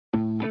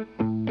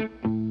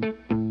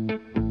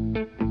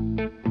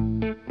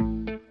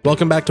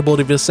Welcome back to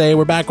Bold of You to Say.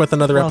 We're back with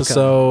another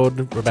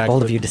episode. We're back.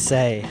 Bold of You to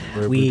Say.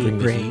 We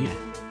bring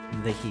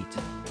the heat.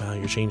 Wow,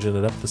 you're changing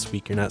it up this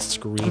week. You're not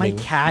screaming. My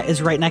cat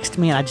is right next to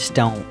me, and I just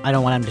don't. I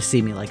don't want him to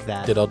see me like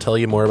that. I'll tell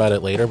you more about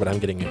it later, but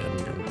I'm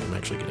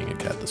actually getting a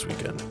cat this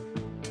weekend.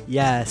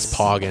 Yes. It's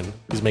Poggin.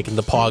 He's making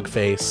the Pog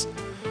face.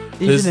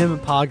 You should name him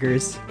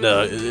Poggers.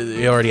 No,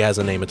 he already has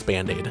a name. It's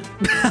Band-Aid. He's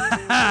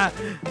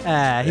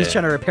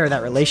trying to repair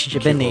that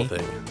relationship, isn't he?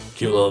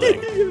 Cute little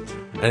thing.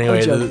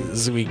 Anyway,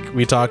 this week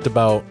we talked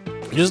about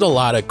just a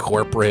lot of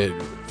corporate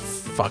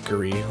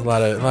fuckery, a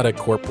lot of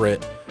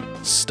corporate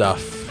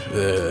stuff.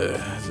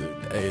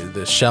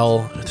 The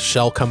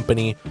Shell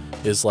company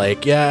is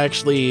like, yeah,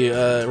 actually,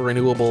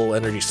 renewable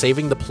energy,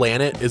 saving the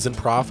planet isn't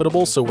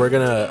profitable, so we're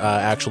gonna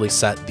actually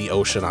set the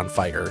ocean on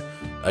fire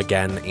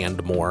again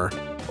and more.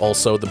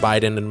 Also, the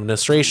Biden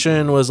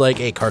administration was like,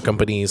 hey, car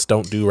companies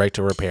don't do right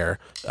to repair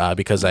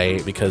because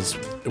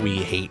we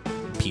hate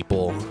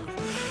people.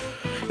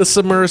 The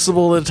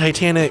submersible, the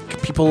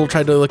Titanic, people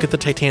tried to look at the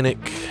Titanic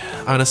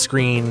on a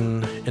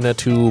screen in a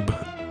tube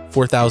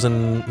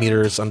 4,000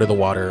 meters under the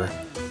water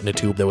in a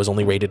tube that was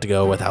only rated to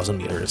go 1,000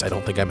 meters. I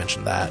don't think I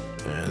mentioned that.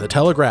 The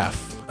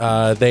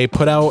Telegraph, they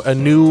put out a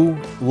new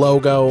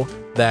logo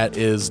that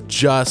is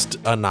just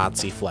a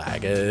Nazi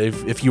flag.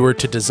 If you were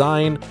to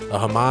design a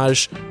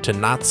homage to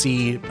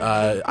Nazi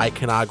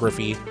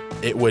iconography,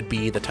 it would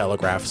be the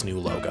Telegraph's new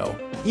logo.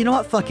 You know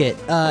what? Fuck it.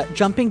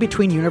 Jumping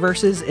between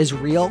universes is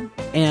real,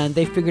 and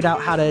they figured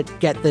out how to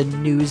get the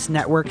news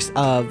networks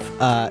of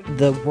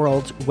the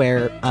world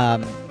where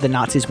the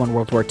Nazis won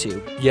World War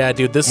II. Yeah,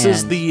 dude, this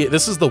is the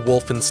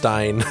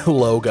Wolfenstein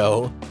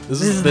logo.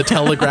 This is the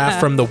Telegraph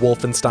from the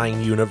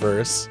Wolfenstein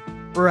universe.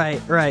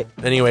 Right.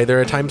 Anyway,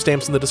 there are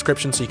timestamps in the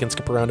description, so you can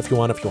skip around if you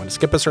want to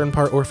skip a certain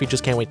part, or if you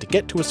just can't wait to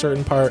get to a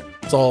certain part.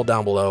 It's all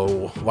down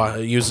below.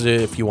 Use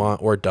it if you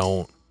want or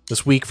don't.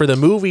 This week for the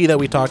movie that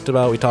we talked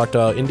about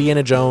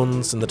Indiana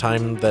Jones and the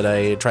time that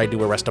I tried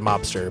to arrest a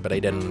mobster, but I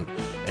didn't.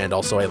 And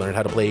also I learned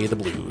how to play the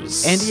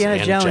blues.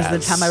 Indiana Jones, jazz. the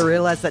time I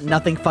realized that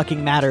nothing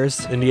fucking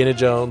matters. Indiana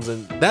Jones,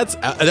 and that's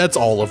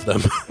all of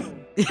them.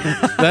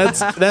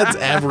 that's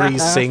every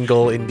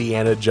single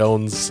Indiana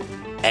Jones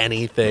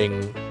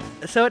anything.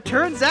 So it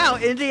turns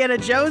out Indiana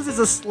Jones is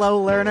a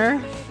slow learner.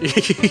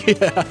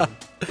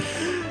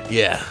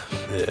 Yeah.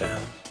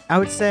 I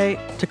would say,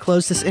 to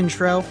close this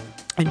intro,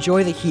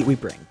 enjoy the heat we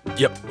bring.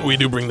 Yep, we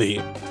do bring the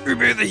heat. We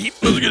bring the heat.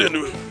 Let's get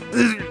into it.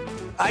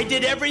 I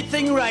did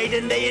everything right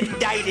and they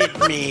indicted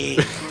me.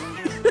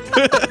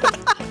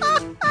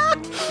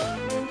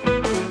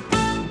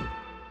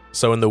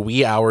 So in the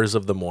wee hours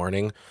of the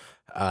morning,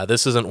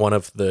 this isn't one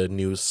of the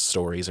news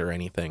stories or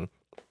anything.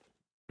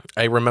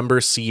 I remember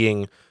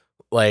seeing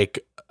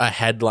like a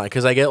headline,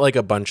 because I get like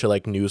a bunch of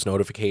like news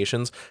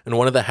notifications, and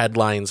one of the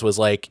headlines was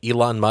like,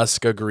 Elon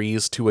Musk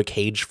agrees to a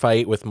cage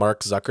fight with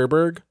Mark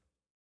Zuckerberg.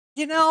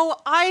 You know,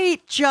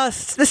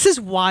 this is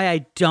why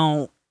I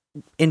don't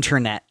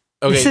internet.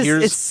 Okay,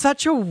 it's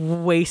such a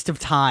waste of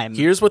time.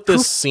 Here's what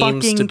this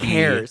seems to be.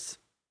 Cares?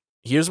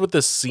 Here's what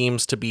this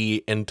seems to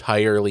be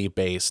entirely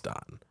based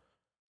on.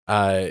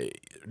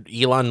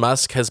 Elon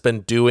Musk has been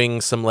doing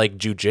some like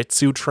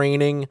jujitsu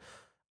training,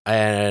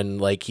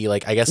 and like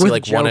I guess with he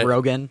like Joe won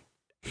Rogan.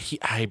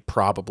 I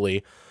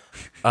probably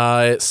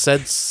it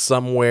said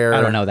somewhere.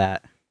 I don't know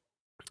that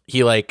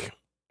he like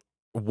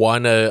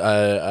won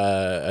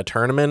a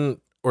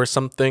tournament or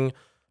something.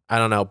 I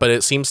don't know, but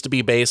it seems to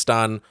be based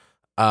on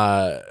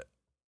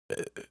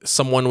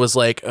someone was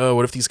like, oh,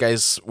 what if these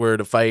guys were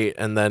to fight?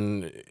 And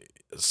then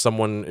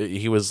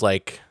he was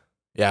like,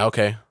 yeah,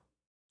 okay,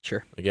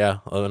 sure, like, yeah,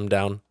 I'm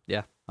down.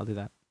 Yeah, I'll do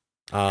that.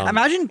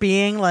 Imagine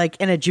being like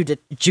in a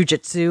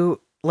jujitsu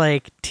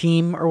like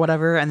team or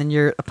whatever, and then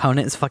your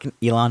opponent is fucking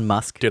Elon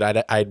Musk. Dude,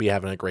 I'd be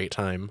having a great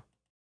time.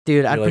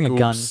 Dude, I'd bring a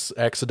gun.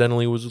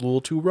 Accidentally was a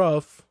little too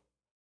rough.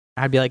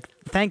 I'd be like,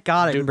 thank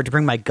God I remembered to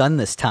bring my gun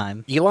this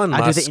time. Elon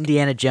Musk. I do the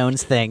Indiana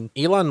Jones thing.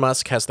 Elon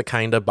Musk has the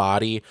kind of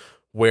body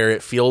where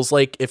it feels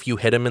like if you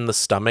hit him in the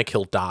stomach,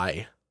 he'll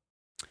die.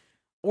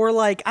 Or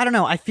like, I don't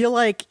know, I feel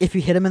like if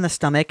you hit him in the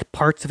stomach,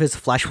 parts of his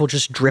flesh will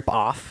just drip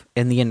off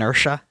in the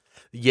inertia.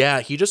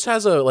 Yeah, he just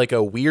has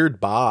a weird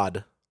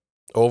bod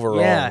overall.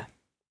 Yeah.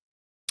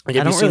 Like,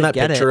 have you seen that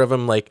picture of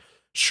him like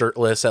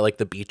shirtless at like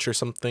the beach or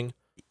something?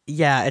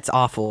 Yeah, it's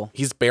awful.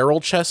 He's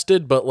barrel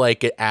chested, but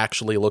like it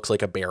actually looks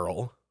like a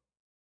barrel.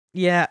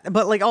 Yeah,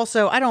 but like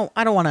also I don't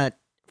want to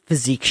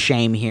physique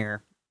shame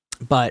here,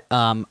 but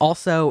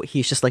also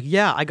he's just like,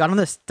 yeah, I got on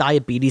this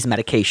diabetes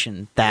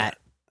medication that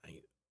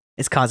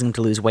is causing him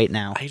to lose weight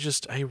now.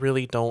 I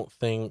really don't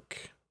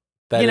think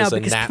that is a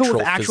natural because people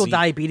with actual physique.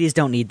 Diabetes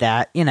don't need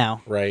that,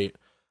 Right.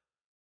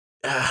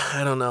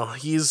 I don't know.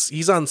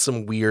 He's on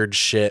some weird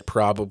shit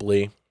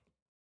probably.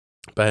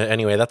 But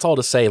anyway, that's all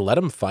to say. Let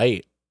him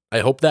fight.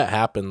 I hope that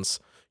happens.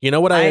 You know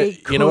what I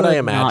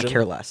imagine? Not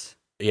care less.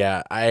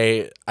 Yeah,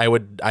 I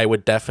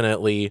would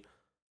definitely.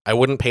 I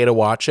wouldn't pay to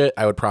watch it.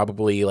 I would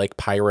probably like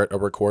pirate a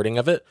recording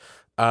of it.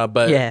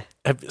 But yeah.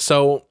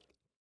 So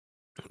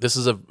this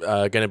is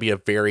going to be a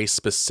very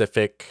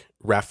specific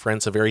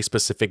reference, a very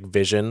specific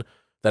vision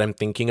that I'm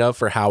thinking of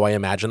for how I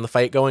imagine the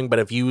fight going. But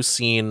have you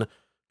seen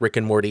Rick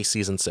and Morty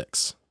season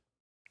 6?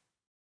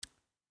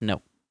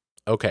 No.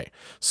 Okay,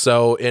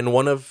 so in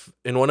one of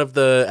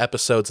the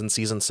episodes in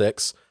season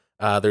 6,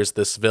 there's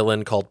this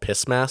villain called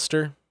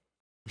Pissmaster.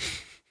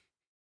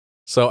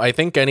 So I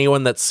think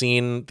anyone that's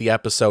seen the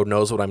episode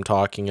knows what I'm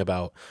talking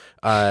about.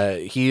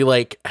 He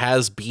like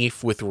has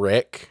beef with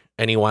Rick,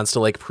 and he wants to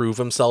like prove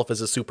himself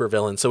as a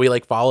supervillain. So he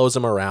like follows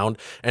him around,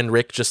 and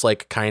Rick just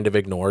like kind of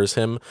ignores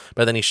him.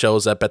 But then he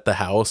shows up at the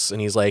house,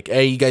 and he's like,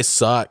 "Hey, you guys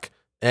suck.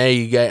 Hey,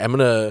 you guys, I'm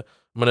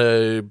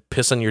gonna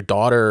piss on your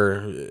daughter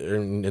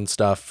and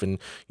stuff." And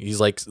he's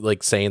like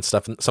saying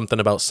something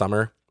about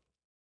Summer.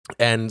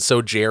 And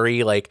so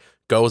Jerry like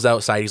goes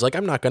outside. He's like,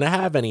 "I'm not gonna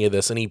have any of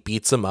this," and he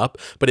beats him up.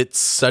 But it's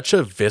such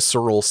a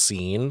visceral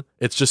scene.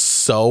 It's just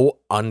so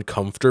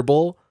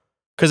uncomfortable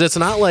because it's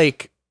not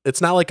like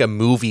a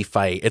movie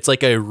fight. It's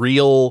like a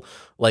real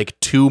like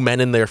two men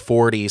in their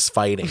 40s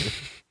fighting.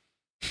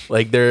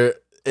 Like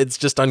it's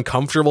just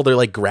uncomfortable. They're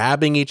like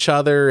grabbing each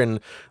other,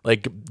 and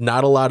like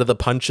not a lot of the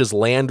punches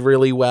land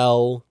really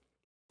well.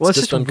 Well, it's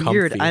just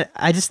weird.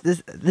 I just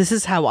this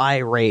is how I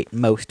rate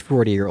most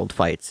 40-year-old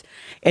fights.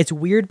 It's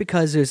weird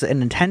because there's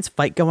an intense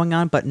fight going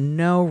on, but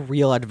no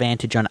real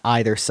advantage on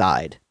either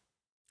side.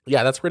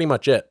 Yeah, that's pretty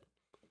much it.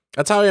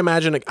 That's how I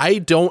imagine it. I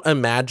don't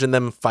imagine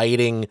them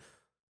fighting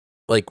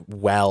like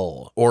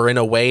well or in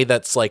a way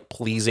that's like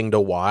pleasing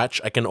to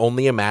watch. I can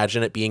only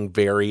imagine it being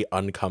very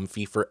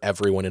uncomfy for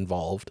everyone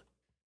involved.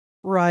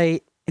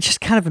 Right. It's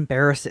just kind of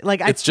embarrassing. Like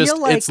it's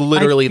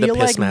literally the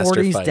Pissmaster like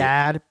Morty's fight.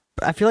 Dad.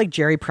 I feel like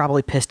Jerry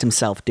probably pissed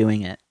himself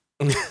doing it.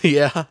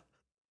 Yeah.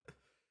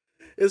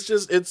 It's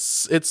just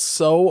it's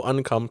so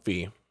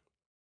uncomfy.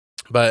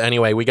 But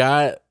anyway, we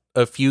got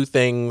a few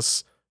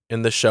things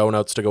in the show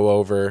notes to go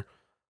over.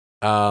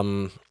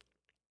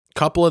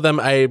 Couple of them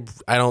I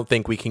don't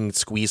think we can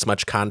squeeze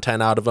much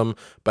content out of them,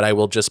 but I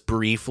will just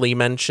briefly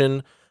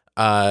mention.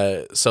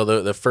 So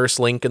the first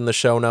link in the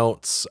show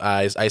notes,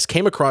 I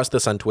came across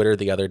this on Twitter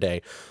the other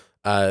day.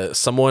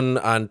 Someone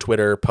on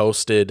Twitter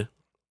posted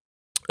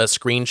a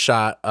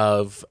screenshot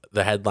of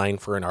the headline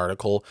for an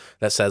article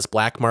that says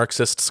Black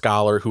Marxist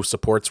scholar who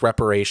supports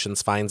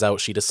reparations finds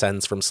out she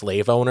descends from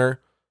slave owner,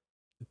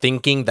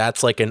 thinking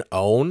that's like an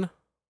own,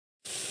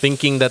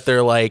 thinking that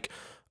they're like,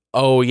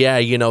 oh yeah,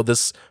 you know,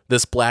 this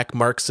Black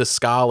Marxist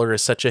scholar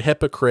is such a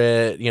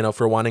hypocrite, you know,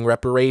 for wanting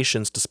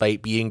reparations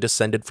despite being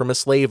descended from a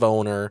slave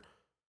owner.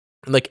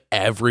 And like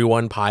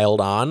everyone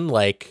piled on,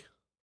 like,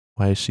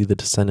 why is she the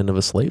descendant of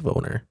a slave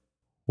owner?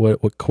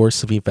 What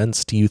course of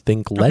events do you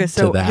think led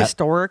to that?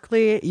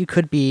 Historically, you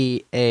could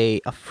be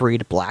a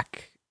freed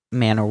black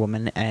man or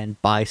woman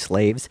and buy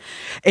slaves.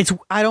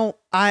 I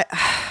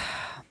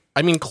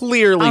mean,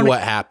 clearly what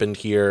happened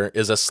here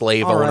is a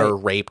slave owner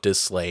raped his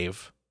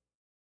slave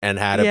and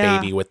had a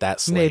baby with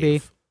that slave.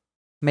 Maybe.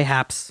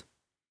 Mayhaps.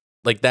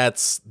 Like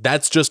that's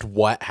just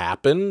what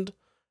happened.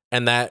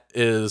 And that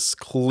is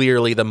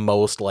clearly the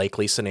most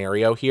likely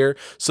scenario here.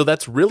 So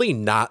that's really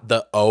not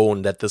the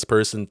own that this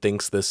person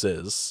thinks this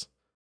is.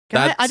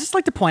 I just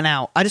want to point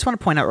out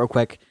real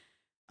quick.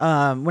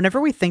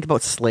 Whenever we think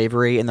about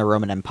slavery in the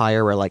Roman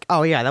Empire, we're like,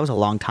 oh yeah, that was a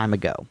long time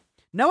ago.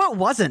 No, it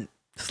wasn't.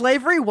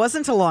 Slavery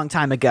wasn't a long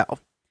time ago.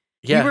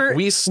 Yeah,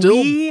 we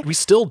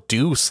still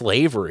do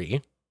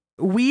slavery.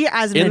 We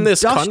as an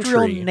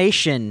industrial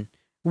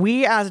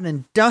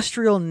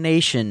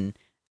nation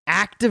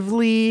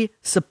actively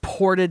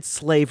supported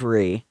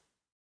slavery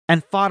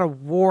and fought a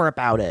war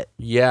about it.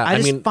 Yeah,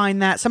 I just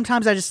find that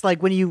sometimes I just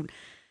like when you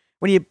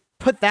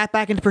put that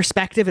back into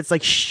perspective, it's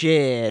like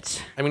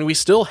shit. I mean, we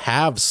still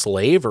have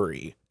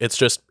slavery. It's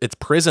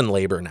prison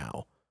labor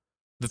now.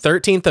 The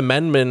 13th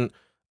Amendment,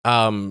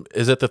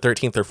 is it the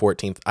 13th or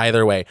 14th?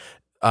 Either way,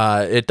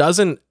 it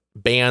doesn't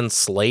ban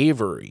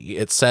slavery.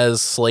 It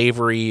says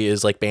slavery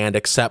is like banned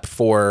except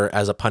for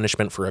as a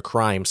punishment for a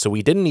crime. So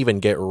we didn't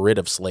even get rid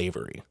of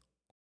slavery.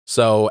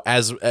 So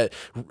as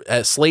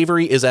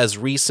slavery is as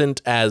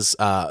recent as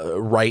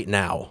right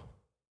now.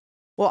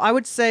 Well, I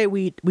would say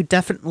we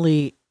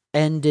definitely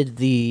ended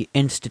the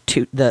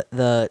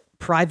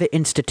private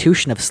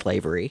institution of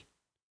slavery.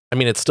 I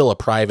mean, it's still a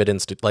private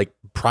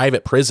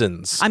private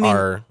prisons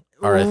are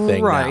a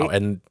thing now,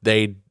 and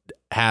they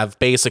have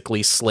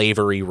basically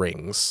slavery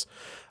rings.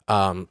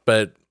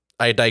 But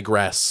I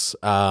digress.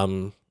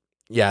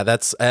 Yeah,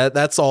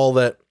 that's all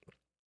that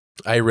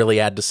I really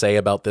had to say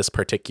about this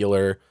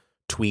particular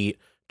tweet.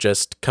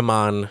 Just come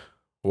on,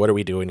 what are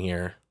we doing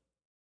here?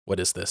 What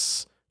is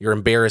this? You're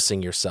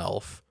embarrassing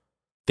yourself.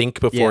 Think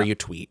before you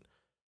tweet.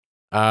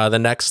 The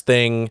next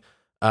thing,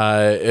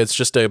 it's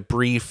just a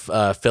brief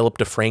Philip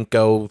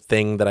DeFranco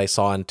thing that I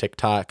saw on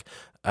TikTok.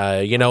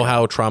 You know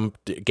how Trump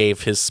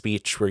gave his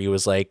speech where he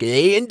was like,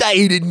 they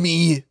indicted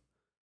me,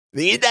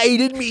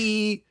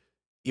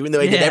 even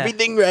though I did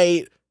everything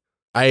right.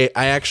 I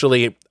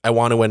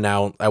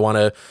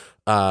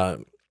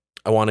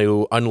want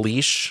to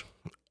unleash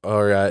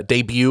or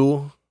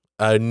debut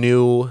a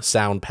new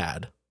sound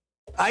pad.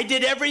 I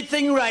did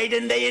everything right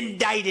and they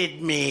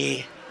indicted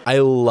me. I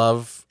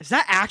love Is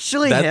that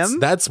actually him?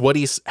 That's what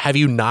he's. Have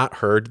you not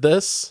heard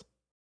this?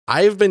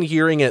 I've been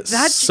hearing it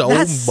so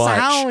much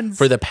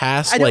for the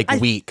past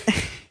week.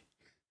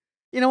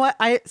 You know what?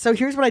 So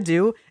here's what I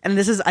do, and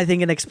this is, I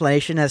think, an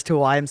explanation as to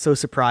why I'm so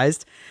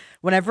surprised.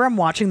 Whenever I'm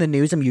watching the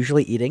news, I'm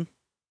usually eating.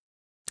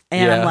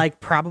 And I'm like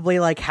probably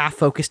like half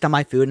focused on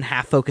my food and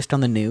half focused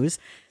on the news.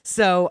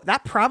 So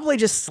that probably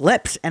just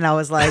slipped. And I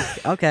was like,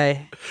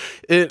 okay.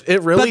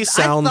 It really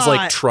sounds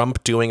like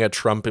Trump doing a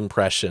Trump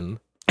impression.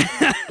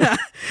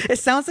 It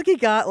sounds like he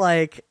got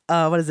like,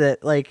 what is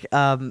it? Like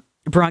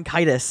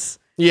bronchitis.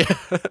 Yeah.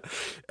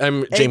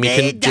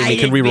 Jamie,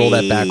 can we roll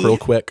that back real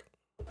quick?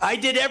 I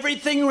did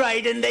everything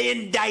right and they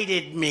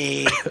indicted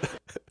me.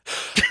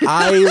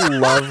 I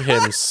love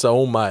him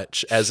so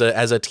much as a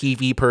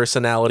TV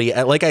personality.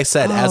 Like I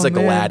said, as a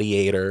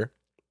gladiator.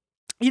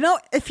 You know,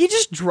 if he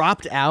just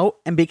dropped out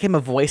and became a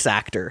voice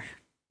actor.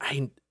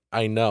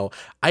 I know.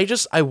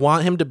 I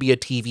want him to be a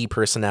TV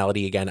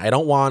personality again. I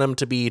don't want him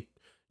to be,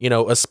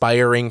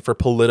 aspiring for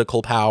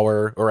political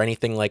power or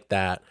anything like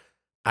that.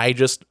 I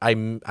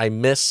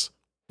miss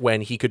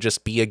when he could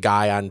just be a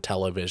guy on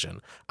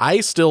television.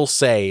 I still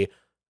say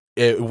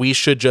we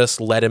should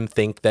just let him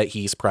think that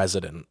he's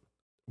president.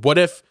 What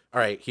if,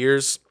 all right,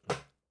 here's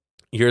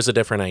a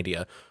different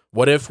idea.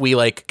 What if we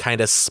like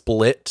kind of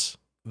split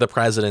the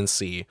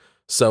presidency?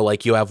 So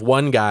like you have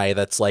one guy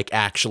that's like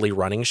actually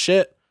running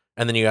shit,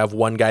 and then you have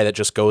one guy that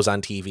just goes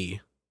on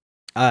TV.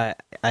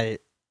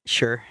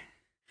 Sure.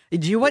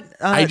 Do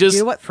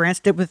what France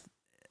did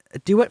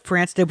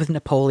with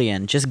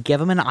Napoleon. Just give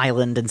him an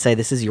island and say,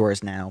 this is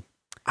yours now.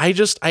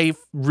 I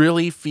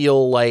really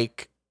feel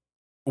like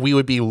we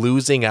would be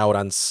losing out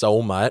on so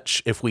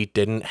much if we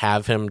didn't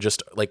have him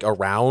just like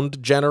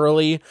around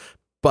generally,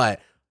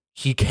 but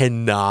he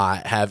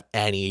cannot have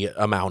any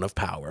amount of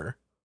power.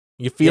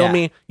 You feel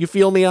me? You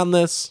feel me on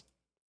this?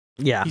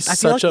 Yeah. He's I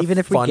feel like even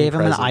if we gave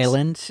him presence. an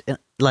island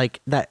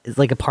like that is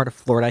like a part of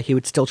Florida, he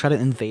would still try to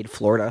invade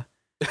Florida.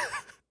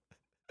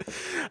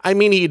 I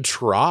mean, he'd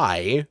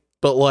try,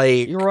 but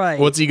like, you're right.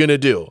 What's he gonna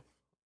do?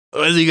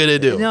 What's he gonna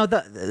do? No,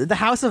 the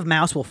House of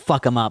Mouse will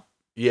fuck him up.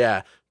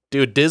 Yeah.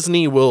 Dude,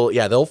 Disney will,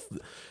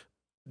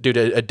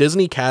 a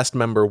Disney cast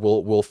member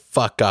will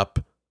fuck up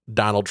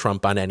Donald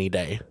Trump on any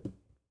day.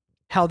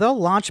 Hell, they'll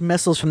launch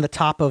missiles from the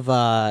top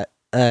of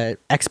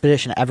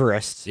Expedition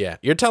Everest. Yeah.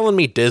 You're telling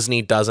me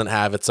Disney doesn't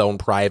have its own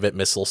private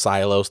missile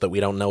silos that we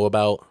don't know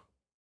about?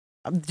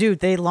 Dude,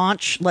 they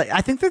launch,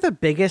 I think they're the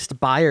biggest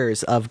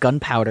buyers of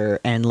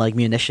gunpowder and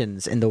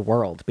munitions in the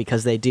world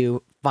because they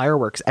do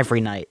fireworks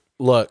every night.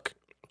 Look,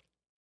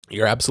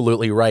 you're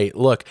absolutely right.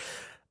 Look,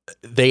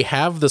 they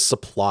have the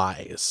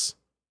supplies.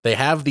 They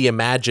have the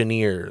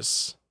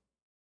Imagineers.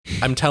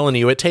 I'm telling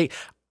you,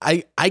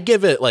 I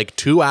give it like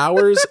 2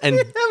 hours and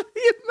the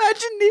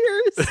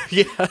Imagineers.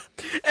 Yeah.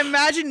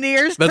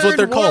 Imagineers. That's what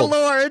they're called.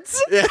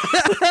 Warlords. Yeah.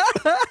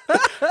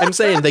 I'm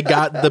saying they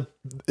got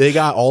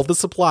all the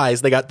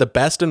supplies. They got the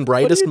best and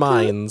brightest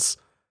minds.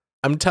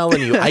 I'm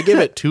telling you, I give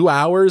it 2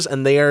 hours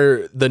and they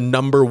are the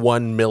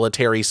 #1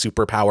 military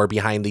superpower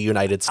behind the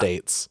United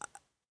States.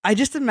 I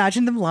just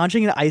imagine them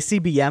launching an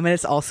ICBM and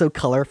it's also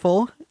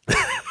colorful.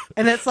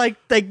 And it's like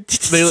they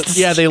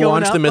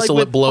launch the missile,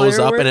 it blows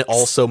fireworks. up, and it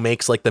also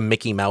makes like the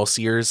Mickey Mouse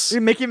ears.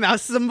 The Mickey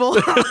Mouse symbol.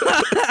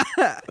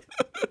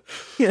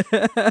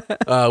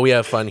 We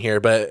have fun here,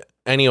 but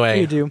anyway,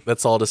 you do.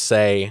 That's all to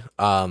say.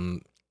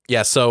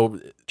 So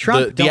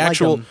Trump,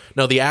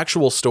 the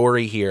actual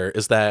story here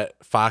is that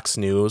Fox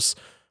News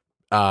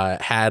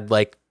had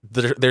like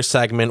their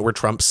segment where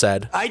Trump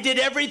said, I did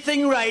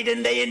everything right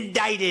and they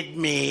indicted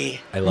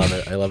me. I love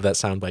it. I love that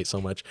soundbite so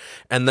much.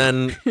 And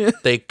then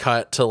they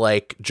cut to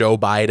like Joe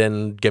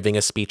Biden giving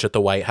a speech at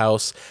the White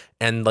House,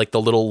 and like the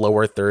little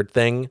lower third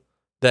thing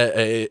that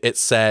it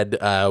said,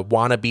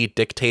 wannabe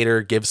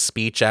dictator gives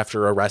speech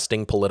after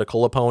arresting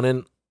political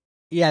opponent.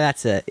 Yeah,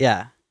 that's it.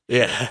 Yeah.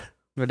 Yeah.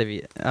 What have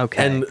you?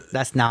 Okay. And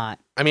that's not.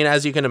 I mean,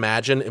 as you can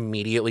imagine,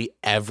 immediately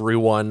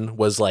everyone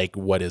was like,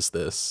 what is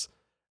this?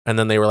 And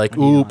then they were like,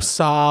 oops,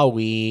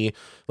 sorry.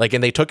 Like,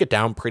 and they took it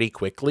down pretty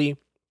quickly.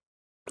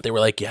 They were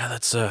like, yeah,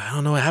 that's, I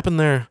don't know what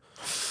happened there.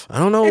 I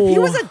don't know. If he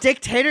was a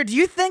dictator, do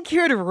you think he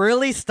would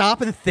really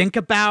stop and think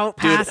about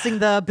passing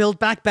the Build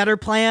Back Better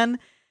plan?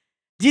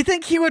 Do you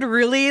think he would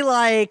really,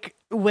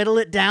 whittle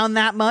it down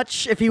that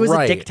much if he was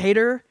a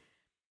dictator?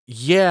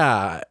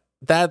 Yeah.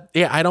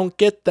 I don't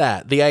get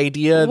that. The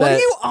idea what are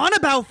you on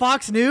about,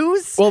 Fox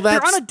News? Well,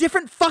 they're on a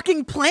different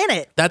fucking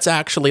planet. That's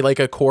actually like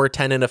a core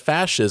tenet of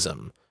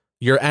fascism.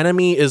 Your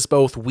enemy is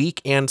both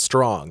weak and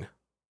strong.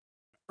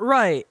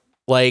 Right.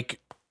 Like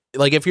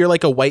if you're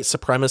like a white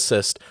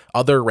supremacist,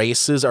 other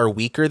races are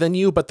weaker than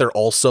you, but they're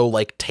also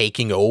like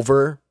taking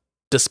over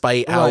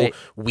despite how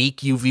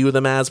weak you view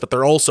them as, but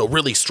they're also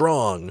really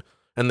strong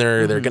and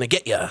they're going to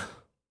get you.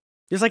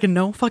 There's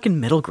no fucking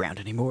middle ground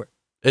anymore.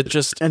 They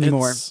just got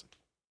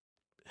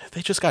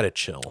to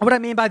chill. What I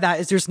mean by that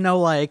is there's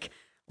no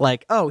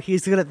oh,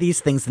 he's good at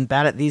these things and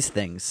bad at these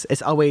things.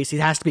 It's always he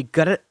has to be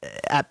good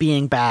at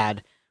being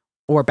bad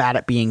or bad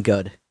at being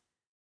good.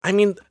 I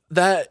mean,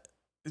 that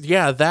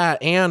Yeah,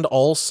 that, and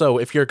also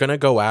if you're gonna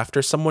go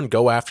after someone,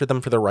 go after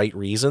them for the right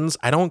reasons.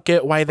 I don't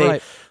get why they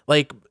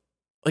like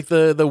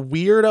the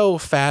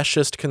weirdo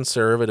fascist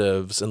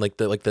conservatives and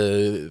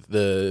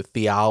the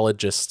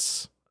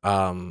theologists.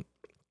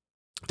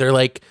 They're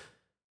like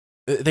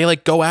they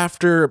like go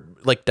after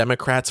like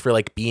Democrats for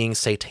like being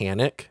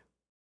satanic.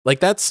 Like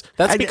that's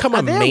become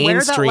a mainstream.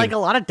 Aware that, like a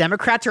lot of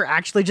Democrats are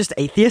actually just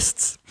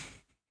atheists?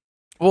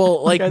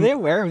 Well, like, are they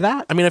aware of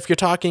that? I mean, if you're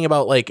talking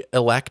about like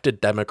elected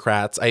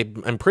Democrats,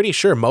 I'm pretty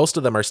sure most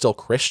of them are still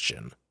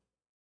Christian.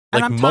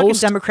 And I'm talking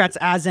Democrats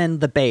as in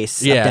the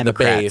base of Democrats.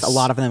 The base. A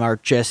lot of them are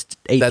just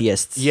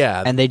atheists.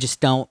 And they just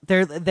don't,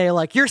 they're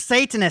like, you're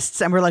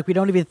Satanists. And we're like, we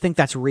don't even think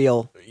that's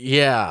real.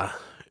 Yeah.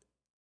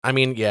 I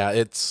mean, yeah,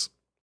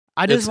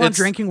 I just want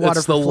drinking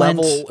water for Flint.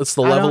 It's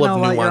the level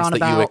of nuance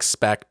that you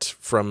expect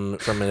from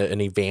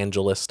an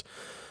evangelist.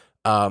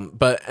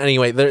 But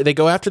anyway, they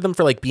go after them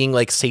for like being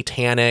like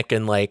satanic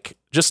and like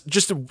just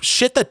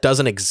shit that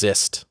doesn't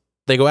exist.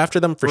 They go after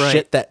them for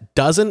shit that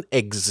doesn't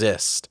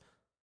exist.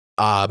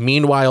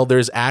 Meanwhile,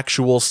 there's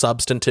actual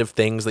substantive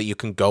things that you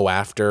can go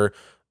after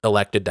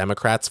elected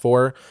Democrats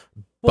for.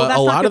 But a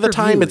lot of the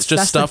time, it's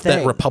just stuff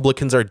that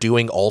Republicans are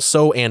doing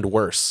also and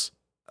worse.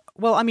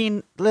 Well, I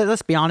mean,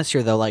 let's be honest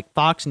here, though. Like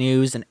Fox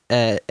News and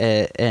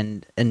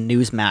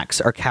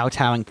Newsmax are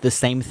kowtowing to the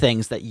same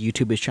things that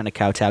YouTube is trying to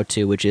kowtow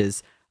to, which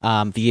is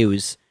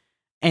views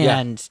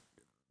and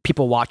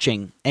people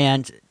watching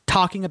and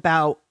talking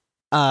about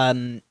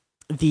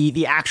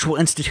the actual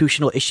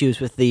institutional issues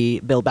with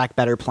the Build Back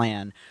Better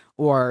plan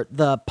or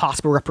the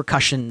possible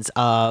repercussions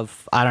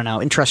of, I don't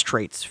know, interest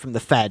rates from the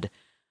Fed.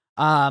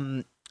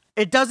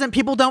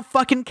 People don't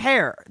fucking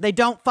care. They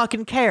don't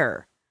fucking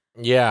care.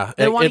 Yeah.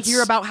 They want to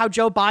hear about how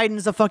Joe Biden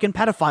is a fucking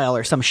pedophile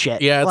or some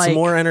shit. Yeah, it's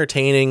more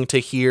entertaining to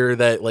hear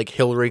that like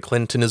Hillary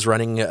Clinton is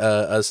running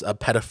a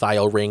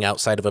pedophile ring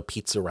outside of a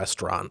pizza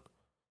restaurant.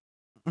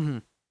 Mm-hmm.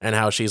 And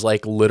how she's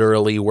like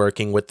literally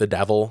working with the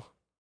devil.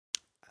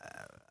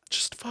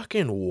 Just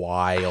fucking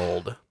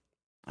wild.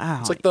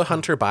 It's like the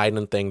Hunter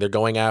Biden thing. They're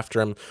going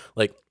after him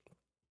like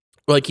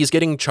he's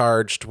getting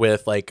charged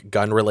with like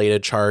gun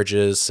related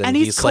charges and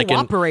he's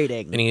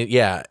cooperating.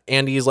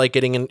 And he's like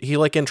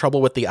in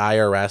trouble with the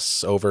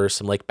IRS over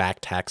some like back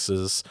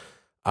taxes.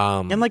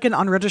 And like an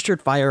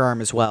unregistered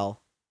firearm as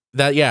well.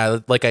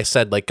 Like I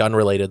said, like gun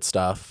related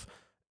stuff.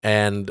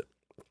 And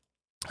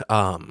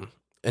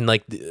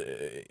like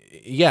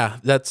he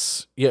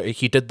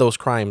did those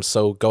crimes,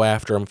 so go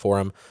after him for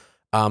him.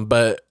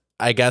 But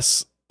I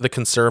guess the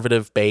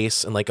conservative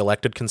base and like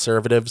elected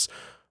conservatives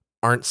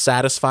aren't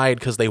satisfied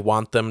because they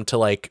want them to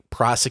like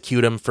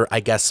prosecute him for,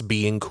 I guess,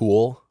 being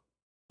cool.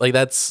 Like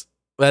that's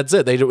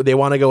it. They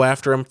want to go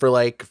after him for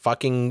like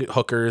fucking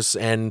hookers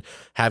and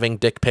having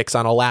dick pics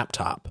on a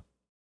laptop.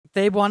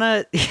 They want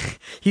to.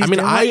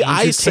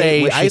 I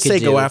say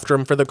go after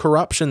him for the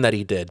corruption that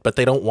he did, but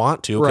they don't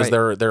want to because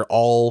they're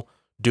all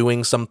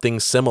doing something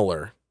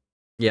similar.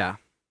 Yeah.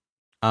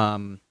 I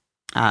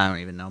don't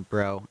even know,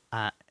 bro.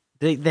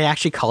 They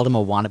actually called him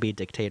a wannabe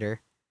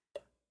dictator.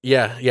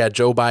 Yeah,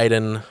 Joe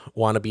Biden,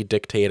 wannabe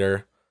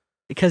dictator.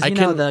 Because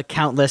the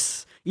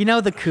countless,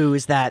 the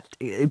coups that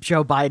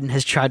Joe Biden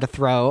has tried to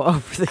throw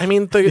over the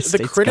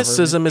the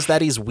criticism is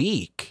that he's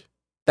weak.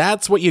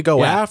 That's what you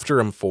go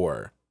after him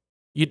for.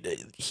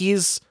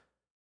 He's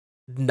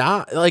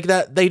not like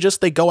that. They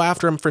go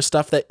after him for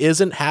stuff that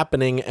isn't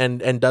happening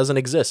and doesn't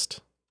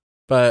exist.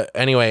 But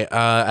anyway,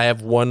 I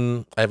have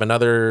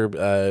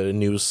another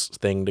news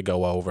thing to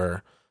go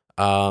over.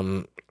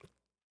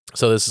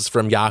 So this is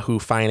from Yahoo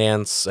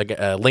Finance.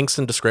 Links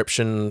in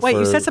description. Wait,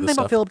 you said something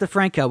about Philip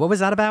DeFranco. What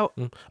was that about?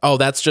 Oh,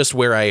 that's just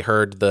where I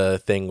heard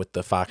the thing with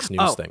the Fox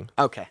News thing.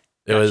 Okay.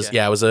 It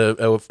was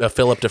a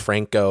Philip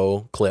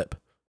DeFranco clip.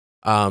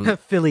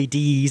 Philly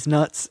D's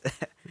nuts.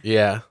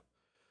 Yeah.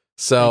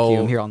 So thank you.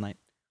 I'm here all night.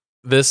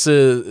 This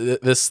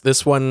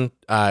one.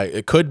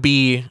 It could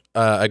be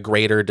a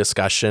greater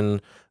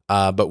discussion,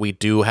 but we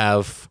do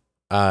have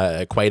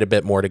quite a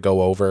bit more to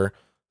go over.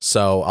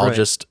 So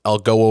I'll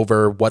go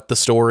over what the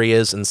story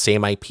is and say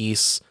my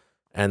piece,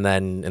 and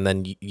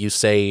then you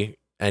say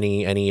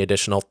any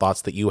additional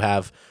thoughts that you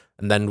have,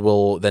 and then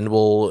we'll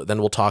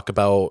talk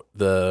about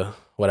the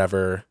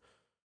whatever.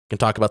 We can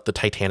talk about the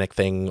Titanic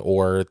thing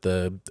or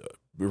the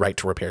right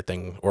to repair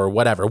thing or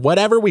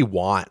whatever we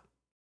want.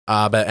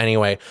 But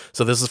anyway,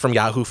 so this is from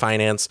Yahoo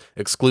Finance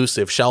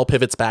exclusive. Shell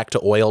pivots back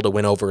to oil to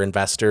win over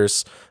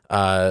investors.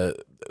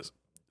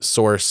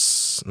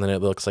 Source, and then it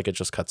looks like it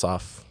just cuts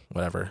off.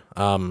 Whatever.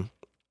 I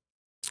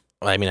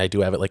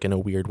do have it like in a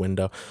weird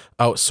window.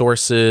 Oh,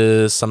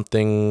 sources,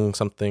 something.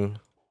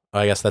 Oh,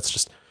 I guess that's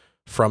just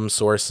from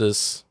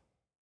sources.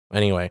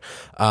 Anyway,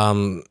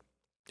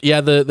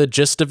 the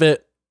gist of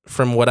it,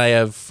 from what I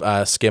have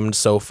skimmed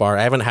so far,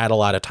 I haven't had a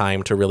lot of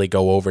time to really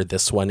go over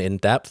this one in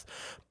depth,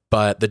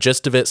 but the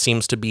gist of it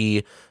seems to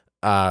be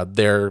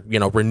their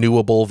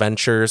renewable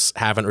ventures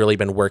haven't really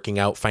been working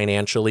out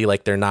financially.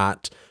 Like they're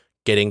not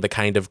getting the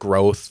kind of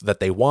growth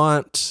that they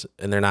want,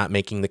 and they're not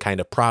making the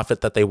kind of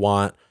profit that they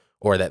want,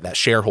 or that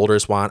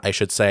shareholders want, I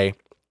should say.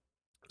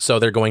 So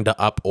they're going to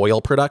up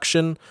oil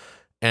production.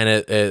 And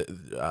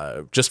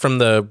it just from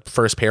the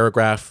first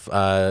paragraph,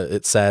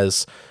 it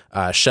says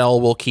Shell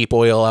will keep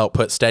oil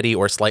output steady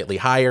or slightly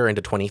higher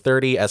into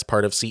 2030 as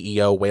part of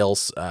CEO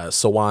Wales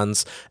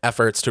Sawan's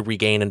efforts to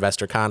regain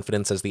investor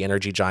confidence as the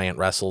energy giant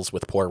wrestles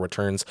with poor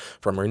returns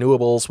from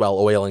renewables while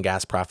oil and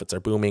gas profits are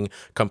booming,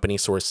 company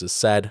sources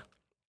said.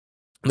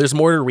 There's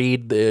more to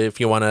read if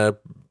you want to,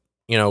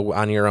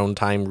 on your own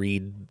time,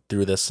 read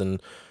through this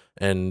and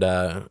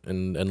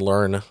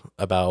learn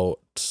about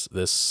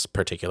this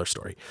particular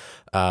story.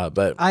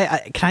 But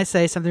I can I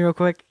say something real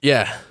quick?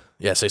 Yeah,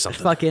 say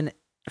something.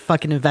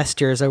 Fucking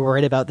investors are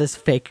worried about this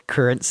fake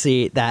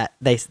currency that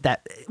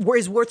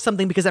is worth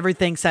something because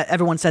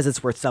everyone says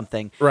it's worth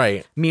something.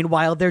 Right.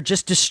 Meanwhile, they're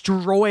just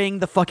destroying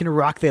the fucking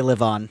rock they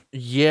live on.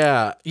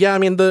 Yeah. I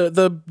mean,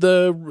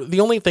 the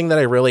only thing that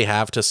I really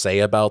have to say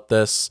about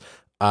this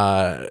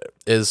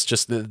is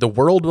just the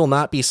world will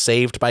not be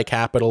saved by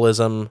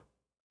capitalism.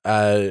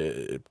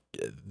 That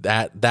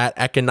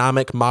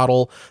economic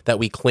model that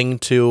we cling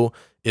to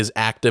is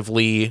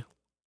actively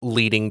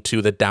leading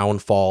to the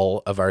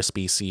downfall of our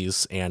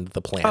species and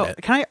the planet.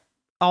 Oh, can I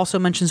also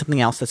mention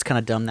something else that's kind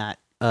of dumb that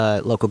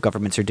local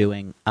governments are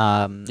doing?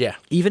 Yeah.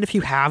 Even if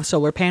you have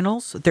solar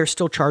panels, they're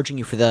still charging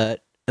you for the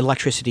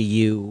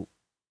electricity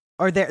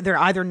or they're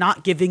either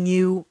not giving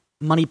you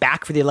money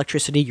back for the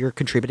electricity you're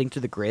contributing to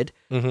the grid,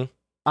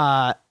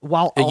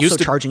 while also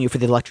charging you for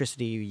the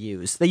electricity you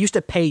use. They used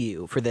to pay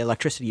you for the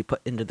electricity you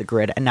put into the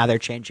grid, and now they're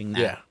changing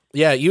that.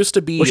 Yeah, it used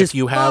to be which if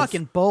you have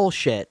fucking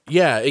bullshit.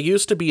 Yeah, it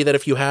used to be that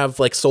if you have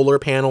like solar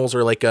panels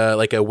or like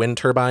a wind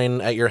turbine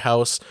at your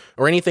house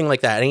or anything like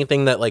that,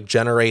 anything that like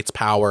generates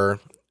power,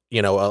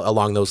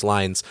 along those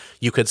lines,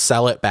 you could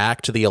sell it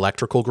back to the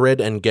electrical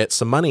grid and get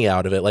some money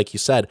out of it, like you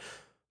said.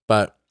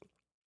 But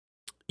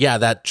yeah,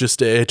 that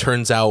just it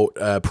turns out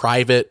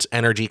private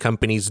energy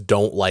companies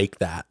don't like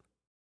that.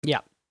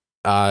 Yeah.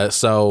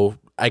 So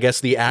I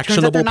guess the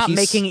actionable they're not piece,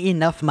 making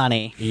enough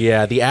money.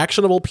 Yeah, the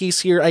actionable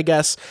piece here, I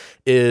guess,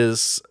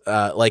 is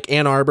like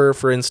Ann Arbor,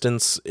 for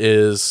instance,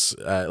 is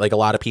like a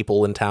lot of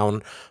people in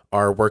town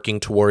are working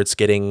towards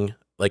getting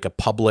like a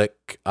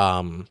public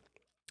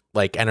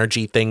like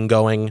energy thing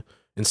going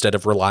instead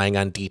of relying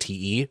on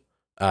DTE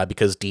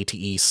because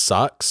DTE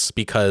sucks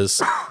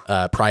because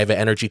private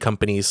energy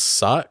companies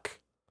suck.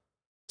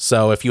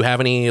 So if you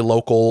have any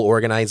local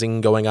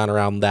organizing going on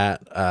around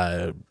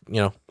that,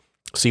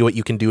 see what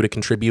you can do to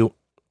contribute.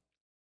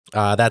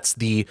 That's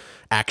the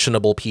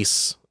actionable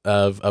piece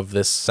of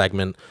this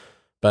segment.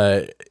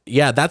 But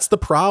yeah, that's the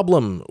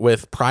problem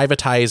with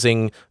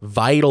privatizing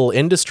vital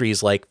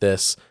industries like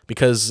this,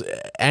 because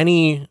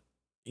anything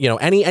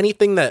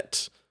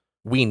that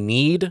we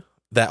need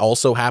that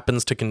also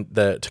happens to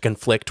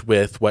conflict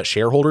with what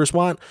shareholders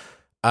want,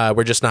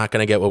 we're just not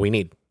going to get what we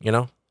need,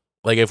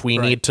 Like if we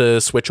need to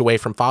switch away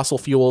from fossil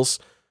fuels,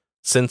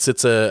 since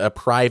it's a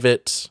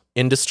private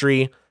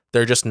industry,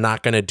 they're just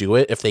not going to do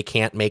it if they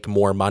can't make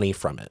more money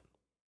from it.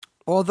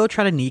 Well, they'll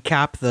try to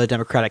kneecap the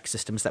democratic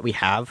systems that we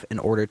have in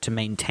order to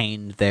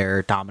maintain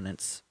their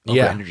dominance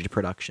over energy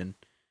production.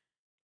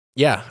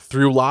 Yeah,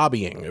 through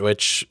lobbying,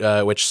 which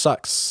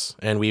sucks,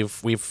 and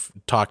we've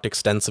talked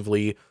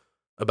extensively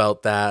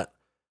about that.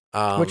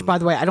 Which, by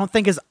the way, I don't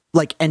think is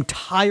like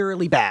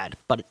entirely bad,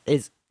 but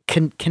it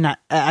cannot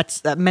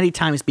at many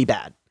times be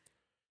bad.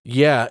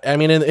 Yeah, I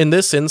mean, in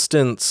this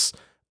instance,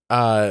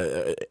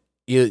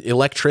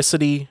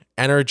 electricity,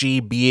 energy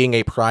being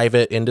a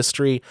private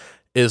industry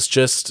is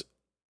just,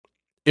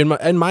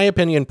 in my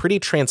opinion, pretty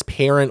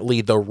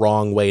transparently the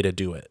wrong way to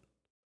do it.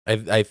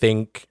 I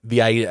think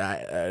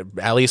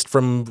at least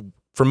from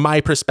my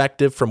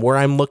perspective, from where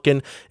I'm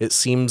looking, it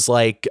seems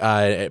like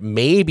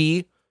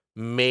maybe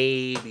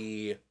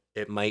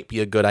it might be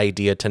a good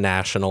idea to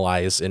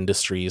nationalize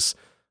industries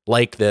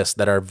like this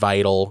that are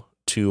vital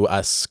to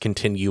us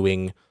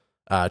continuing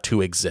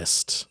to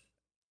exist.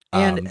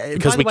 And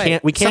because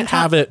we can't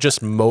have it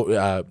just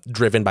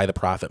driven by the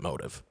profit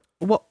motive.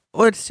 Well,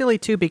 it's silly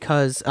too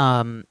because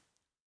a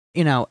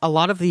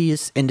lot of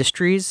these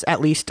industries, at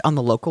least on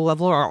the local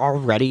level, are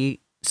already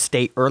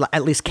state or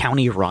at least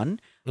county run.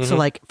 Mm-hmm. So,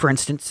 like for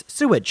instance,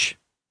 sewage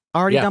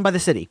already done by the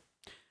city,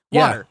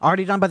 water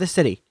already done by the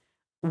city,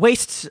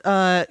 waste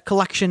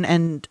collection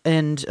and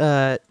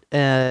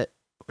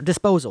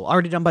disposal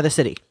already done by the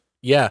city.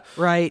 Yeah,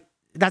 right.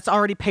 That's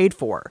already paid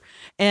for.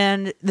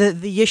 And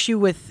the issue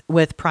with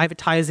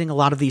privatizing a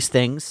lot of these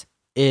things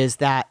is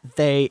that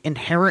they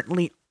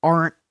inherently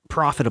aren't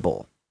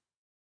profitable.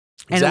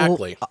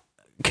 Exactly. And it will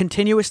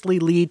continuously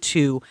lead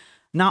to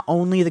not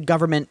only the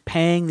government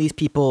paying these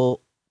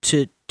people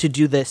to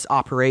do this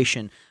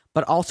operation,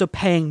 but also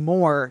paying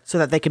more so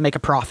that they can make a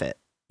profit.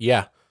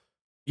 Yeah.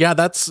 Yeah,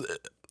 that's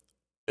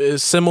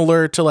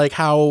similar to like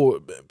how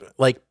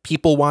like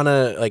people want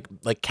to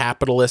like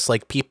capitalists,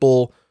 like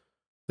people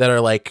that are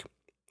like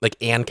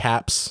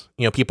ANCAPs,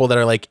 people that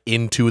are like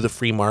into the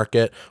free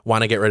market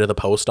want to get rid of the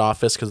post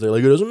office because they're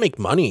like, it doesn't make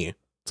money.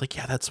 It's like,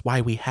 yeah, that's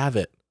why we have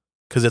it.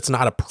 Because it's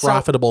not a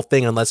profitable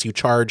thing unless you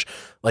charge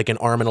like an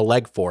arm and a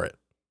leg for it.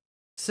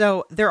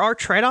 So there are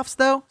trade-offs,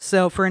 though.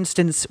 So, for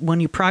instance, when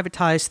you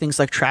privatize things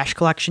like trash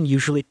collection,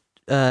 usually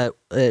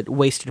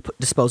waste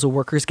disposal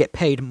workers get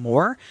paid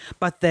more,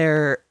 but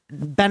their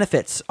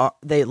benefits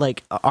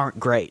aren't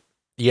great.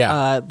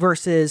 Yeah.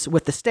 Versus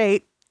with the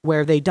state,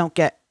 where they don't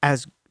get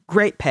as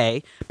great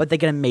pay, but they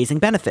get amazing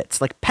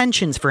benefits, like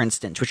pensions, for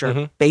instance, which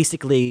are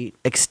basically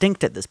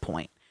extinct at this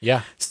point.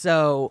 Yeah.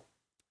 So,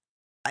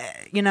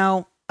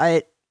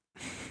 I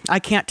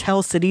can't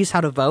tell cities how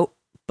to vote,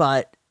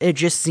 but it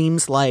just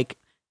seems like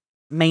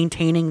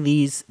maintaining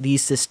these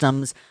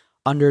systems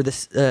under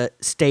the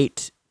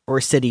state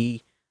or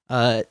city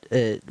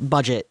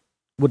budget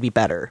would be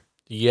better.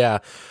 Yeah.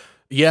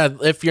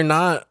 If you're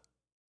not,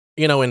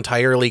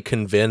 entirely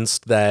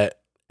convinced that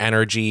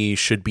energy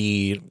should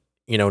be,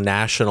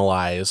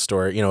 nationalized,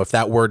 or, if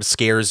that word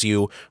scares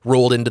you,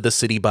 rolled into the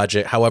city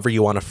budget, however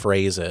you want to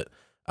phrase it.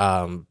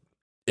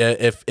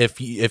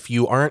 If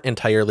you aren't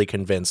entirely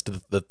convinced,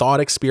 the thought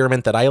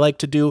experiment that I like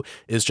to do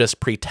is just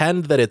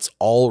pretend that it's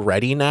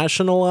already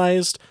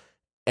nationalized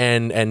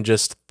and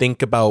just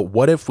think about,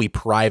 what if we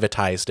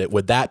privatized it?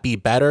 Would that be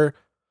better?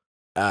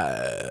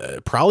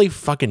 Probably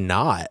fucking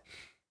not.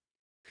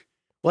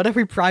 What if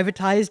we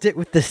privatized it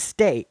with the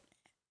state?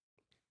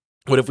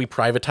 What if we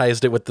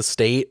privatized it with the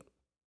state?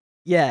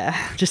 Yeah,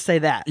 just say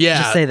that. Yeah.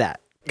 Just say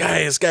that.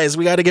 Guys,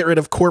 we got to get rid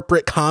of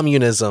corporate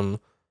communism.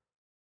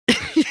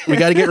 We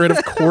got to get rid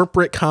of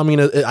corporate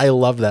communism. I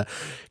love that.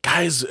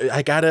 Guys,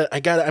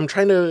 I'm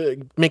trying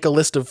to make a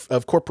list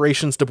of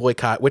corporations to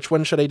boycott. Which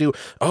one should I do?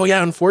 Oh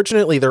yeah,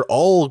 unfortunately, they're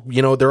all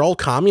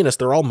communist.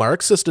 They're all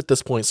Marxist at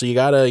this point. So you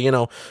got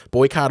to,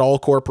 boycott all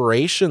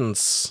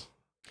corporations.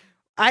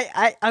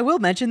 I will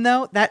mention,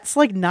 though, that's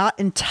like not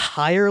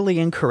entirely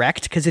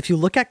incorrect, because if you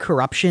look at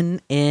corruption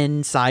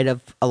inside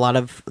of a lot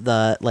of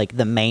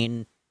the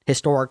main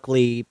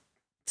historically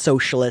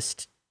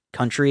socialist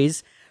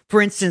countries,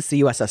 for instance,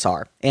 the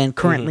USSR, and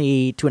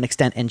currently to an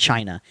extent in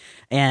China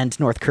and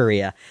North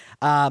Korea,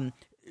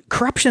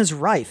 corruption is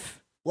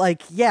rife.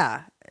 Like,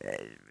 yeah.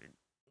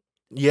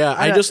 Yeah,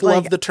 I just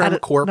love the term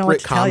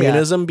corporate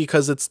communism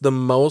because it's the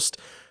most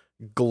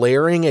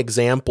glaring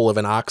example of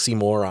an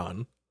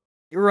oxymoron.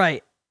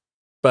 Right.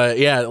 But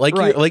yeah,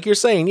 like you're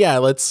saying, yeah,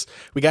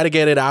 we got to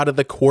get it out of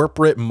the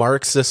corporate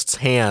Marxists'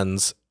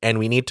 hands, and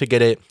we need to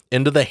get it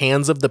into the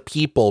hands of the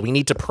people. We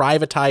need to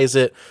privatize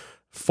it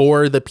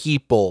for the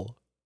people.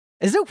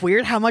 Is it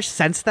weird how much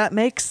sense that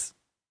makes?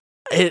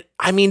 It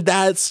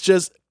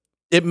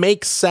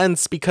makes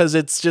sense because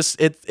it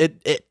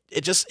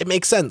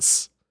makes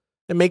sense.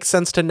 It makes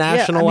sense to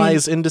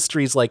nationalize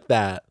industries like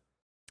that.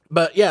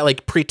 But yeah,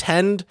 like,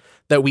 pretend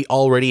that we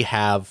already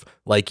have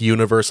like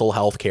universal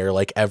healthcare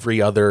like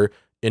every other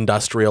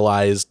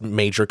industrialized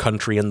major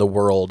country in the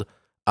world.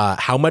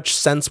 How much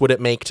sense would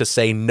it make to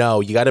say,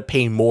 no, you got to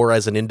pay more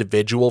as an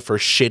individual for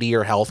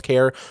shittier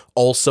healthcare?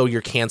 Also,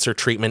 your cancer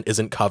treatment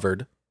isn't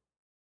covered.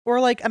 Or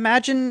like,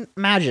 imagine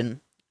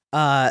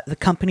the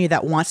company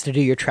that wants to do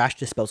your trash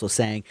disposal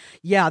saying,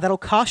 yeah, that'll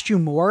cost you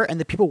more,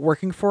 and the people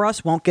working for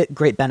us won't get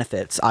great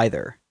benefits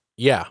either.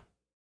 Yeah.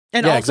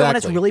 And yeah, also, exactly. When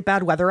it's really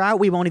bad weather out,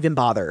 we won't even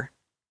bother.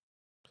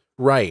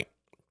 Right.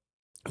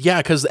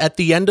 Yeah, because at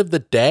the end of the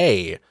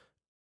day,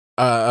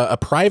 a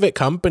private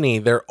company,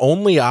 their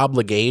only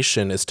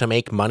obligation is to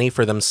make money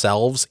for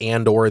themselves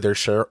and or their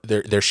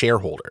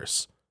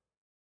shareholders.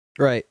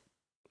 Right.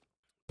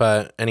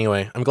 But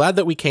anyway, I'm glad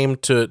that we came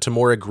to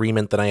more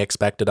agreement than I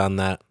expected on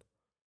that.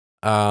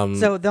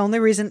 So the only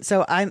reason,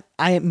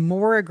 I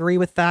more agree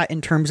with that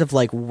in terms of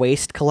like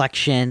waste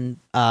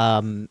collection,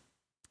 like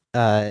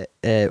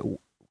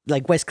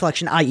waste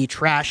collection, i.e.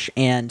 trash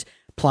and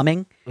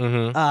plumbing,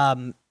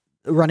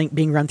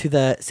 being run through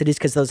the cities,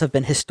 because those have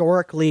been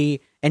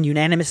historically and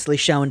unanimously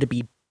shown to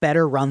be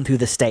better run through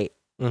the state.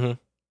 And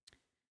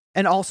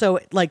also,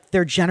 like,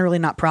 they're generally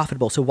not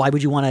profitable, so why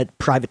would you want to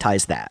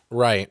privatize that?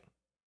 Right.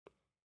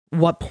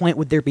 What point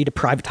would there be to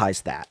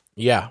privatize that?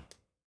 Yeah.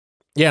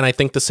 Yeah, and I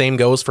think the same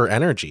goes for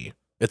energy.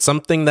 It's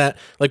something that,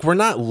 like, we're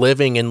not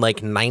living in,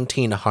 like,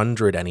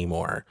 1900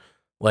 anymore.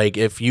 Like,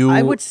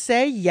 I would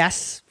say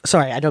yes.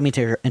 Sorry, I don't mean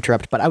to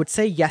interrupt, but I would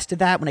say yes to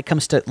that when it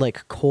comes to,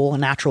 like, coal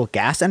and natural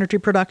gas energy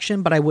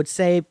production, but I would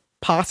say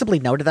possibly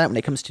no to that when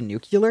it comes to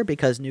nuclear,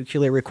 because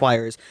nuclear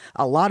requires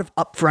a lot of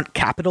upfront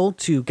capital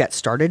to get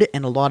started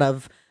and a lot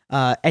of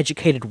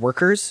educated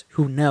workers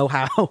who know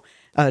how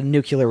a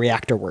nuclear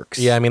reactor works.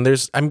 Yeah, I mean,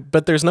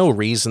 but there's no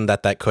reason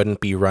that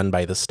couldn't be run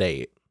by the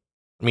state.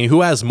 I mean,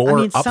 who has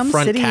more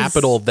upfront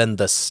capital than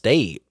the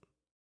state?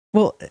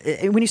 Well,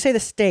 when you say the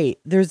state,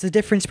 there's a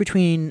difference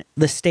between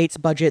the state's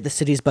budget, the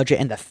city's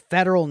budget, and the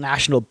federal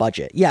national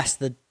budget. Yes,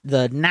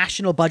 the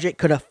national budget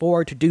could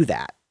afford to do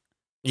that.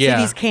 Yeah.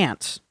 Cities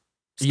can't.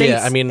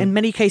 States, in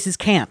many cases,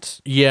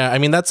 can't. Yeah, I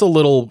mean, that's a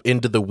little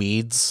into the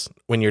weeds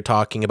when you're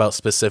talking about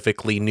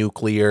specifically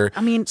nuclear.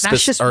 I mean,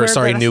 that's just that's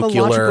nuclear.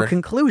 The logical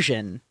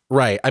conclusion.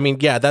 Right. I mean,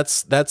 yeah,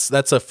 that's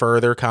a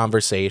further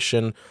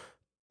conversation,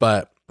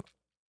 but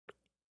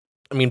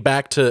I mean,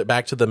 back to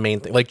the main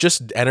thing, like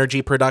just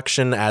energy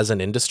production as an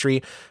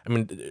industry. I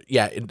mean,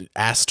 yeah,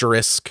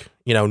 asterisk,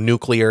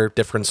 nuclear,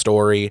 different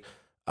story.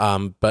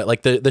 But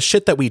like the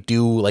shit that we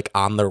do like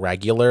on the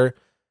regular,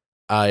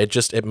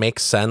 it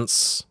makes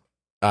sense.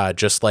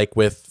 Just like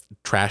with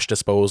trash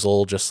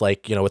disposal, just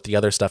like, with the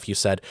other stuff you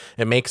said,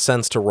 it makes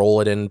sense to roll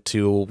it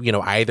into,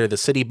 either the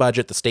city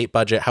budget, the state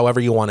budget,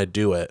 however you want to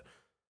do it.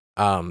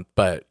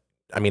 But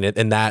I mean,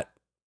 in that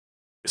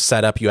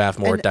setup, you have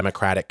more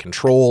democratic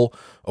control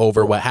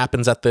over what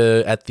happens at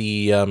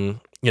the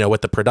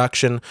with the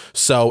production.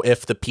 So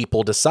if the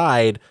people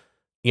decide,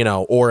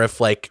 or if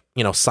like,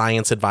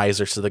 science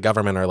advisors to the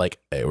government are like,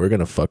 hey, we're going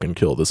to fucking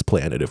kill this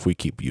planet if we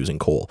keep using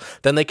coal,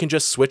 then they can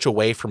just switch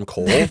away from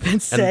coal. They've been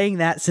saying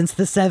that since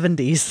the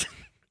 70s.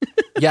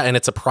 Yeah. And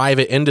it's a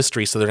private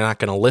industry, so they're not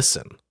going to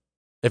listen.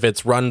 If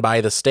it's run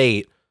by the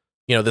state,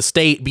 the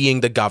state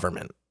being the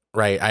government,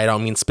 right? I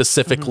don't mean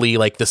specifically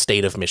like the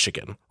state of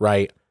Michigan,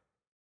 right?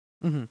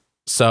 Mm-hmm.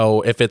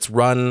 So if it's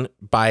run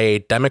by a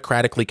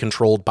democratically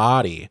controlled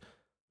body,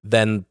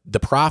 then the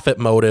profit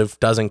motive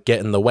doesn't get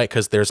in the way,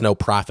 because there's no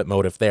profit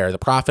motive there. The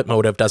profit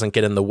motive doesn't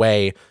get in the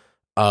way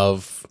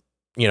of,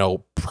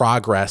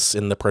 progress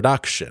in the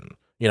production,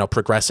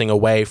 progressing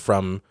away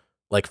from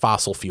like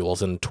fossil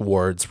fuels and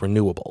towards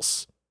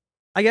renewables.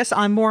 I guess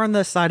I'm more on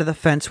the side of the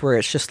fence where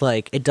it's just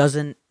like, it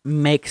doesn't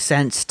make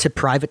sense to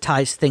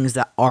privatize things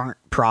that aren't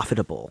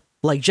profitable.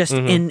 Like just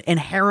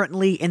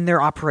inherently in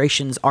their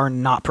operations are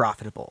not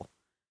profitable.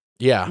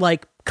 Yeah.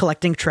 Like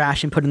collecting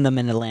trash and putting them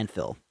in a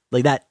landfill.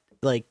 Like that,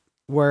 like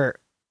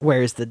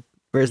where's the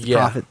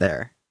profit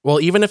there? Well,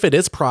 even if it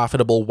is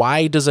profitable,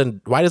 why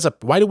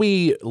do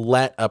we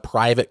let a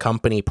private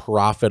company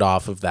profit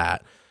off of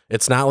that?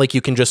 It's not like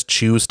you can just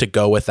choose to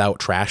go without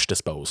trash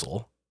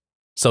disposal.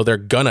 So they're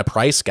gonna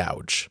price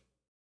gouge.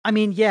 I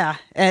mean, yeah.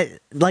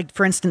 Like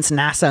for instance,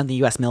 NASA and the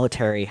US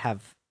military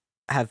have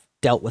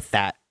dealt with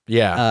that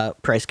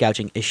price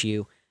gouging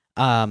issue.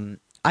 Because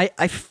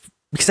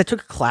I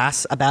took a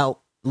class about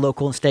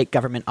local and state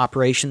government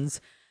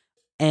operations,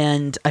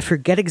 and I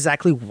forget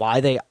exactly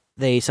why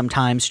they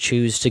sometimes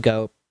choose to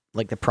go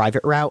like the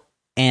private route,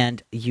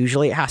 and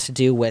usually it has to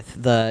do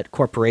with the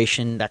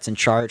corporation that's in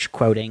charge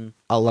quoting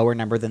a lower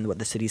number than what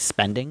the city's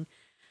spending.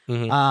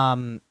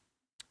 Mm-hmm.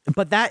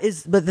 But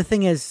the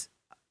thing is,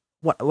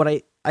 what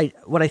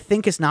I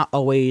think is not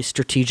always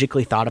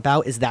strategically thought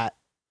about is that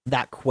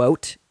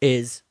quote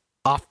is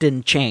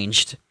often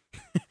changed.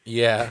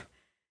 Yeah.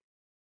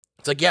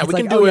 It's like, we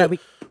can do it.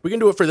 We can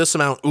do it for this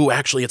amount. Ooh,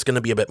 actually, it's going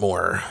to be a bit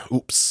more.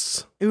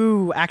 Oops.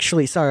 Ooh,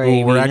 actually,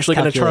 sorry. Ooh, we're actually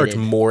going to charge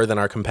more than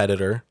our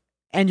competitor.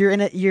 And you're in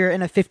a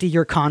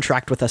 50-year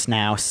contract with us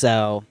now,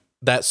 so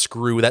that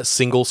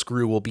single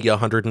screw will be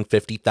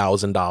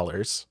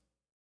 $150,000.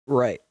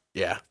 Right.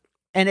 Yeah.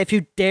 And if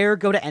you dare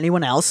go to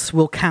anyone else,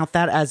 we'll count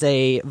that as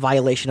a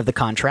violation of the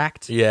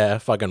contract. Yeah,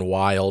 fucking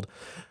wild.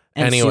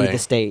 And sue the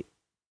state.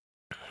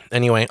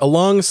 Anyway,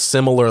 along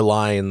similar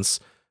lines,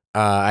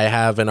 I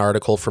have an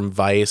article from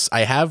Vice.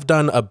 I have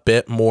done a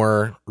bit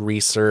more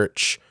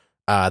research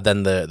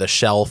than the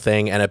Shell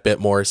thing, and a bit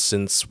more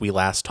since we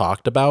last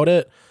talked about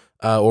it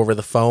over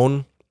the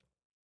phone.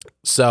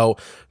 So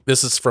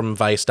this is from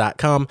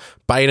Vice.com.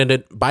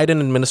 Biden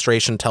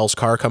administration tells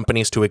car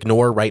companies to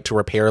ignore right to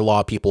repair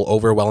law people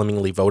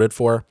overwhelmingly voted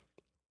for.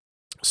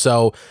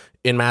 So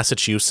in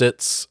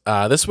Massachusetts,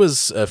 this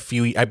was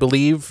I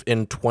believe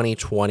in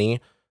 2020,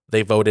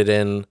 they voted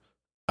in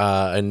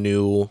a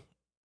new,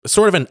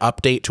 sort of an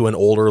update to an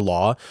older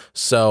law.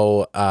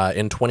 So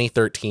in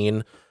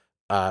 2013,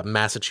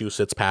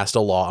 Massachusetts passed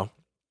a law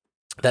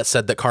that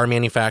said that car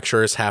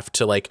manufacturers have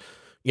to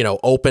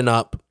open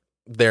up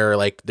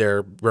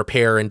their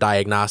repair and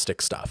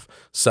diagnostic stuff.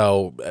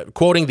 So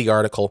quoting the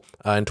article,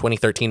 in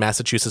 2013,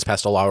 Massachusetts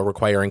passed a law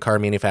requiring car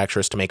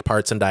manufacturers to make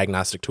parts and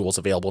diagnostic tools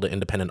available to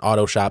independent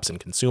auto shops and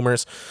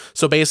consumers.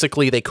 So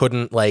basically they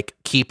couldn't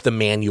keep the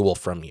manual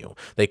from you.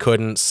 They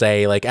couldn't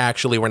say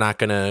actually, we're not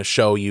going to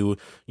show you,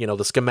 the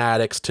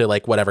schematics to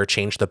whatever,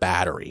 change the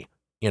battery,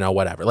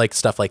 whatever,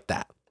 stuff like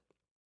that.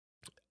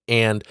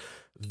 And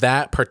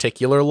that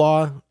particular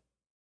law,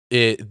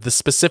 the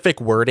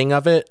specific wording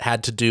of it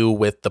had to do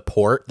with the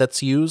port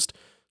that's used.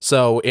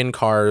 So in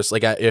cars,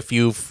 if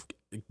you've,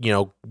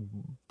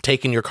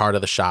 taken your car to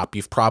the shop,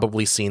 you've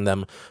probably seen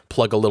them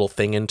plug a little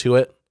thing into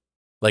it,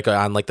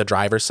 on the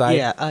driver's side.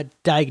 Yeah,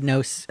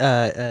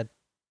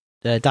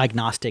 a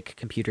diagnostic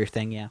computer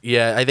thing, yeah.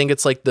 Yeah, I think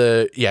it's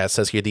it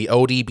says here, the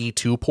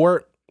ODB2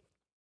 port.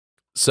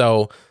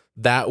 So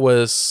that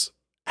was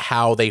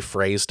how they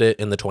phrased it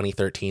in the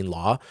 2013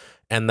 law.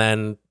 And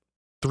then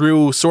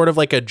through sort of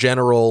a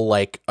general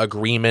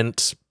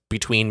agreement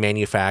between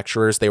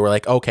manufacturers, they were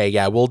like, okay,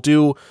 yeah, we'll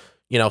do,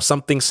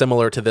 something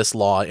similar to this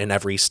law in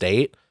every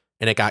state.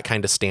 And it got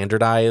kind of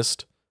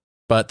standardized.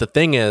 But the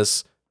thing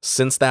is,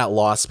 since that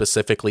law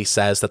specifically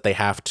says that they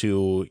have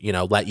to,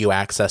 let you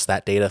access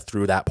that data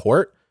through that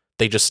port,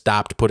 they just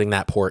stopped putting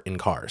that port in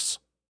cars.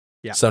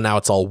 Yeah. So now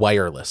it's all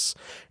wireless.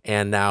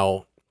 And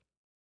now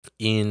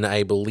in,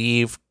 I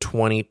believe,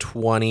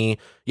 2020,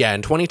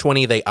 in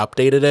 2020, they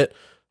updated it.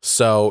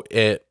 So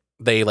they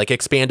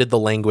expanded the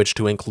language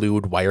to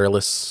include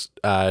wireless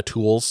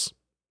tools.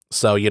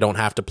 So you don't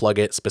have to plug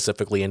it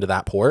specifically into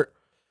that port.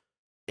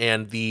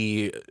 And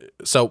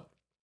so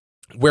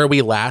where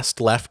we last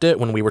left it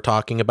when we were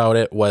talking about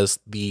it was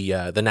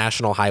the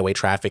National Highway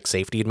Traffic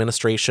Safety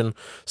Administration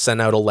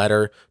sent out a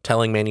letter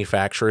telling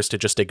manufacturers to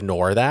just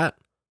ignore that,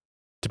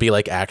 to be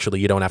like, actually,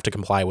 you don't have to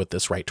comply with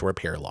this right to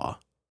repair law.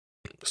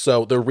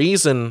 So the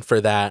reason for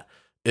that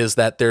is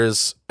that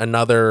there's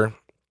another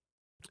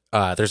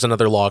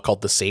law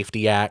called the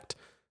Safety Act,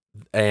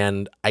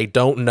 and I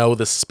don't know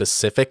the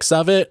specifics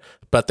of it,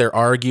 but they're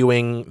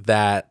arguing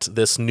that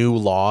this new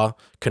law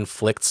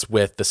conflicts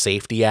with the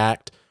Safety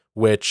Act,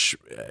 which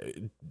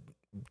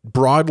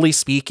broadly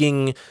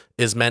speaking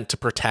is meant to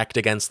protect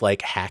against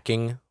like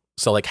hacking.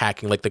 So like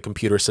hacking like the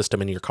computer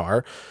system in your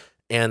car.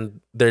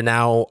 And they're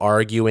now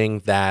arguing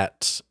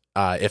that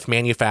if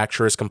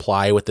manufacturers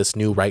comply with this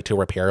new right to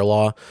repair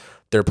law,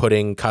 they're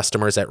putting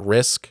customers at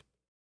risk,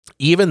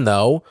 even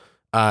though,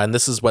 and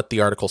this is what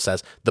the article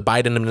says, the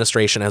Biden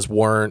administration has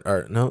warned,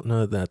 or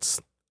no,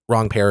 that's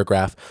wrong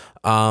paragraph.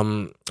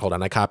 Hold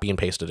on, I copy and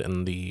pasted it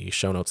in the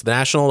show notes. The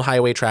National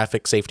Highway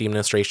Traffic Safety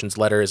Administration's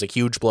letter is a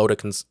huge blow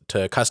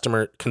to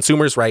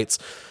consumers' rights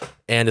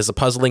and is a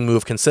puzzling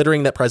move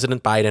considering that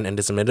President Biden and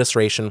his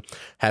administration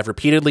have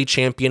repeatedly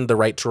championed the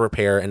right to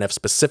repair and have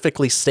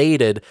specifically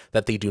stated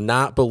that they do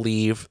not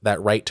believe that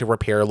right to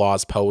repair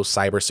laws pose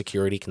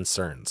cybersecurity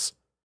concerns.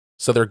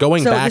 So they're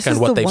going back on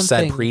what they've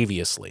said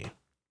previously.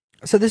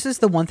 So this is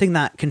the one thing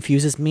that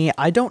confuses me.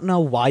 I don't know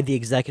why the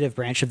executive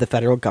branch of the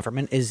federal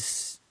government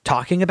is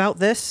talking about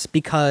this,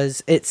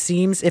 because it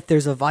seems if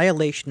there's a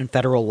violation in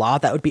federal law,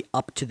 that would be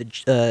up to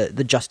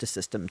the justice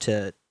system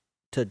to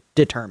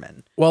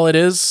determine. Well, it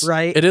is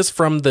right. It is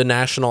from the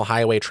National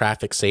Highway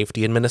Traffic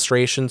Safety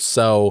Administration,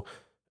 so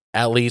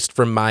at least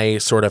from my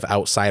sort of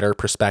outsider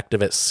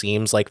perspective, it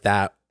seems like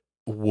that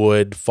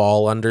would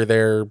fall under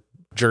their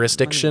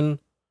jurisdiction.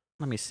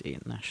 Let me see.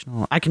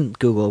 National. I can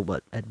Google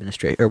what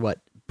what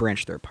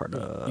branch they're part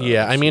of.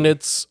 Yeah, I mean,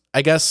 it's,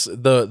 I guess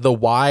the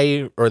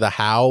why or the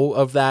how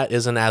of that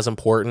isn't as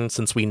important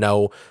since we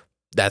know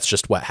that's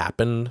just what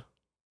happened.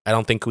 I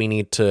don't think we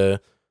need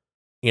to,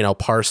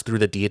 parse through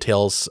the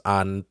details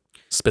on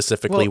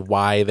specifically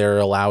why they're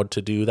allowed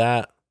to do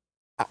that.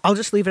 I'll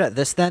just leave it at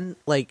this then.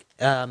 Like,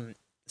 so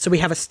we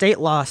have a state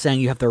law saying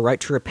you have the right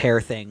to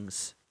repair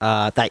things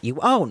that you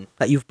own,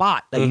 that you've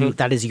bought,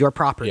 that is your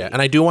property. Yeah,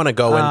 and I do want to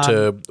go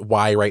into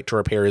why right to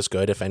repair is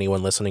good if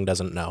anyone listening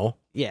doesn't know.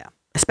 Yeah.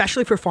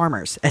 Especially for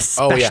farmers.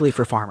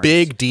 For farmers.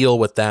 Big deal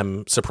with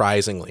them,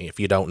 surprisingly, if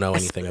you don't know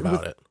anything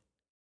about it.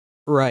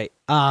 Right.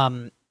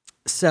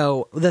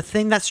 So the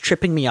thing that's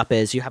tripping me up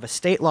is you have a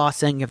state law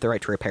saying you have the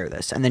right to repair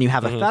this, and then you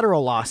have a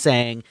federal law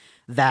saying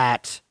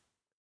that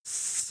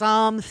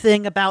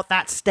something about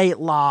that state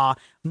law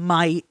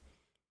might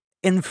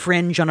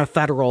infringe on a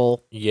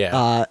federal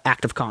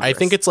act of Congress. I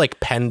think it's like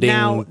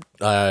pending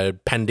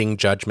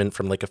judgment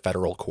from like a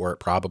federal court,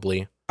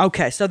 probably.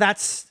 Okay, so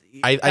that's...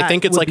 I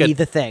think it's like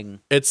the thing.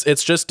 It's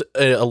just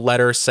a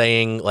letter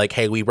saying like,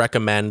 hey, we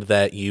recommend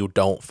that you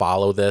don't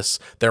follow this.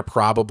 They're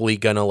probably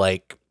gonna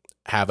like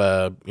have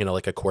a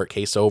like a court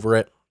case over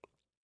it.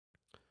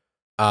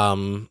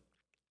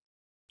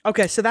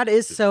 Okay, so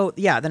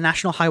the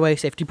National Highway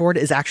Safety Board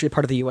is actually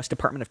part of the U.S.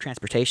 Department of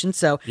Transportation.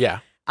 So yeah,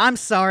 I'm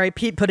sorry,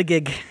 Pete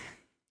Buttigieg.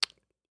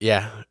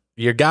 Yeah,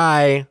 your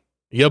guy,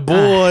 your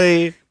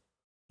boy,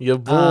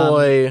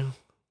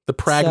 the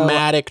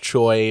pragmatic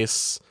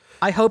choice.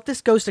 I hope this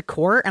goes to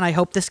court, and I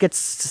hope this gets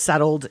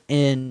settled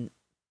in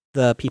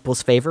the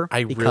people's favor.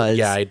 I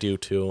do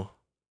too.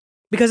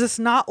 Because it's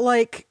not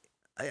like,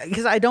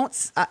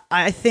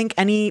 I think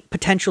any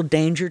potential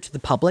danger to the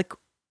public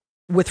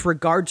with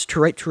regards to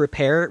right to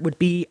repair would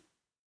be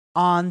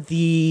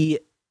the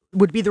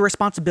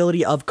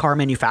responsibility of car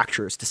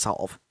manufacturers to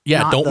solve.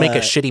 Yeah, don't make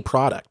a shitty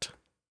product.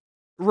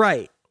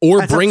 Right.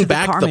 Or bring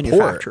back the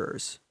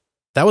port.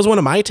 That was one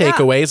of my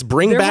takeaways.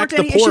 Bring back the port.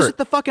 There weren't any issues with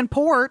the fucking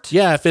port.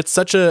 Yeah, if it's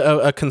such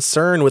a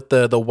concern with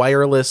the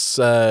wireless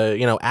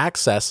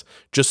access,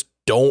 just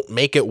don't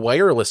make it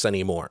wireless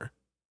anymore.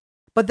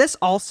 But this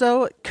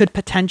also could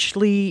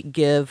potentially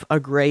give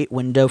a great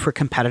window for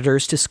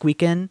competitors to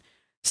squeak in.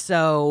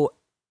 So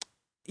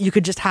you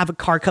could just have a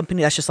car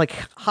company that's just like,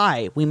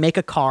 hi, we make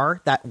a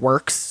car that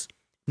works,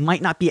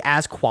 might not be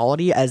as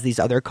quality as these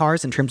other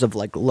cars in terms of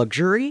like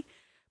luxury,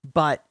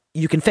 but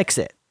you can fix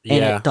it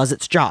and it does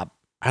its job.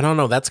 I don't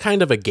know. That's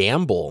kind of a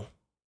gamble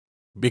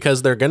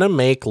because they're going to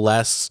make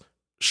less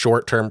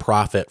short-term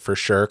profit for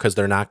sure because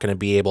they're not going to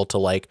be able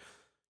to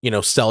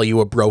sell you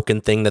a broken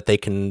thing that they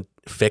can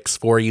fix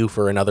for you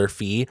for another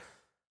fee.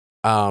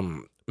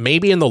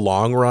 Maybe in the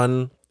long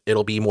run,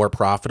 it'll be more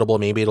profitable.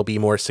 Maybe it'll be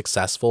more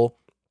successful.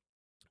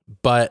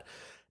 But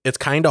it's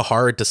kind of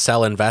hard to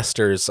sell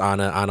investors on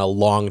a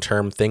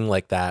long-term thing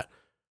like that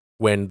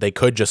when they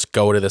could just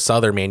go to this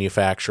other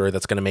manufacturer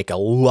that's going to make a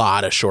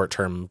lot of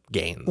short-term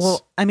gains.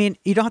 Well, I mean,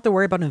 you don't have to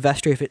worry about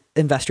investors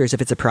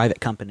if it's a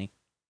private company.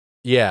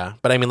 Yeah,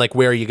 but I mean, like,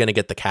 where are you going to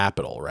get the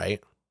capital,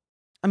 right?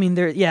 I mean,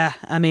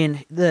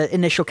 the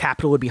initial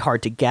capital would be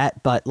hard to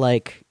get, but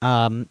like,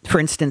 for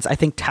instance, I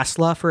think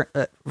Tesla, for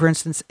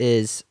instance,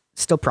 is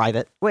still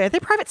private. Wait, are they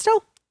private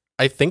still?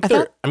 I think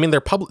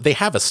they're public. They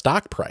have a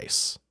stock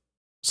price,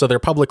 so they're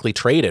publicly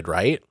traded,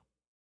 right?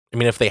 I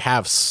mean, if they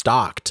have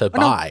stock to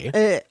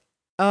buy,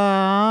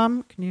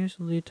 can you use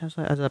lead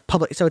Tesla as a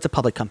public? So it's a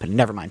public company.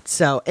 Never mind.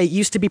 So it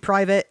used to be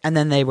private, and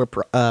then they were,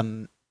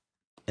 and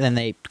then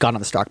they got on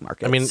the stock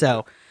market. I mean,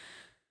 so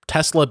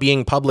Tesla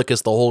being public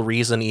is the whole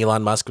reason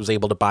Elon Musk was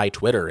able to buy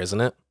Twitter,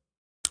 isn't it?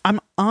 I'm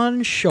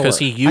unsure because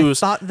he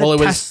used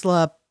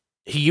Tesla.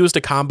 He used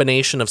a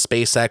combination of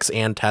SpaceX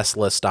and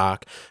Tesla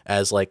stock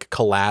as like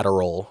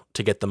collateral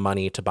to get the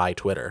money to buy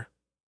Twitter,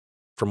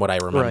 from what I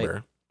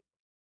remember.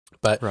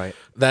 Right.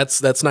 But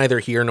that's neither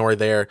here nor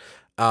there.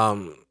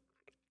 I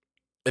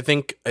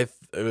think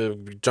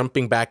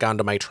jumping back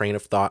onto my train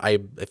of thought, I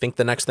think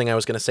the next thing I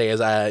was going to say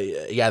is,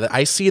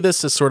 I see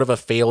this as sort of a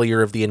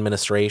failure of the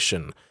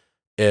administration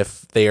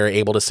if they are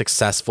able to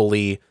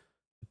successfully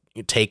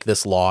take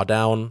this law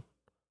down,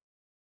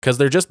 because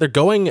they're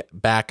going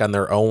back on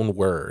their own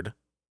word,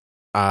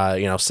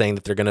 saying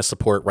that they're going to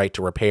support right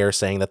to repair,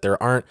 saying that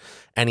there aren't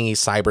any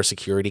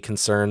cybersecurity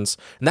concerns,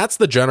 and that's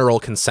the general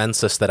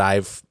consensus that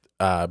I've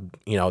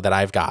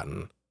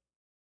gotten.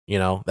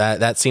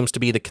 That seems to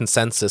be the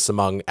consensus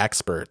among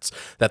experts,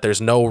 that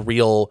there's no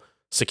real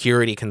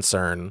security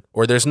concern,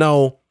 or there's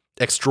no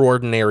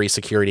extraordinary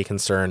security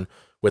concern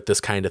with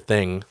this kind of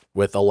thing,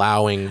 with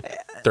allowing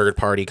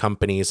third-party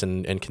companies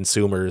and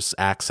consumers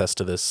access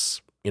to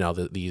this,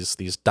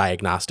 these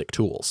diagnostic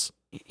tools.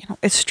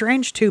 It's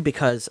strange too,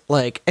 because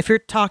like if you're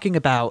talking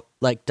about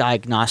like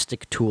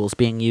diagnostic tools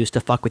being used to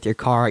fuck with your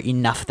car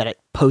enough that it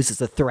poses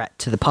a threat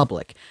to the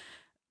public,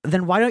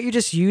 then why don't you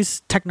just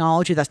use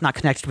technology that's not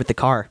connected with the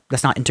car,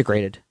 that's not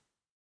integrated?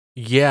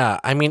 Yeah,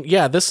 I mean,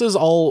 these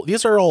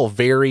are all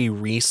very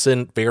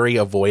recent, very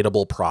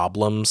avoidable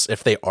problems,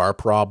 if they are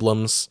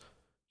problems.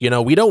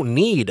 We don't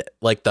need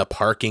like the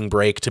parking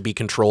brake to be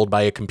controlled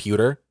by a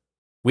computer.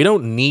 We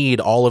don't need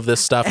all of this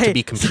stuff to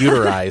be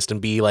computerized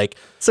and be like,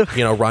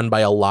 run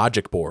by a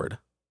logic board.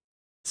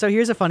 So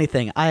here's a funny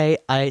thing. I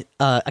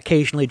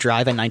occasionally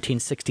drive a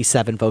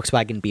 1967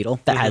 Volkswagen Beetle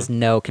that has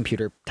no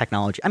computer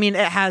technology. I mean,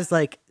 it has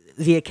like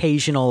the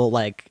occasional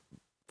like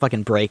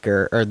fucking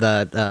breaker or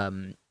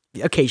the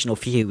occasional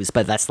fuse,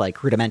 but that's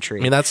like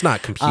rudimentary. I mean, that's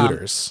not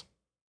computers.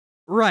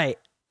 Right.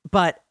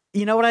 But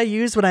you know what I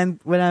use when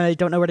I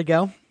don't know where to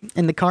go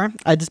in the car?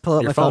 I just pull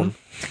out my phone.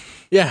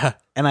 Yeah.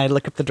 And I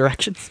look up the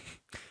directions.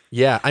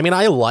 Yeah. I mean,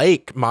 I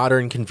like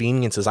modern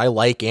conveniences. I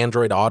like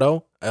Android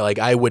Auto.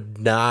 I would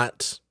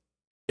not,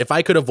 if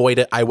I could avoid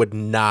it, I would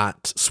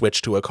not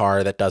switch to a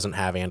car that doesn't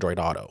have Android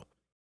Auto.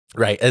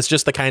 Right. It's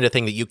just the kind of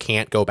thing that you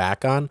can't go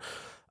back on.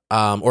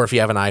 Or if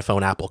you have an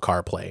iPhone, Apple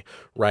CarPlay.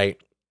 Right.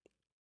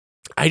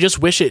 I just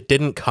wish it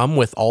didn't come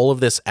with all of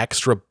this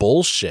extra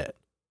bullshit.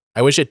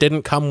 I wish it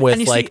didn't come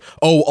with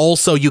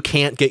also you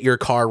can't get your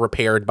car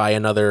repaired by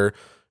another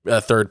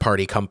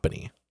third-party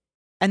company.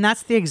 And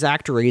that's the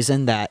exact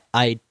reason that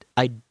I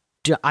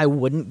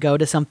wouldn't go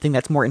to something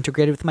that's more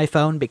integrated with my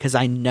phone, because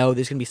I know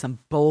there's going to be some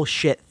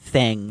bullshit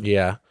thing.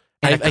 Yeah.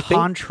 And a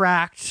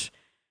contract.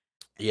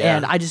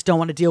 And I just don't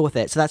want to deal with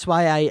it. So that's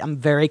why I'm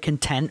very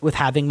content with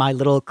having my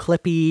little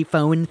clippy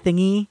phone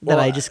thingy that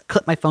I just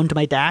clip my phone to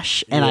my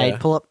dash and I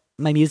pull up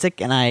my music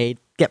and I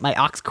get my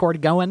aux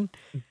cord going.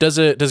 Does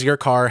your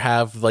car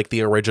have like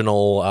the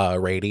original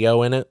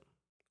radio in it,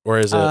 or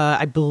is it?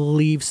 I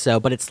believe so,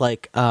 but it's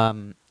like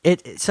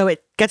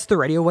it gets the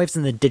radio waves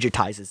and then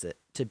digitizes it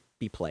to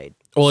be played.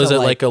 Well, so is it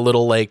like a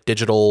little like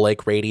digital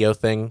like radio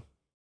thing?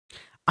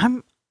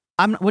 I'm.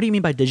 What do you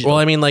mean by digital? Well,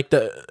 I mean like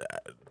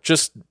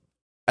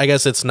I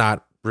guess it's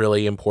not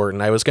really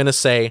important. I was gonna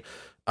say,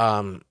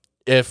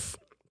 if.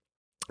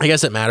 I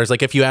guess it matters.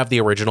 Like if you have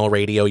the original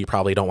radio, you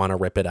probably don't want to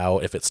rip it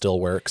out if it still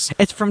works.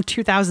 It's from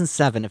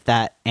 2007. If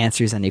that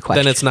answers any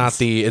questions, then it's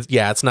not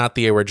it's not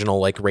the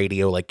original like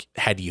radio like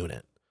head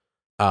unit.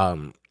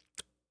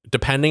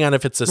 Depending on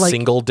if it's a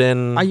single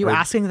DIN. Are you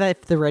asking that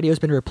if the radio's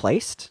been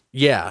replaced?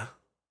 Yeah.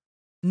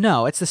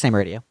 No, it's the same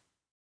radio.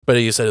 But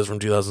you said it's from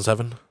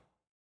 2007.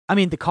 I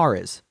mean, the car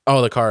is.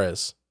 Oh, the car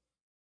is.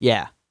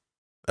 Yeah.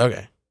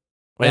 Okay.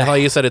 Wait, I thought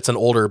you said it's an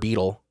older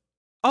Beetle.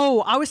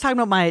 Oh, I was talking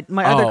about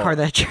my other car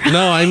that I drive.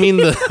 No, I mean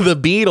the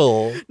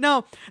Beetle.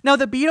 No,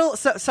 the Beetle.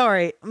 So,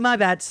 sorry, my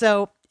bad.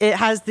 So it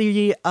has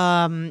the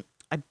not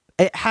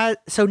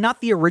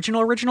the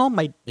original.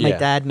 My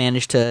dad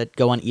managed to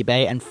go on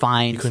eBay and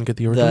find. You couldn't get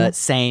the original. The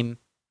same.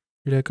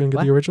 Your dad couldn't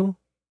get the original.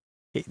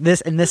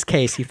 In this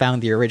case, he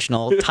found the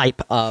original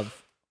type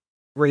of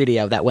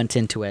radio that went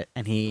into it,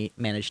 and he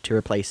managed to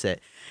replace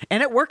it,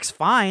 and it works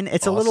fine.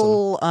 It's a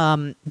little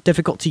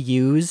difficult to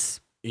use.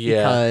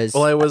 Yeah,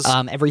 because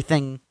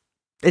everything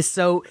is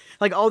so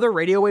like all the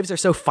radio waves are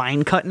so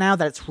fine cut now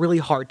that it's really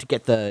hard to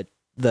get the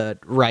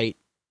right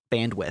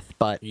bandwidth.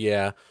 But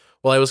yeah,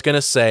 well, I was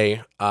gonna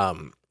say,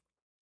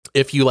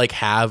 if you like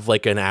have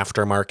like an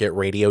aftermarket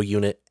radio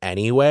unit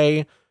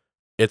anyway,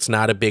 it's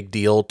not a big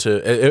deal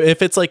to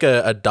if it's like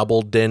a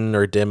double DIN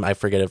or DIM. I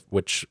forget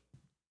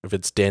if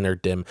it's DIN or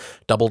DIM,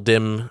 double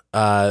DIM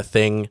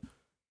thing.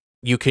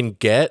 You can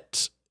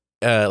get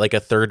like a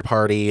third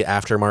party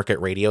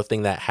aftermarket radio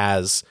thing that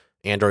has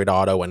Android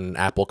Auto and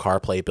Apple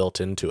CarPlay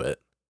built into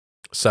it.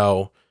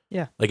 So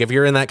Yeah. like if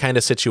you're in that kind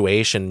of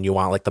situation, you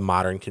want like the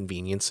modern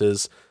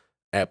conveniences,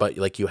 but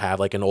like you have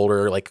like an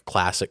older like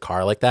classic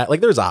car like that,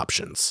 like there's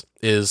options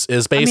is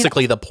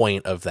basically the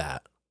point of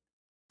that.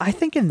 I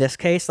think in this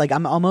case, like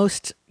I'm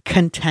almost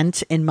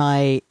content in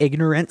my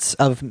ignorance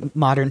of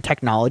modern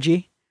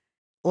technology.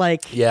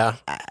 Like, Yeah.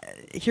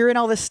 Hearing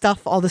all this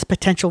stuff, all this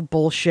potential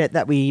bullshit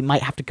that we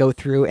might have to go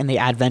through in the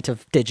advent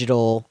of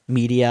digital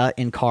media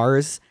in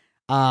cars,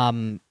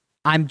 I'm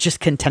just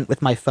content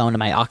with my phone and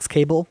my aux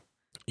cable.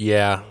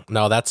 Yeah,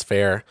 no, that's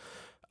fair.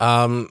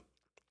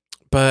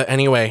 But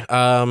anyway,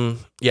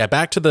 yeah,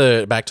 back to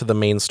the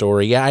main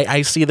story. Yeah,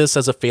 I see this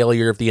as a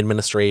failure of the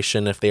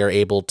administration if they are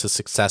able to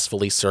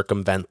successfully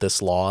circumvent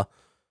this law,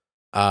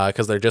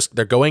 because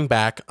they're going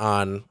back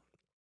on,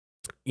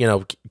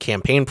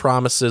 campaign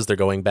promises. They're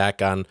going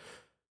back on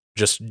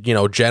just,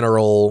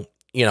 general,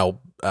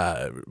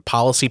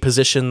 policy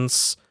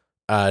positions,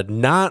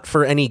 not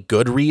for any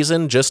good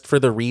reason, just for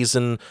the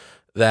reason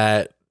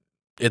that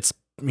it's,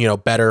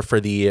 better for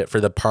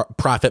the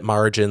profit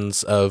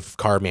margins of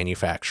car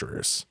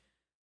manufacturers.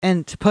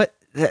 And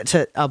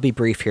I'll be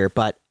brief here,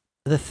 but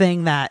the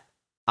thing that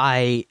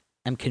I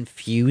am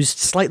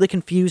slightly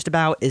confused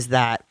about is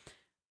that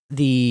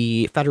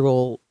the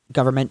federal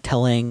government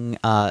telling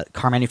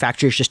car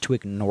manufacturers just to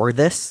ignore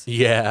this.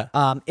 Yeah.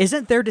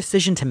 Isn't their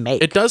decision to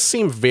make. It does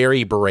seem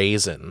very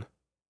brazen.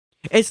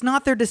 It's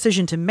not their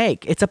decision to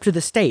make. It's up to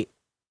the state,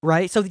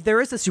 right? So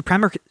there is a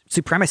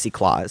supremacy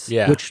clause,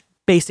 which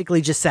basically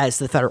just says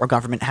the federal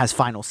government has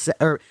final say,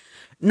 or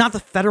not the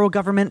federal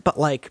government, but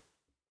like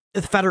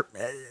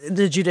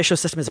the judicial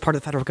system is a part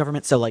of the federal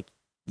government. So like,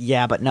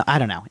 yeah, but no, I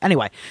don't know.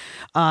 Anyway,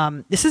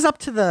 this is up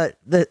to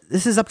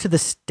the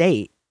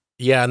state.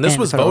 Yeah, and this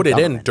was voted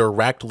in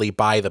directly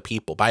by the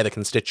people, by the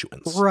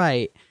constituents.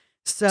 Right.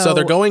 So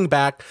they're going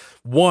back,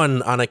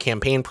 one, on a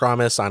campaign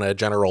promise, on a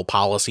general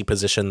policy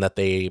position that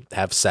they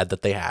have said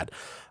that they had.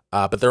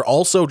 But they're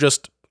also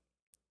just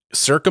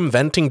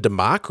circumventing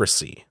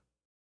democracy.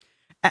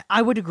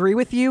 I would agree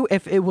with you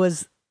if it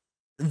was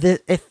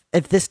if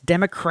this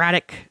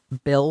democratic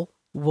bill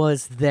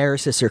was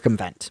theirs to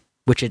circumvent,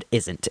 which it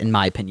isn't, in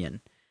my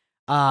opinion.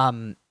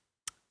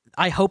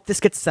 I hope this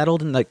gets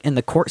settled in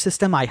the court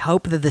system. I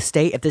hope that the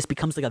state, if this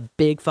becomes like a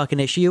big fucking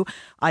issue,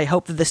 I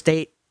hope that the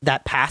state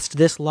that passed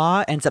this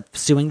law ends up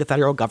suing the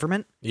federal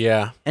government.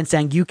 Yeah. And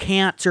saying you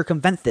can't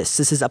circumvent this.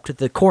 This is up to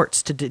the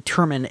courts to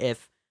determine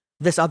if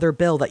this other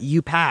bill that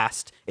you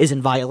passed is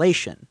in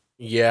violation.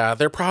 Yeah,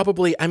 they're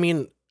probably, I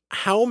mean,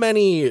 how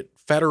many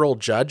federal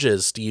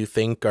judges do you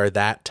think are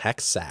that tech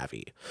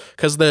savvy?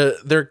 Because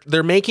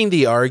they're making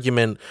the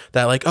argument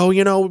that like,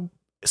 oh,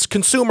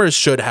 consumers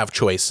should have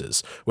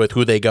choices with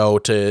who they go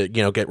to,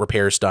 get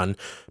repairs done.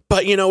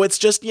 But, it's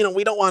just,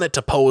 we don't want it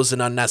to pose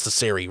an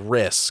unnecessary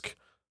risk.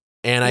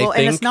 And I think,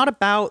 and it's not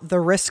about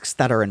the risks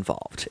that are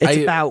involved. It's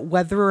about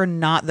whether or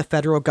not the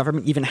federal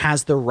government even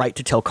has the right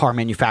to tell car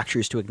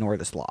manufacturers to ignore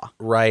this law.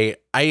 Right.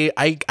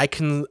 I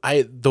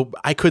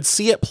could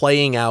see it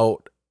playing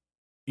out,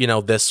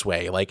 this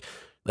way. Like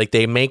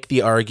they make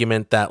the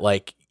argument that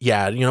like,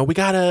 yeah, we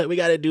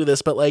gotta do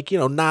this, but like,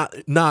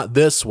 not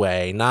this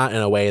way, not in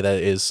a way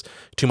that is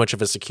too much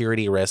of a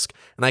security risk.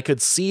 And I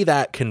could see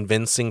that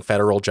convincing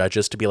federal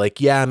judges to be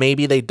like, yeah,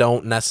 maybe they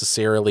don't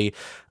necessarily.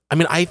 I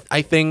mean, I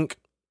think,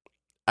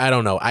 I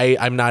don't know.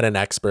 I'm not an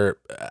expert.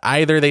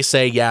 Either they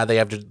say, yeah, they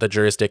have the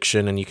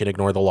jurisdiction and you can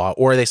ignore the law,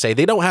 or they say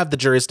they don't have the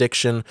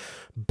jurisdiction,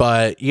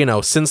 but,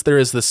 since there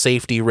is the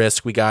safety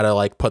risk, we got to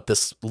like put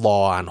this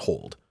law on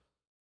hold.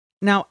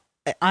 Now,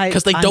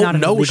 because they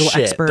don't know shit.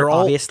 Expert, they're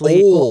all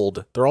obviously.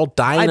 old. They're all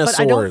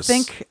dinosaurs.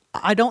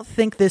 I don't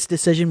think this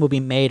decision will be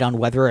made on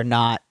whether or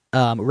not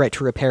right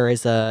to repair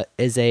is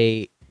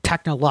a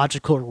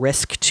technological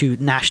risk to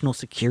national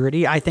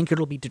security. I think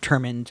it'll be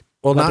determined.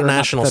 Well, not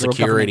national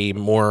security,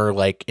 more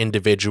like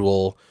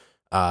individual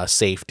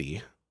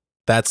safety.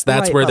 That's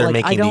right, where they're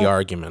like, making the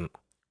argument.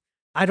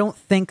 I don't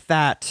think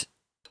that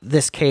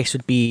this case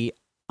would be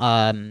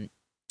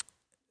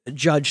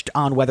judged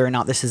on whether or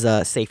not this is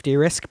a safety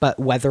risk, but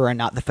whether or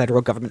not the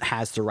federal government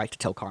has the right to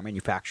tell car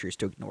manufacturers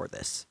to ignore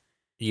this.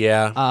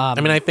 Yeah. I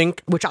mean, I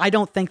think... Which I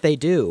don't think they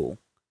do.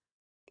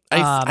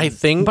 I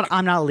think... But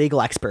I'm not a legal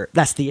expert.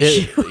 That's the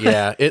issue.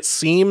 Yeah. It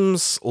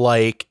seems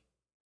like,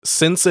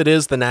 since it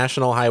is the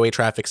National Highway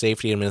Traffic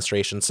Safety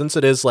Administration, since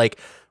it is like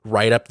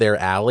right up their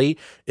alley,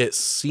 it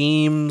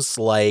seems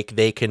like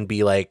they can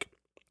be like,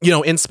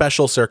 in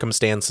special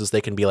circumstances,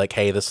 they can be like,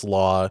 hey, this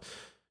law...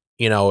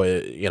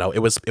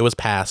 it was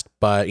passed,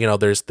 but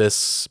there's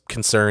this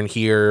concern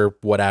here,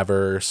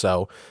 whatever.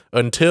 So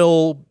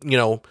until,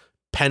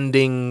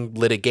 pending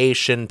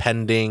litigation,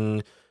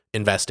 pending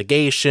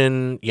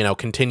investigation,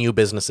 continue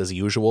business as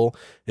usual.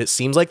 It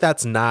seems like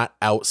that's not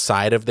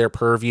outside of their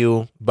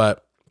purview,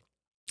 but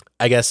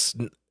I guess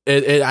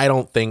I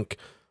don't think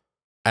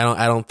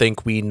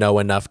we know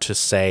enough to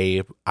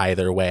say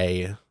either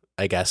way,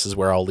 I guess, is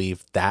where I'll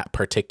leave that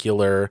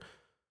particular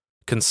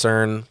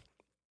concern.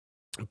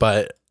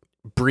 But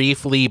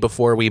briefly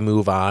before we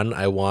move on,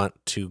 I want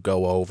to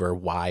go over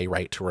why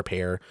right to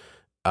repair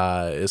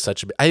is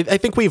such a. I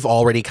think we've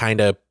already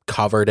kind of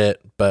covered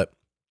it, but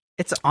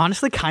it's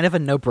honestly kind of a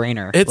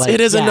no-brainer.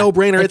 It is a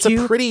no-brainer. It's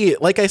a pretty,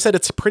 like I said,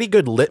 it's a pretty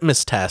good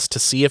litmus test to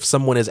see if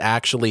someone is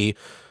actually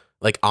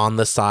like on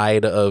the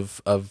side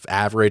of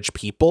average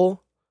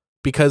people,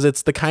 because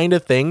it's the kind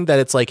of thing that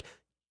it's like,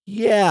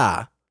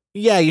 yeah,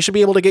 you should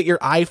be able to get your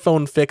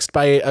iPhone fixed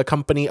by a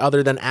company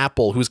other than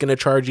Apple, who's going to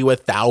charge you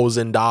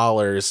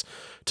 $1,000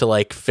 to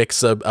like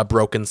fix a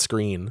broken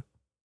screen.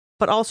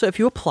 But also, if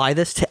you apply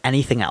this to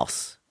anything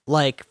else,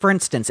 like, for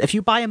instance, if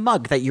you buy a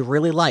mug that you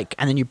really like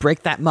and then you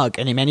break that mug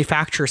and a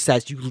manufacturer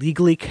says you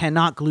legally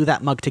cannot glue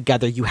that mug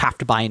together, you have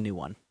to buy a new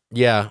one.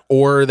 Yeah.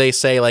 Or they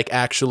say, like,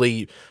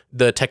 actually,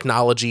 the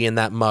technology in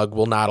that mug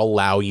will not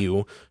allow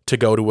you to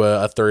go to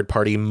a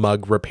third-party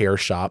mug repair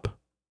shop.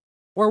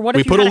 Or what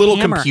we if put a little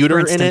hammer, computer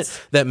in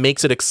it that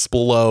makes it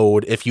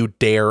explode if you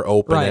dare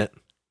open it.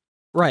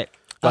 Right.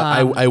 But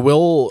I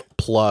will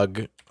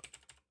plug.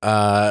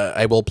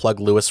 I will plug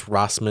Louis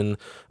Rossmann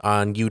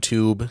on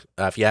YouTube.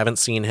 If you haven't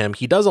seen him,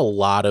 he does a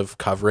lot of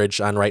coverage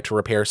on right to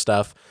repair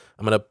stuff.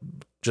 I'm gonna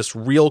just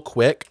real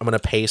quick. I'm gonna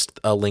paste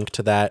a link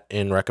to that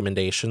in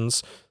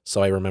recommendations,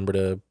 so I remember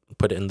to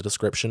put it in the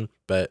description.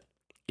 But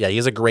yeah,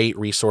 he's a great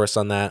resource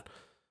on that.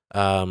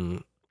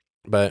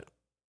 But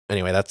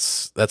anyway,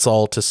 that's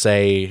all to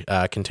say.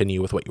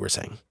 Continue with what you were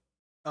saying.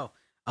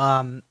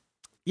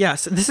 Yeah.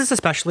 So this is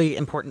especially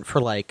important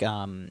for like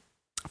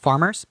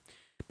farmers,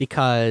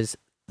 because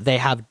they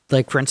have,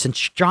 like, for instance,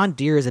 John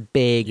Deere is a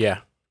big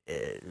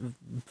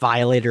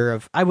violator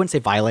of, I wouldn't say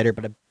violator,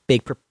 but a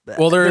big.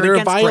 Well, they're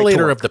a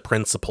violator of the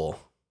principle.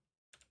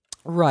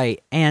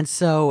 Right. And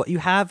so you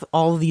have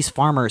all of these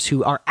farmers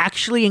who are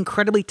actually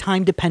incredibly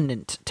time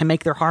dependent to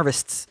make their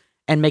harvests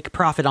and make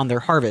profit on their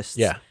harvests.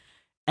 Yeah.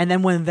 And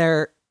then when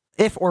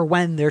if or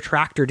when their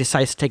tractor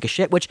decides to take a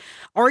shit, which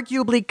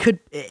arguably could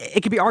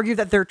be argued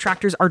that their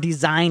tractors are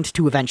designed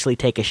to eventually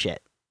take a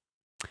shit.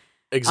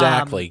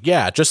 Exactly.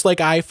 Yeah. Just like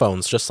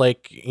iPhones, just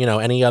like,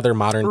 any other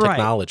modern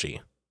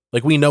technology.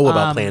 Like, we know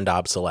about planned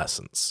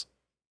obsolescence.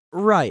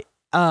 Right.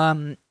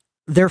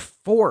 They're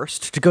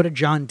forced to go to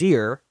John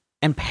Deere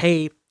and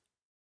pay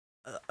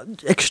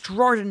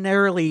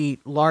extraordinarily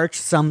large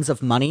sums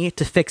of money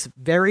to fix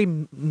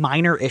very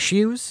minor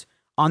issues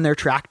on their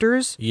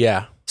tractors.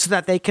 Yeah. So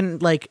that they can,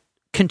 like,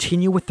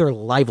 continue with their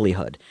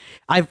livelihood.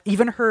 I've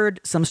even heard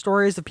some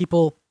stories of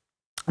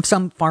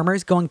some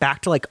farmers going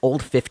back to like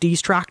old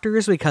 50s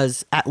tractors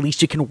because at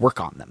least you can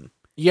work on them.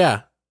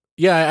 Yeah.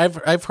 Yeah,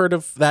 I've heard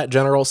of that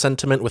general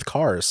sentiment with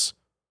cars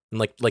and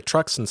like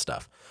trucks and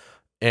stuff.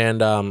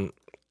 And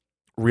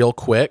real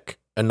quick,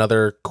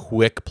 another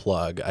quick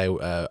plug.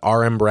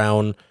 RM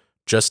Brown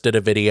just did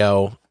a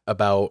video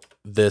about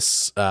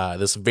this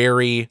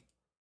very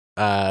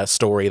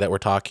story that we're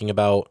talking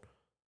about.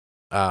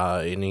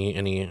 And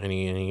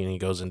he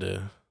goes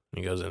into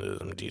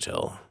some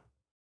detail.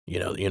 You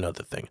know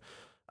the thing.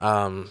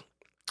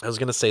 I was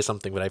gonna say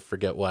something, but I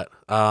forget what.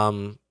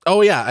 I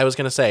was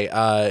gonna say,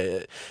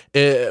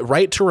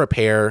 right to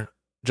repair,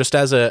 just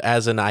as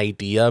an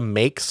idea,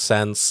 makes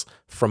sense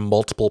from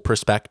multiple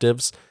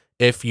perspectives.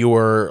 If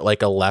you're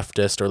like a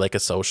leftist or like a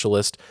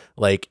socialist,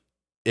 like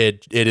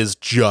it is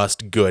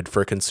just good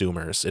for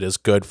consumers. It is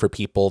good for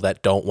people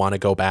that don't want to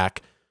go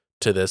back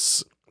to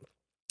this,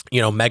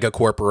 mega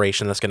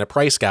corporation that's gonna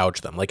price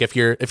gouge them. Like if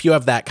you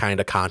have that kind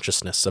of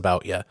consciousness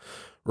about you.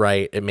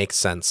 Right, it makes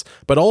sense.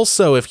 But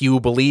also, if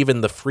you believe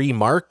in the free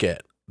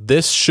market,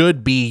 this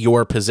should be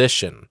your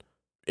position,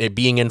 it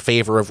being in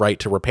favor of right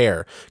to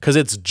repair, because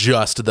it's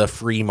just the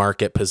free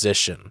market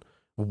position.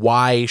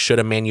 Why should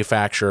a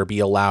manufacturer be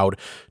allowed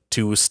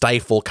to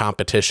stifle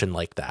competition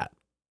like that?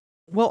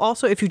 Well,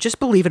 also, if you just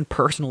believe in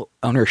personal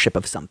ownership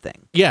of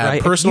something. Yeah,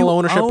 right? personal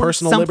ownership,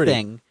 personal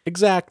liberty.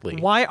 Exactly.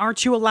 Why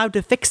aren't you allowed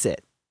to fix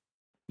it?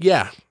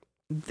 Yeah.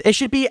 It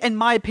should be, in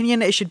my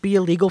opinion, it should be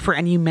illegal for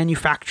any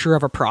manufacturer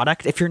of a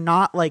product. If you're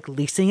not like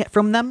leasing it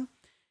from them,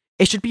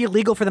 it should be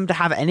illegal for them to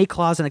have any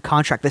clause in a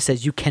contract that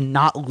says you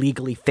cannot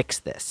legally fix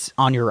this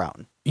on your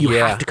own. You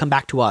have to come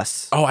back to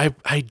us. Oh,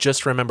 I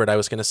just remembered. I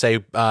was going to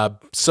say,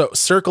 so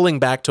circling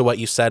back to what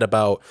you said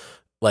about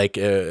like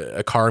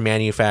a car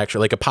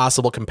manufacturer, like a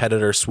possible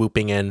competitor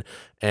swooping in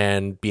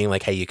and being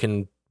like, hey,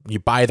 you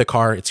buy the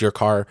car, it's your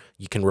car,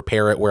 you can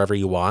repair it wherever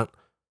you want.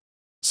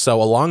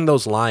 So along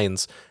those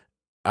lines,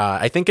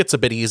 I think it's a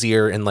bit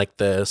easier in like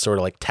the sort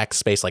of like tech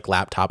space, like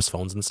laptops,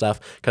 phones and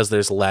stuff, because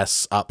there's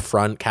less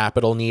upfront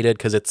capital needed,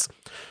 because it's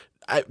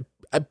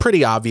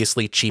pretty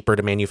obviously cheaper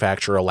to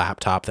manufacture a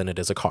laptop than it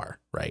is a car,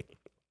 right?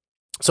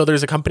 So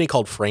there's a company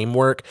called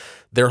Framework.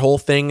 Their whole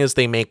thing is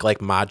they make like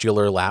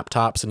modular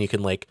laptops, and you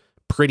can like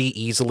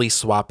pretty easily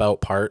swap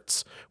out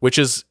parts, which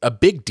is a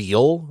big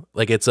deal.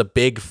 Like it's a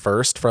big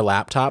first for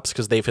laptops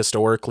because they've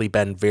historically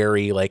been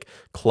very like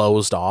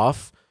closed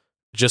off,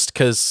 just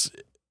because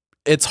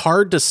it's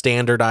hard to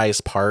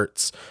standardize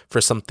parts for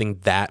something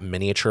that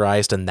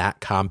miniaturized and that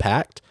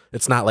compact.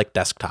 It's not like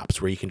desktops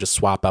where you can just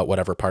swap out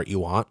whatever part you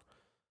want.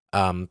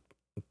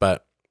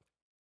 But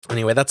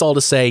Anyway, that's all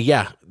to say,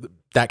 yeah,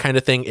 that kind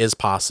of thing is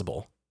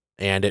possible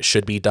and it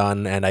should be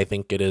done. And I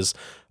think it is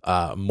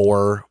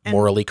more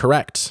morally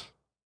correct.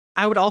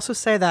 I would also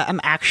say that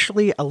I'm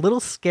actually a little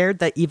scared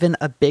that even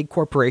a big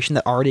corporation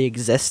that already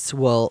exists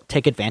will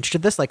take advantage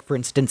of this. Like, for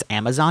instance,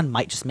 Amazon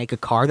might just make a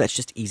car that's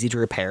just easy to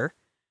repair.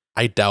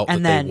 I doubt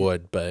that they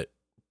would, but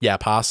yeah,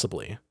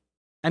 possibly.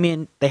 I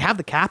mean, they have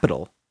the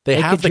capital.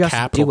 They have the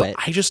capital, but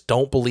I just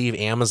don't believe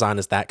Amazon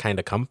is that kind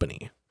of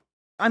company.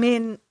 I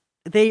mean,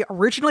 they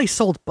originally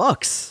sold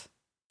books.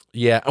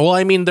 Yeah, well,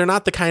 I mean, they're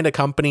not the kind of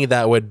company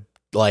that would,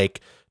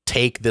 like,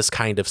 take this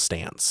kind of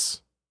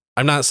stance.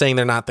 I'm not saying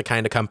they're not the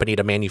kind of company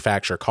to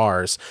manufacture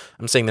cars.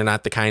 I'm saying they're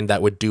not the kind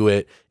that would do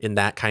it in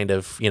that kind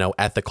of,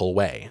 ethical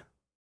way.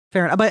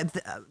 Fair enough. But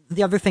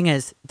the other thing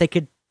is they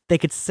could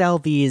sell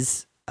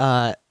these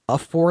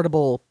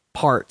affordable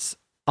parts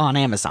on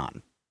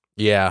Amazon.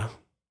 Yeah.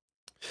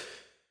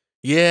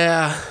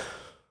 Yeah.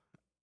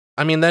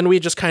 I mean, then we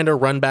just kind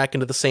of run back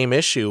into the same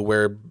issue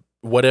where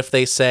what if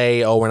they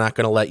say, oh, we're not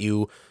going to let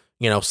you,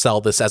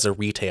 sell this as a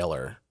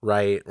retailer,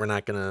 right? We're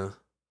not going to.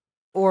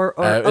 Or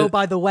oh,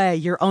 by the way,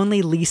 you're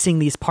only leasing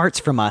these parts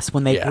from us.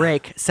 When they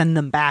break, send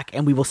them back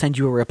and we will send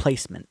you a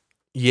replacement.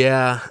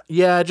 Yeah.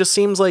 Yeah. It just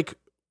seems like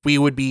we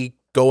would be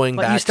going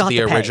back to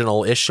the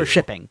original issue. For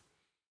shipping.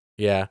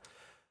 Yeah.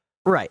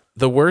 Right.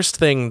 The worst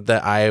trend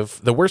that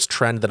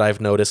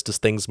I've noticed is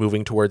things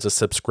moving towards a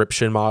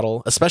subscription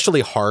model,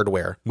 especially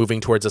hardware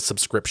moving towards a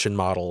subscription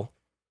model.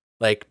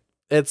 Like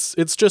it's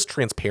just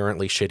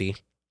transparently shitty.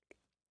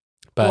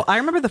 But well, I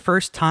remember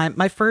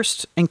my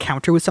first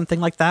encounter with something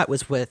like that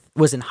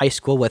was in high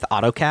school with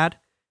AutoCAD,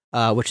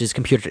 which is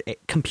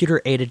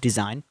computer aided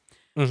design.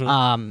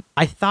 Mm-hmm.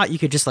 I thought you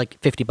could just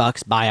like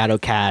 $50 buy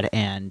AutoCAD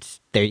and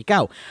there you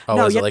go. Oh,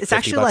 no, is it like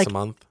 $50 a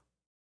month?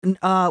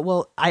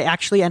 Well, I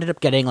actually ended up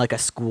getting like a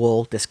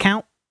school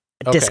discount.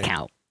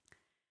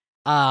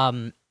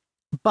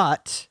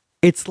 But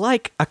it's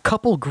like a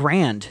couple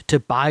grand to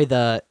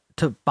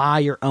buy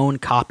your own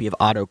copy of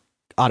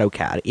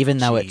AutoCAD, even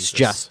though it's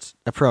just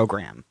a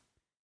program.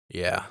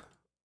 Yeah.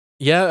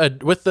 Yeah,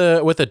 with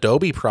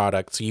Adobe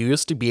products, you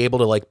used to be able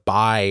to like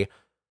buy,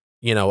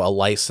 a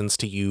license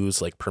to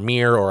use like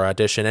Premiere or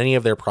Audition, any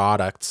of their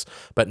products,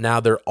 but now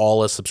they're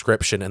all a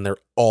subscription and they're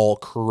all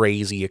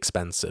crazy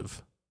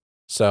expensive.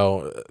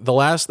 So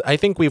I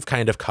think we've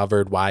kind of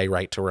covered why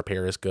Right to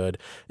Repair is good.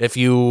 If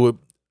you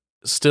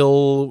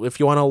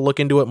want to look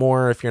into it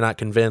more, if you're not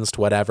convinced,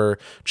 whatever,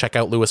 check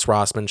out Louis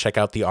Rossman, check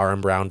out the R.M.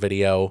 Brown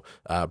video,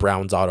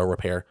 Brown's Auto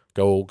Repair.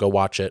 Go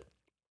watch it.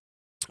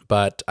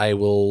 But I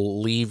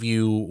will leave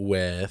you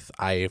with,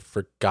 I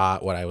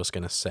forgot what I was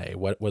going to say.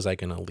 What was I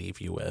going to leave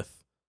you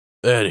with?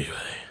 Anyway.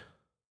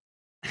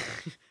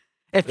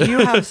 If you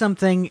have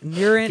something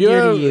near and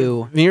dear to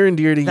you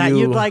that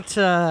you'd like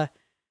to...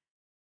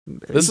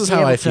 This is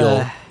how I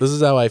feel. This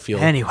is how I feel.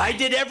 Anyway. I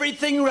did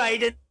everything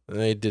right.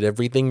 I did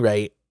everything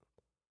right.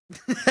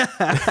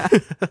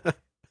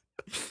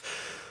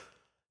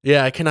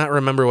 Yeah, I cannot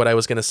remember what I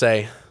was going to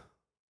say.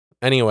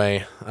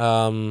 Anyway,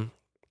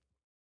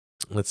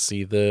 let's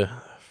see the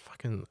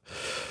fucking...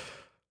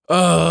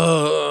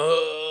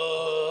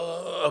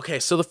 Okay,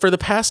 so for the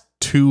past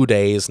 2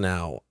 days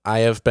now, I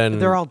have been...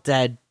 They're all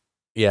dead.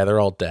 Yeah, they're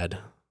all dead.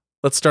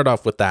 Let's start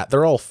off with that.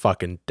 They're all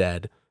fucking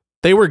dead.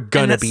 They were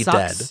gonna be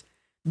dead.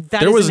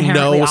 There was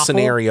no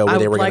scenario where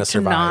they were going to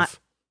survive.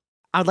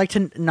 I would like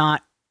to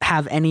not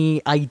have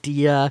any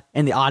idea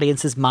in the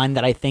audience's mind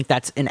that I think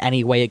that's in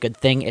any way a good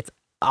thing. It's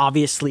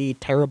obviously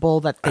terrible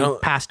that they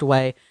passed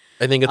away.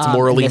 I think it's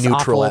morally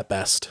neutral at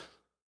best.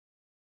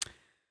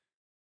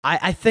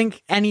 I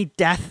think any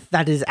death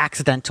that is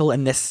accidental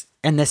in this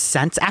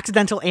sense,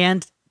 accidental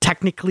and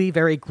technically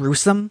very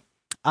gruesome,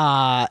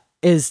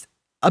 is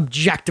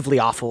objectively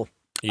awful.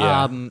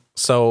 Yeah.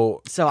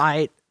 So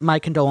my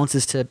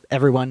condolences to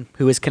everyone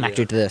who is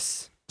connected to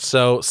this.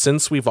 So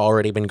since we've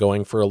already been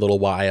going for a little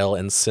while,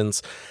 and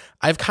since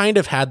I've kind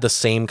of had the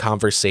same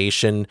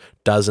conversation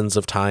dozens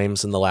of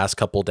times in the last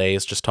couple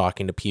days, just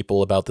talking to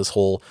people about this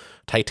whole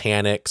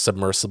Titanic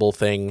submersible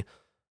thing,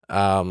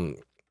 I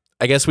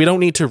guess we don't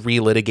need to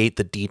relitigate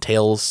the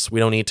details. We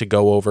don't need to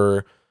go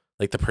over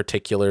like the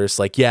particulars.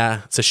 Like,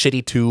 yeah, it's a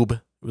shitty tube.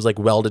 It was like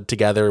welded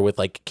together with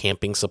like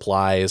camping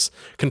supplies,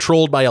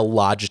 controlled by a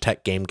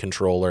Logitech game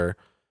controller.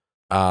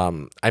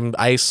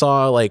 I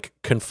saw like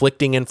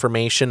conflicting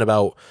information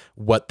about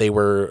what they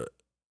were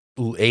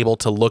able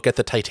to look at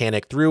the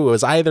Titanic through. It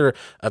was either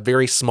a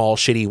very small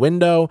shitty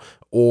window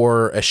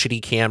or a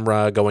shitty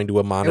camera going to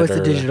a monitor. It was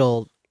a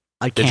digital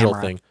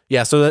camera thing.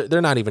 Yeah, so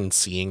they're not even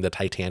seeing the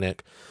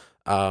Titanic.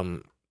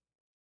 But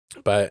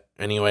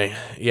anyway,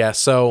 yeah,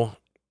 so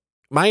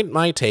my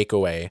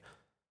takeaway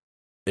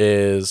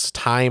is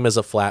time is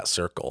a flat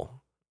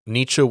circle.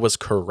 Nietzsche was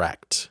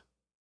correct.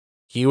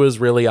 He was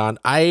really on.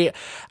 I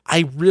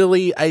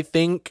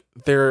think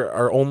there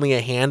are only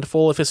a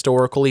handful of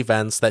historical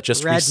events that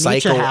just recycle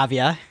Nietzsche have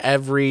ya.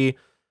 Every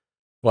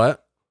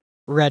what?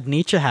 Red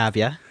Nietzsche have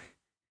ya.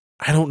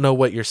 I don't know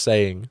what you're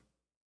saying.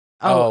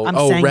 I'm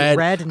saying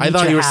red Nietzsche I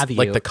thought you were have you.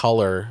 like the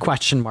color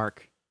Question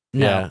mark.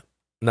 No. Yeah.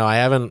 No, I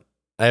haven't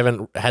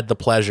had the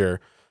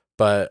pleasure,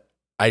 but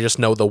I just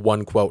know the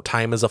one quote,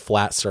 time is a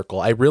flat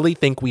circle. I really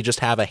think we just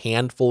have a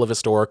handful of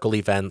historical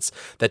events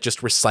that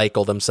just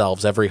recycle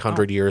themselves every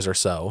 100 years or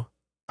so.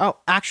 Oh,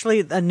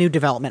 actually, a new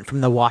development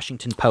from the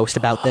Washington Post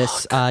about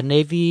this.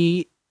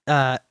 Navy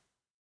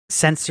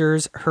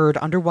sensors heard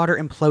underwater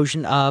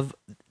implosion of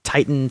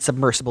Titan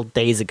submersible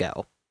days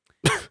ago.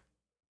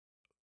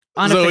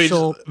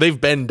 Unofficial. So they've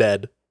been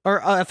dead.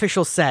 Or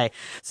officials say.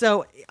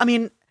 So, I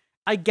mean,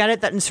 I get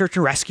it that in search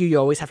and rescue, you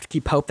always have to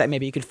keep hope that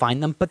maybe you could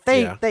find them, but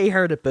they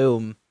heard a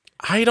boom.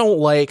 I don't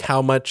like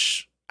how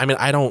much, I mean,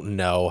 I don't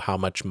know how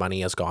much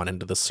money has gone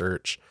into the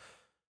search,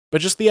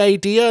 but just the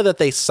idea that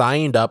they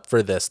signed up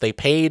for this, they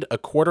paid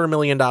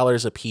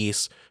 $250,000 a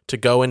piece to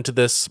go into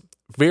this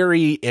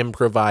very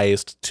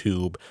improvised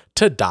tube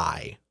to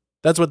die.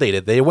 That's what they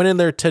did. They went in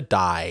there to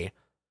die.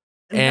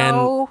 And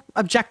no,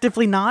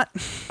 objectively not.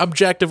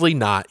 Objectively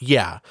not,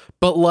 yeah.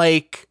 But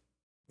like,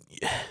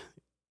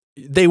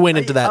 they went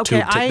into that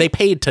tube. They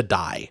paid to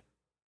die.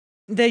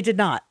 They did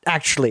not,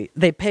 actually.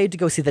 They paid to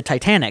go see the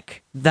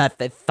Titanic that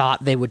they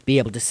thought they would be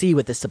able to see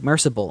with the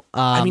submersible.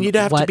 I mean, you'd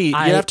have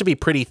to be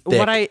pretty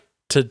thick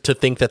to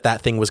think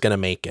that thing was going to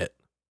make it.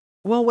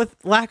 Well, with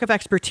lack of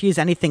expertise,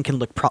 anything can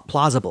look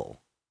plausible,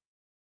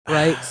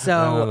 right? So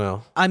I don't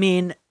know. I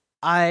mean,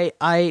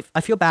 I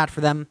feel bad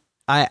for them.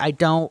 I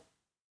don't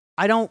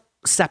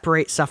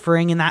separate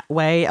suffering in that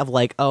way of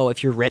like, oh,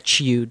 if you're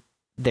rich, you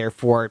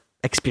therefore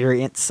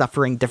experience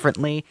suffering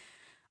differently.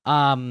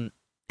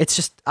 It's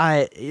just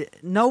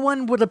no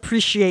one would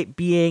appreciate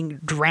being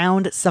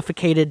drowned,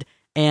 suffocated,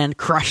 and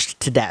crushed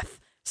to death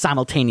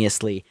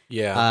simultaneously.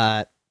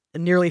 Yeah.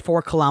 Nearly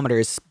 4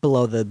 kilometers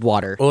below the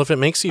water. Well, if it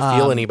makes you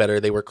feel any better,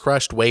 they were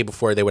crushed way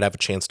before they would have a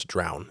chance to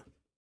drown.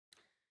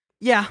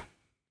 Yeah.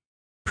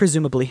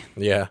 Presumably.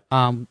 Yeah.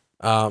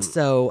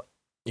 So.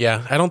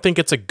 Yeah, I don't think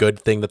it's a good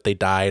thing that they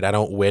died. I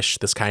don't wish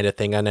this kind of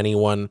thing on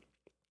anyone.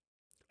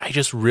 I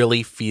just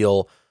really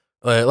feel.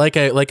 Like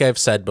I've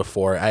said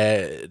before,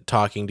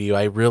 talking to you,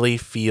 I really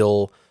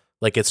feel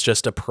like it's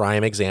just a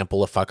prime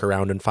example of fuck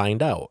around and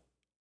find out.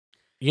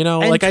 You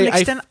know, and like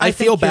I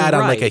feel bad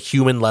on like a right.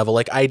 human level.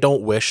 Like I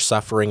don't wish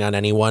suffering on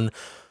anyone,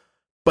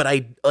 but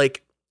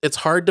it's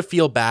hard to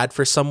feel bad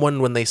for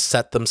someone when they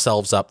set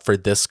themselves up for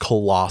this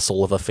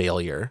colossal of a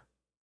failure.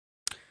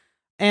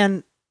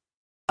 And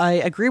I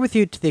agree with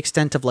you to the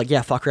extent of like,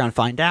 yeah, fuck around,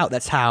 find out.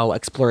 That's how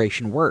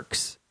exploration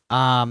works.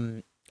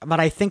 But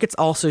I think it's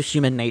also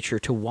human nature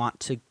to want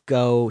to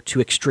go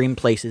to extreme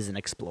places and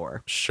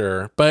explore.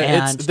 Sure,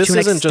 but this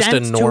isn't just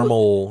a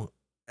normal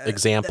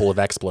example of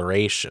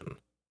exploration.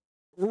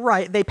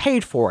 Right, they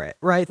paid for it,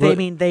 right?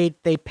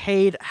 They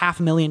paid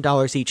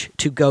 $500,000 each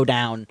to go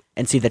down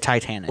and see the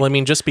Titanic. Well, I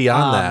mean, just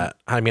beyond that,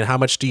 I mean, how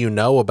much do you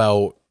know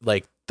about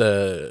like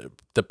the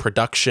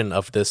production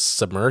of this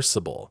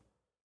submersible?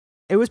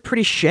 It was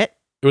pretty shit.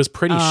 It was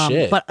pretty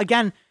shit. But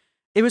again,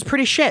 it was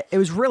pretty shit. It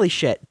was really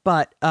shit.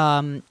 But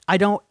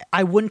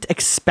I wouldn't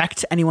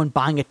expect anyone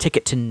buying a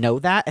ticket to know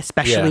that,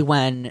 especially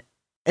when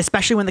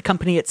the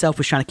company itself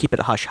was trying to keep it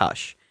a hush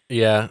hush.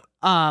 Yeah.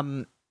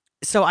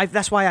 So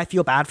that's why I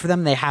feel bad for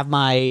them. They have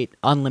my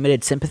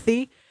unlimited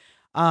sympathy.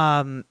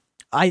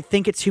 I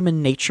think it's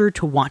human nature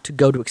to want to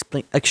go to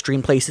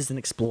extreme places and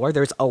explore.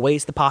 There's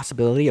always the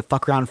possibility of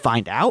fuck around and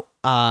find out.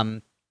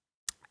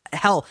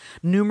 Hell,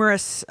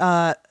 numerous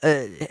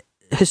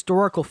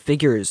historical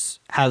figures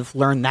have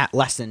learned that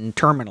lesson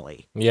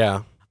terminally.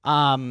 Yeah.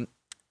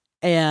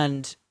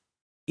 And,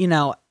 you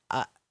know,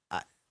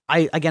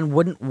 I again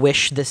wouldn't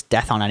wish this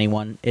death on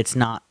anyone. It's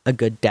not a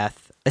good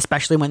death,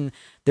 especially when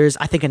there's,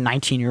 I think, a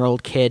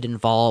 19-year-old kid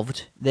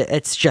involved.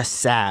 It's just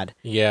sad.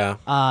 Yeah.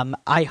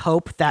 I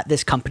hope that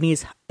this company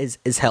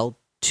is held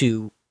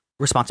to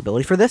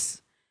responsibility for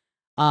this.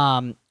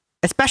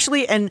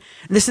 Especially, and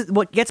this is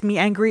what gets me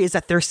angry, is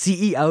that their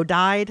CEO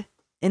died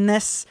in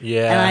this.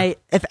 Yeah. And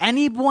if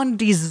anyone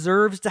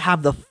deserves to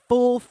have the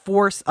full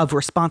force of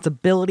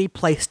responsibility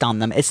placed on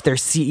them, it's their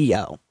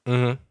CEO.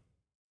 Mm-hmm.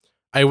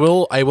 I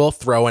will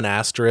throw an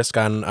asterisk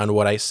on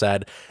what I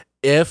said.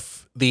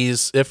 If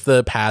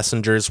the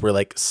passengers were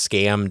like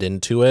scammed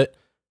into it,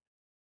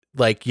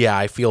 like, yeah,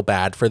 I feel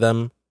bad for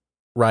them,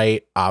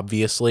 right?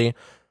 Obviously.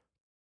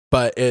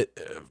 But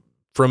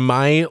from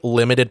my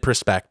limited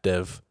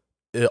perspective,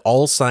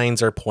 all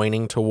signs are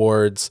pointing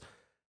towards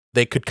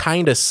they could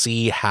kind of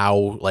see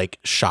how like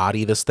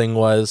shoddy this thing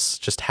was,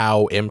 just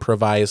how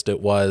improvised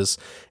it was.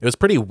 It was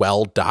pretty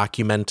well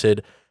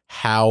documented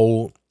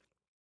how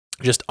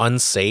just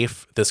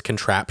unsafe this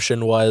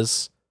contraption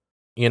was,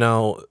 you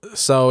know?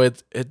 So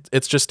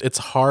it's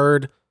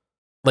hard.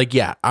 Like,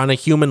 yeah, on a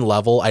human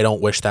level, I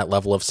don't wish that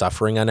level of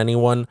suffering on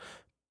anyone.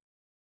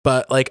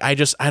 But like, I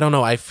don't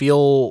know. I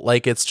feel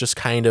like it's just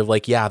kind of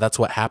like, yeah, that's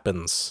what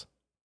happens.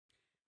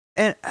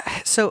 And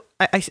so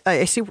I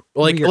see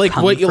like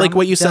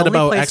what you said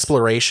about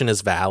exploration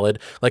is valid.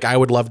 Like, I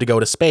would love to go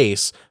to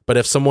space, but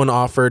if someone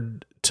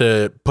offered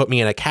to put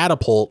me in a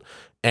catapult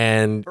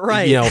and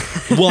you know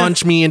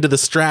launch me into the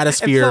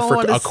stratosphere for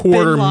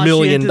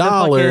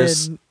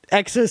 $250,000,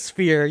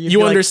 exosphere.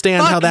 You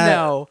understand how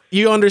that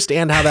you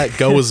understand how that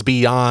goes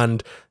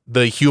beyond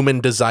the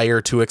human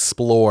desire to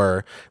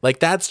explore. Like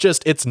that's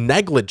just it's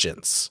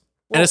negligence.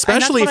 And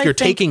especially if you're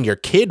taking your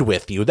kid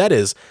with you, that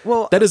is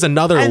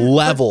another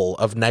level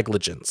of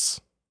negligence.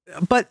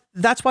 But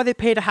that's why they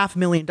paid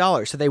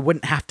 $500,000 so they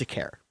wouldn't have to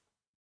care.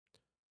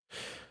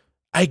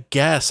 I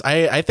guess.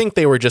 I think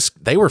they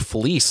were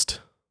fleeced.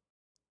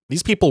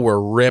 These people were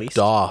ripped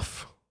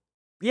off.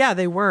 Yeah,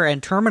 they were,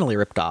 and terminally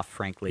ripped off,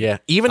 frankly. Yeah,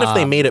 even if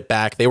they made it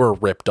back, they were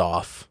ripped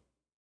off.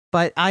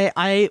 But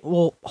I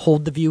will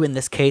hold the view in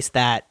this case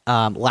that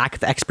lack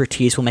of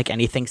expertise will make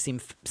anything seem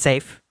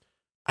safe.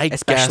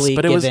 Especially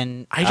guess, but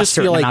given I just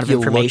feel like you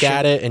look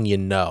at it and you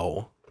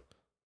know.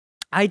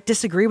 I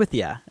disagree with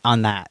you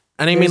on that.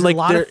 And I mean, like, a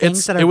lot of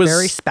things that are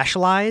very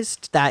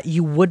specialized that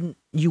you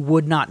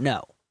would not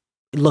know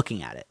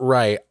looking at it.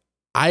 Right.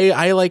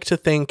 I like to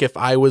think if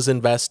I was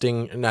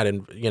investing,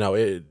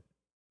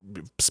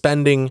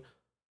 spending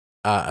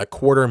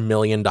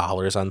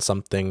 $250,000 on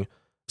something,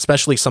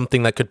 especially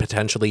something that could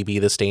potentially be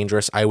this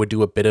dangerous, I would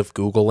do a bit of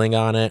Googling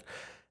on it.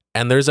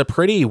 And there's a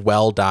pretty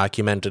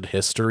well-documented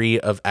history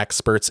of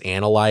experts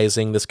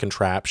analyzing this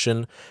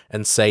contraption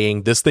and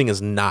saying this thing is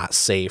not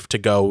safe to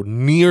go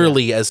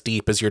nearly as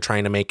deep as you're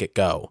trying to make it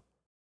go.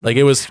 Like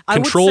it was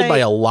controlled by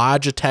a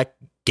Logitech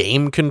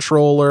game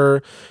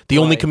controller. The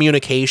only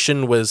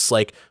communication was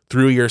like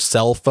through your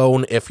cell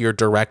phone if you're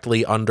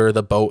directly under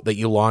the boat that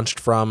you launched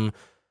from.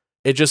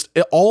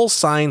 All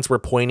signs were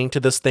pointing to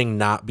this thing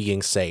not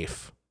being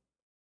safe.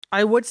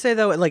 I would say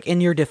though, like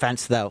in your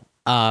defense though,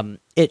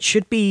 it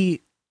should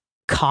be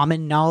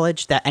common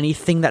knowledge that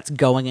anything that's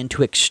going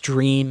into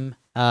extreme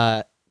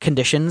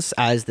conditions,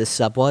 as this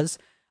sub was,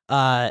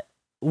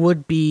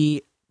 would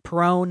be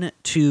prone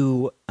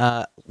to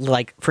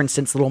like, for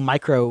instance, little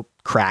micro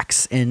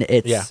cracks in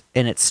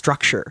its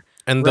structure.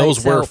 And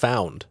those were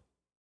found.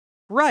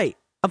 Right.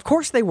 Of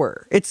course they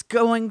were. It's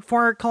going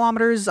 400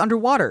 kilometers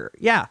underwater.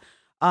 Yeah.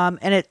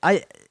 And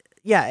I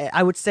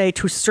would say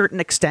to a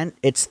certain extent,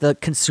 it's the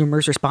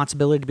consumer's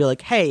responsibility to be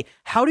like, hey,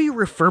 how do you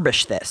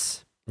refurbish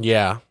this?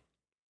 Yeah.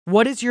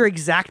 What is your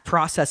exact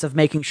process of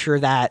making sure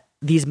that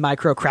these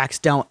micro cracks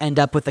don't end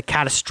up with a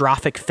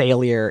catastrophic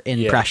failure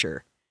in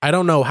pressure? I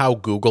don't know how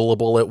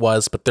Googleable it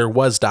was, but there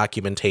was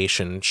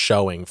documentation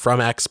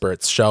from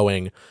experts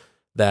showing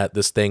that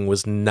this thing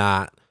was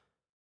not,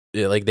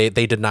 like they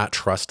did not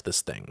trust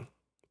this thing.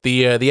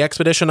 The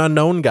Expedition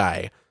Unknown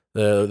guy,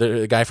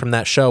 the guy from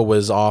that show,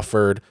 was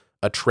offered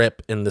a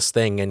trip in this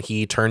thing and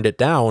he turned it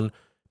down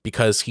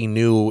because he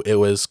knew it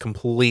was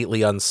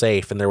completely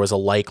unsafe and there was a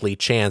likely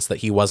chance that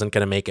he wasn't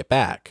going to make it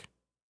back.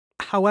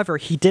 However,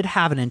 he did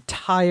have an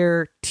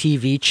entire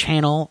TV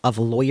channel of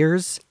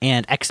lawyers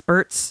and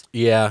experts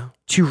to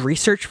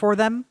research for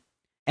them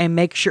and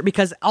make sure,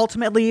 because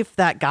ultimately if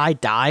that guy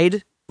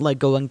died, like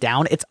going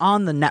down, it's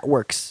on the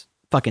network's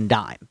fucking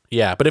dime.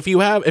 Yeah, but if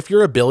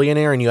you're a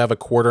billionaire and you have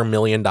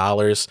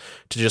 $250,000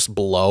 to just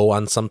blow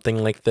on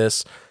something like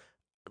this,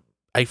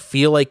 I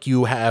feel like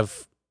you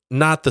have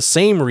not the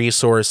same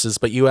resources,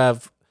 but you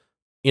have,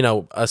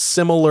 a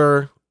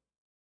similar,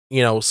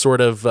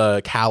 sort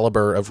of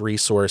caliber of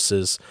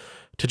resources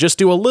to just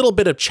do a little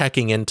bit of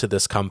checking into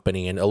this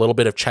company and a little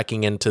bit of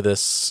checking into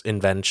this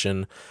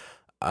invention.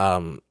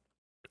 But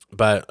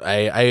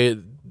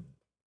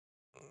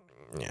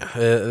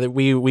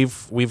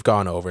we've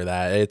gone over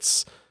that.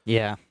 It's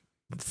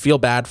feel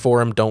bad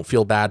for him. Don't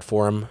feel bad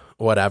for him.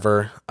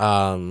 Whatever.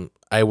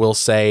 I will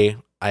say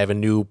I have a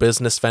new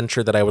business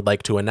venture that I would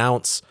like to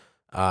announce.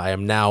 I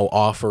am now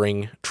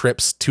offering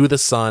trips to the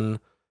sun.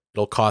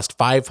 It'll cost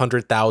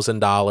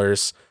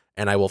 $500,000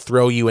 and I will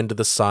throw you into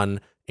the sun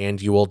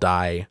and you will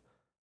die.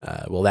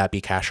 Will that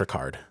be cash or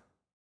card?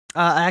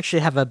 I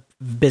actually have a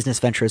business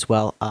venture as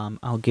well.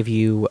 I'll give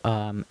you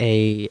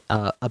a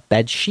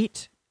bed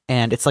sheet,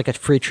 and it's like a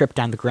free trip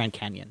down the Grand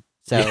Canyon.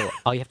 So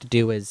all you have to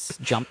do is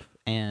jump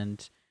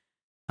and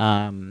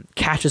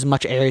catch as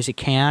much air as you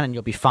can, and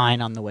you'll be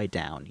fine on the way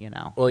down.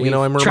 Well,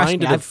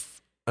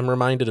 I'm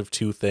reminded of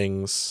two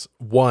things.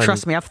 One,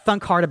 trust me, I've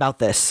thunk hard about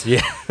this.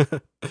 Yeah,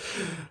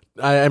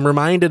 I'm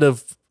reminded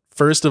of,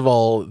 first of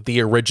all,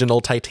 the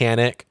original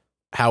Titanic.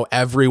 How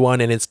everyone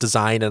in its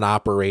design and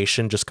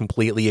operation just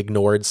completely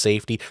ignored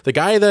safety. The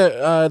guy,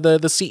 the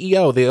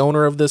CEO, the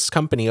owner of this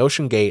company,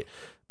 OceanGate,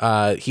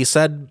 he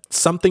said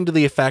something to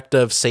the effect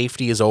of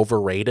 "safety is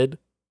overrated."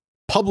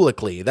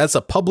 Publicly, that's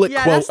a public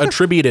quote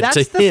attributed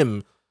to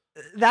him.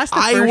 That's the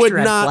I first would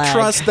red not flag.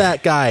 trust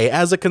that guy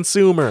as a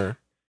consumer.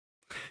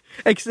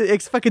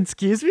 Fucking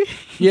excuse me?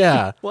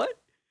 Yeah. What?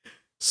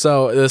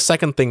 So the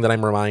second thing that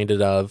I'm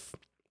reminded of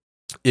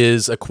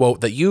is a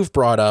quote that you've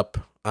brought up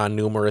on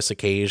numerous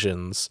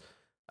occasions,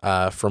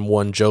 from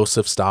one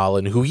Joseph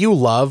Stalin, who you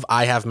love.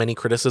 I have many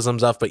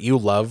criticisms of, but you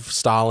love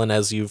Stalin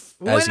as you've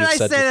When as did you've I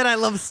said. say that I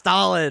love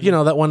Stalin?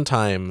 That one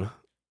time.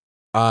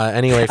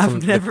 Anyway,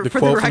 from the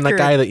quote from the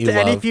guy that you to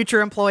love. any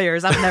future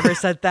employers, I've never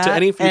said that. To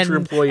any future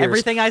employers,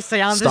 everything I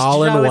say on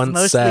Stalin this show once is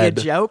mostly said,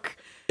 a joke.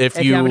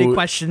 If you have any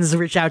questions,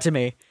 reach out to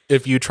me.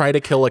 if you try to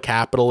kill a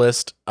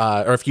capitalist,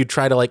 or if you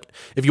try to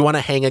if you want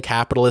to hang a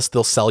capitalist,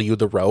 they'll sell you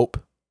the rope.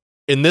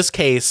 In this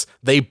case,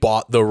 they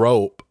bought the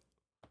rope.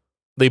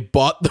 They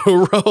bought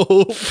the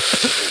rope.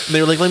 And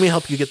they were like, let me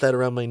help you get that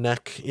around my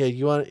neck. Yeah,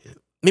 you want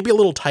maybe a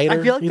little tighter,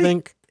 I feel like you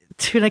think?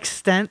 To an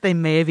extent, they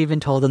may have even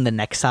told them the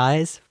neck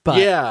size, but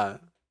yeah.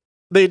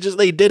 They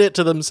did it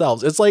to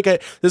themselves. It's like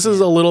this is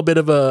a little bit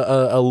of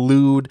a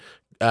lewd,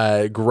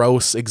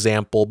 gross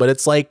example, but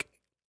it's like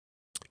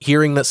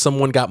hearing that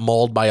someone got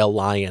mauled by a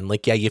lion.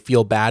 Like, yeah, you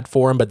feel bad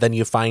for him, but then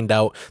you find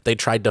out they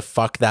tried to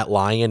fuck that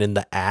lion in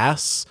the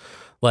ass.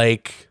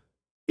 Like,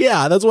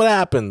 yeah, that's what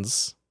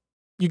happens.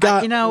 You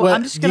got,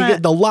 I'm just gonna.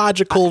 The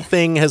logical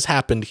thing has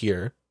happened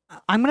here.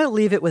 I'm gonna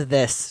leave it with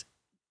this.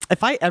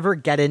 If I ever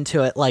get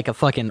into it like a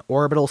fucking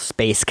orbital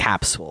space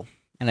capsule,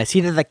 and I see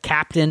that the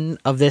captain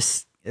of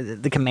this,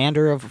 the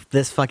commander of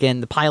this fucking,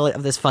 the pilot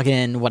of this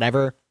fucking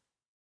whatever,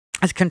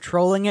 is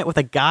controlling it with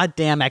a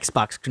goddamn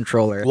Xbox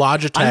controller.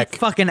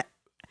 Logitech,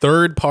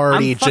 third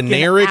party,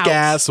 generic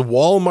ass,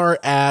 Walmart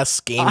ass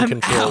game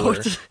controller.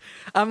 Out.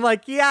 I'm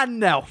like, yeah,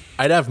 no.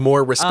 I'd have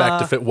more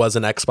respect if it was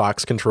an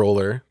Xbox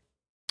controller.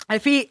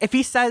 If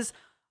he says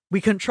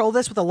we control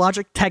this with a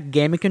Logitech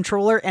gaming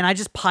controller and I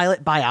just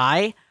pilot by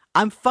eye,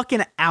 I'm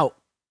fucking out.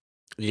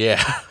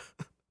 Yeah.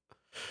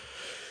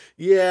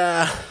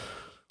 Yeah.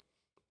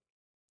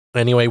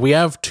 Anyway, we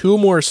have 2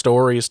 more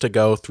stories to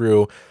go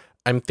through.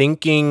 I'm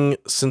thinking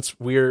since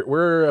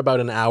we're about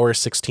an hour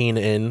 16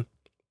 in,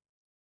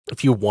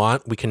 if you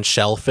want, we can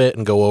shelf it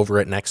and go over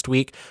it next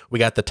week. We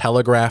got the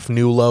Telegraph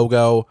new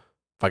logo,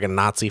 fucking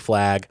Nazi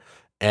flag,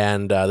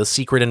 and the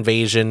Secret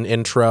Invasion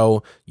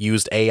intro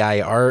used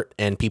AI art,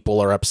 and people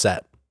are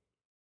upset.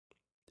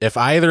 If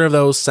either of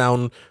those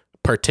sound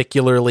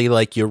particularly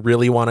like you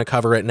really want to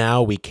cover it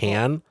now, we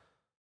can.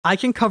 I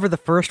can cover the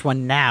first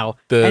one now.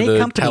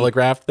 The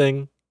Telegraph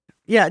thing?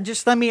 Yeah,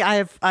 just let me.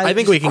 I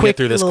think we can get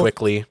through this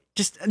quickly.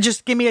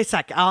 Just give me a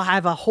sec. I'll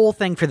have a whole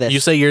thing for this. You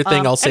say your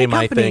thing, I'll say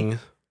my thing.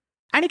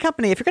 Any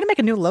company, if you're going to make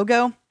a new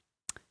logo,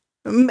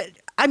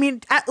 I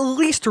mean, at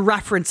least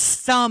reference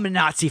some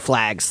Nazi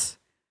flags.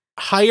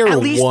 Hire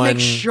one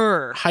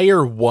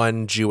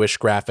Jewish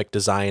graphic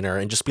designer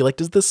and just be like,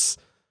 does this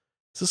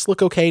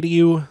look okay to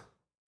you?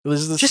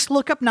 Just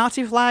look up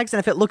Nazi flags, and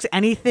if it looks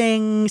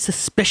anything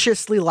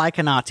suspiciously like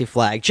a Nazi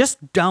flag, just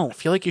don't. I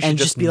feel like you should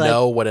just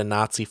know what a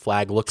Nazi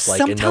flag looks like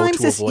and know to avoid it.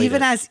 Sometimes it's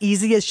even as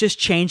easy as just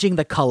changing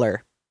the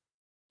color.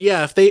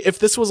 Yeah, if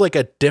this was like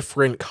a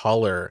different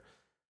color,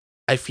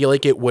 I feel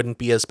like it wouldn't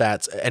be as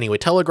bad. Anyway,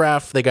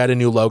 Telegraph, they got a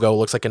new logo,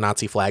 looks like a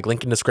Nazi flag.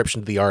 Link in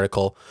description to the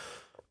article.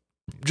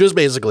 Just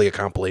basically a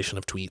compilation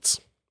of tweets.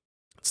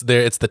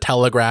 It's the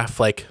Telegraph,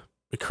 like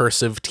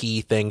cursive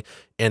T thing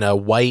in a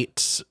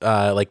white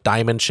like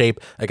diamond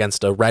shape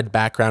against a red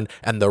background,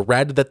 and the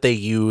red that they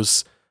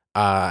use,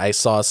 I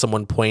saw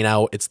someone point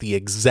out, it's the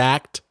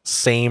exact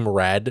same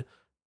red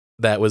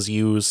that was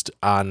used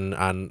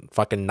on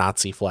fucking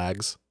Nazi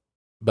flags.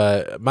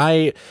 But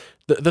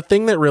the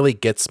thing that really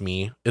gets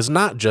me is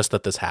not just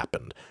that this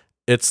happened,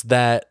 it's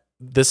that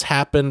this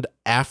happened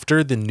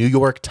after the New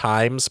York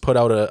Times put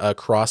out a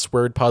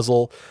crossword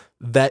puzzle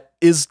that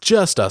is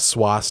just a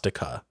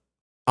swastika.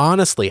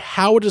 Honestly,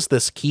 how does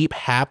this keep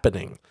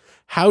happening?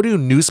 How do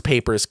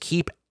newspapers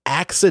keep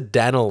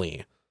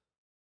accidentally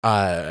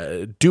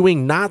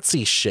doing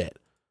Nazi shit?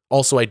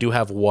 Also, I do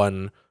have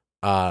one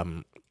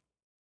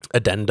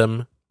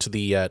addendum to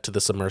the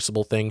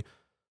submersible thing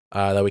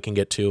that we can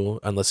get to,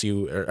 unless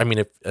you,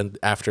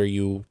 after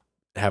you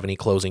have any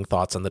closing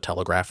thoughts on the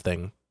Telegraph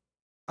thing.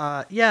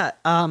 Yeah.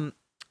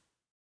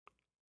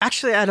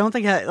 Actually, I don't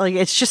think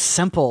it's just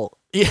simple.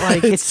 Yeah,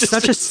 like it's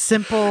such a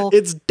simple.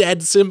 It's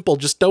dead simple.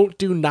 Just don't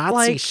do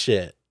Nazi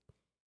shit.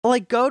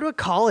 Like, go to a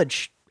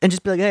college and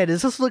just be like, hey,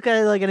 does this look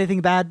like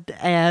anything bad?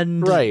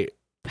 And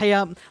pay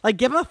up. Like,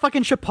 give them a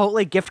fucking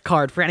Chipotle gift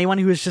card for anyone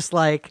who is just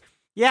like,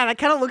 yeah, that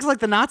kind of looks like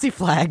the Nazi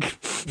flag.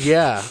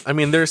 Yeah, I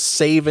mean, they're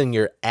saving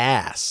your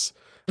ass.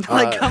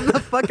 Like, come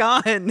the fuck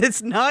on.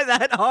 It's not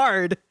that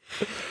hard.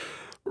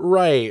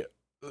 Right.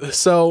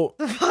 So.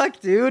 The fuck,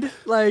 dude.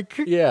 Like.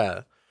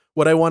 Yeah.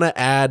 What I want to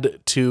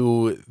add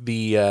to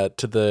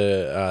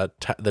the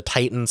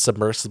Titan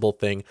submersible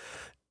thing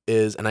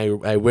is, and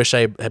I wish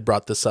I had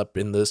brought this up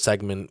in the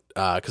segment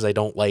because I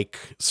don't like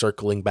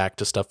circling back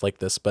to stuff like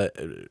this. But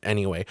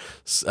anyway,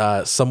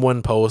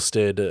 someone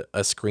posted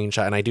a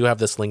screenshot, and I do have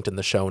this linked in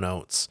the show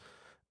notes.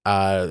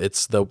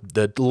 It's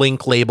the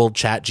link labeled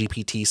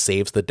ChatGPT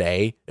saves the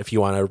day if you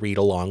want to read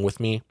along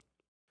with me.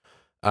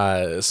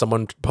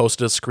 Someone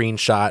posted a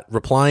screenshot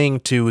replying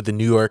to the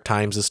New York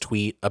Times'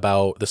 tweet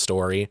about the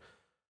story.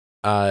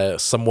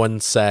 Someone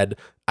said,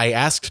 I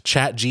asked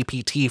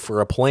ChatGPT for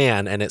a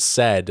plan and it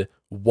said,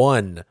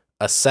 1,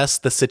 assess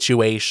the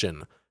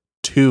situation.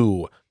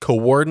 2,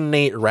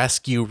 coordinate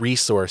rescue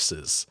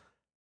resources.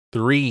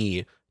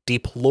 3,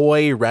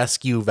 deploy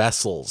rescue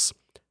vessels.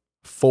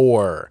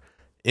 4,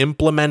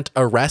 implement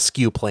a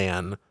rescue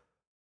plan.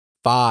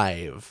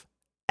 5,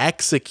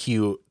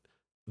 execute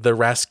the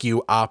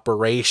rescue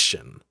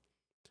operation.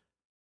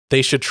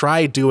 They should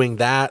try doing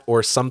that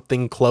or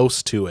something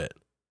close to it.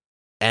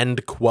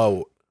 End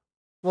quote.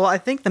 Well, I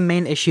think the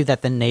main issue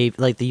that the Navy,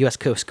 like the U.S.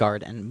 Coast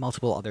Guard and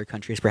multiple other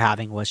countries were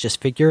having was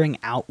just figuring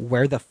out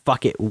where the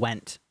fuck it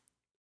went.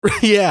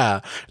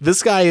 Yeah.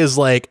 This guy is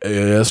like, I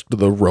asked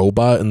the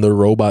robot, and the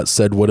robot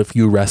said, what if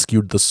you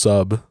rescued the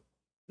sub?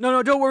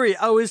 No, don't worry.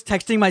 I was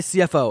texting my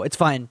CFO. It's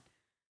fine.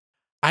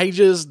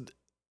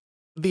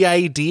 The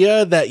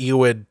idea that you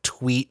would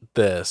tweet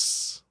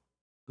this,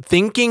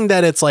 thinking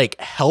that it's like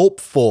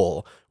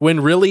helpful, when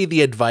really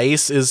the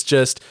advice is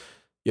just,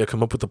 yeah,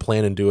 come up with a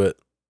plan and do it.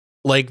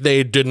 Like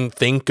they didn't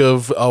think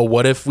of, oh,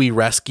 what if we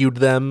rescued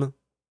them?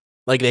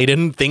 Like they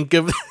didn't think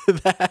of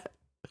that.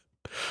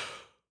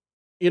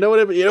 You know what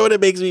it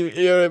makes me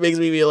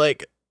feel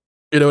like?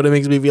 You know what it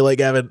makes me feel like,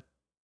 Gavin?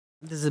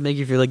 Does it make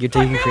you feel like you're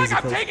taking crazy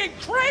pills? I'm taking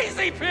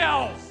crazy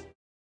pills.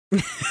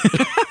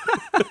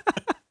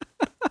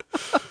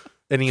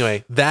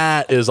 Anyway,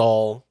 that is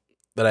all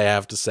that I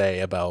have to say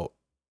about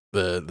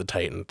the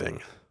Titan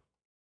thing.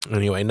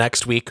 Anyway,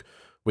 next week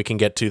we can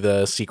get to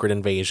the Secret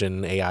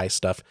Invasion AI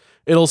stuff.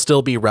 It'll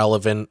still be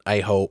relevant,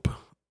 I hope.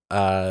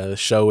 The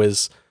show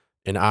is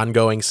an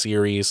ongoing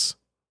series,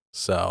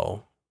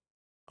 so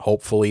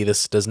hopefully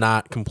this does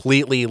not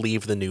completely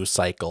leave the news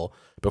cycle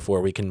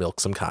before we can milk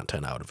some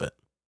content out of it.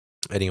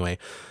 Anyway,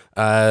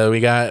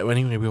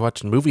 we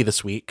watched a movie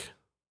this week.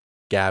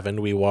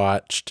 Gavin, we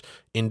watched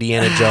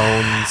Indiana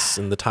Jones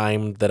and the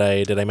time that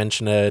did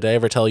I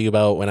ever tell you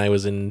about when I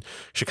was in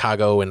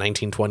Chicago in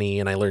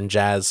 1920 and I learned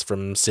jazz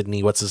from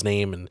Sidney, what's his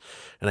name? And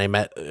I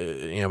met,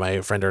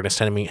 my friend Ernest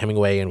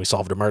Hemingway, and we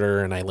solved a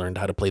murder, and I learned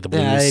how to play the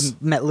blues. Yeah, I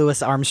met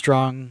Louis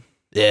Armstrong.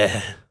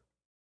 Yeah.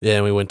 Yeah.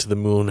 And we went to the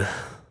moon.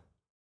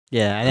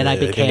 Yeah. And then I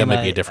became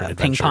a different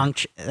ping pong.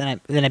 Then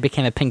I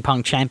became a ping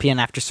pong champion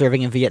after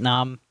serving in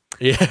Vietnam.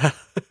 Yeah.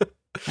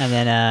 And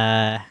then,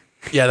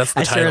 yeah, that's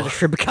the I title. started a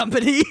shrimp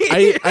company.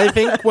 I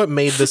think what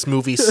made this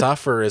movie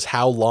suffer is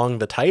how long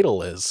the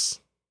title is.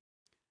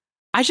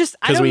 I just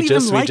went over we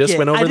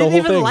the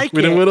whole thing. Like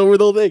we didn't went over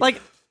the whole thing. Like,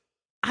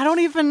 I don't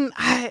even.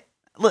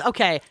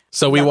 Okay.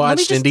 So we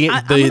watched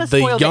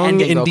the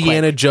Young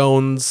Indiana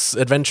Jones,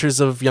 Adventures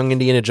of Young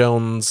Indiana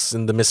Jones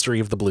and the Mystery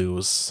of the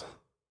Blues.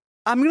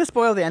 I'm gonna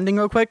spoil the ending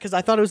real quick because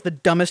I thought it was the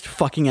dumbest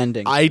fucking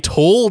ending. I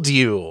told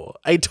you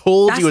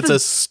it's a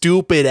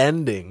stupid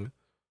ending.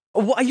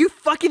 Are you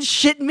fucking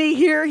shitting me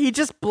here? He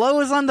just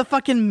blows on the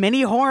fucking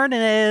mini horn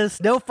and his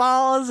snow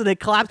falls and it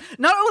collapses.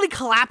 Not only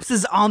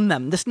collapses on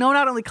them, the snow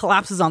not only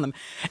collapses on them,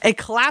 it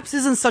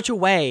collapses in such a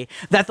way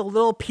that the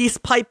little peace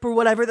pipe or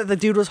whatever that the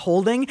dude was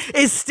holding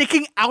is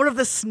sticking out of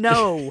the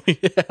snow.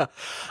 Yeah.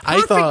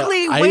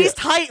 Perfectly waist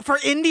height for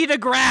Indy to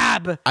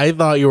grab. I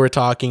thought you were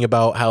talking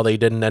about how they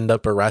didn't end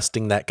up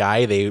arresting that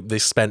guy. They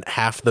spent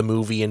half the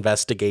movie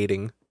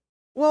investigating.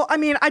 Well, I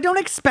mean, I don't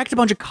expect a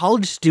bunch of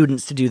college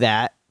students to do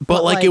that.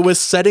 But like, it was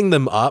setting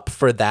them up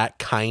for that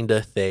kind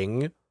of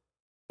thing.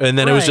 And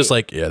then it was just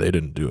like, yeah, they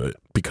didn't do it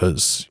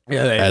because,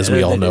 as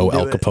we all know,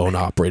 Al Capone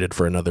operated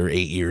for another 8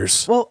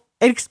 years. Well,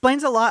 it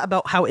explains a lot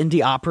about how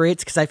Indy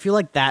operates because I feel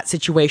like that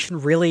situation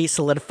really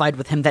solidified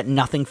with him that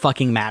nothing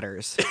fucking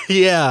matters.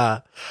 Yeah.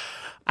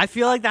 I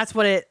feel like that's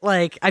what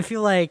I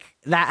feel like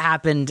that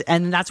happened.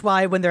 And that's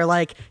why when they're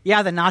like,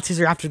 yeah, the Nazis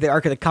are after the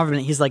Ark of the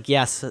Covenant, he's like,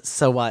 yes,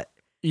 so what?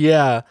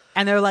 Yeah.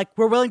 And they're like,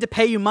 we're willing to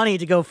pay you money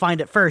to go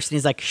find it first. And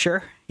he's like,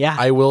 sure. Yeah.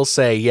 I will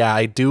say, yeah,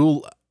 I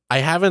do.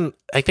 I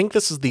think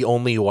this is the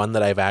only one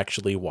that I've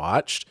actually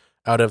watched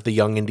out of the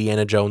Young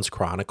Indiana Jones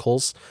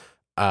Chronicles.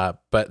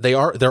 But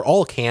they're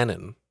all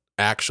canon,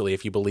 actually,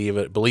 if you believe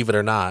it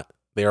or not.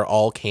 They are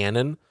all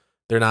canon.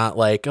 They're not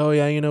like, oh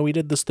yeah, we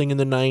did this thing in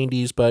the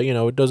 90s, but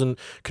it doesn't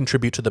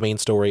contribute to the main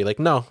story. Like,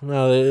 no,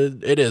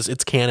 it is.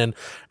 It's canon.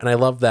 And I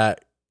love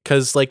that.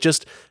 Because like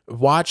just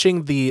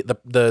watching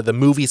the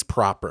movies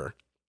proper,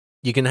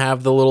 you can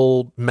have the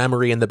little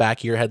memory in the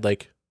back of your head,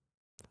 like,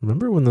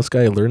 remember when this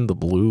guy learned the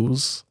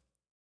blues?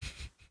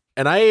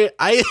 And I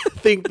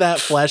think that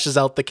fleshes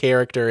out the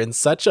character in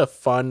such a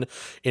fun,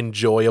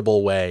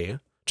 enjoyable way,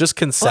 just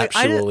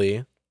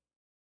conceptually.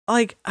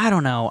 I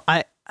don't know.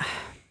 I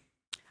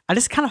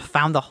just kind of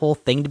found the whole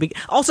thing to be.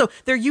 Also,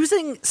 they're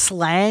using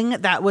slang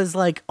that was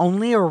like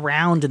only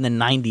around in the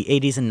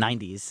 80s and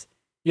 90s.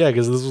 Yeah,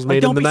 because this was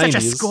made in the 90s. Don't be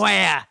such a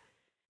square.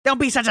 Don't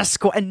be such a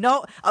square. And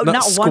not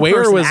one square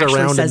person was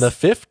around says, in the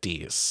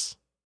 50s.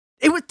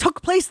 It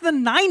took place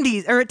in the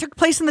 90s, or it took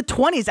place in the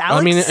 20s,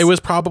 Alex. I mean, it was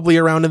probably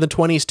around in the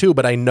 20s too,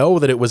 but I know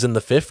that it was in the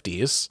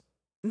 50s.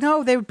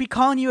 No, they would be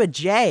calling you a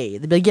J.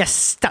 They'd be like,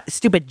 yes,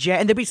 stupid J.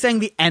 And they'd be saying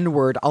the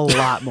N-word a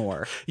lot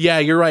more. Yeah,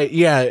 you're right.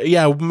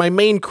 Yeah. My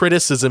main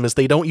criticism is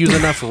they don't use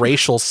enough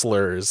racial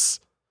slurs.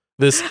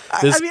 This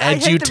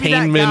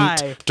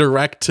edutainment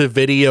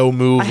direct-to-video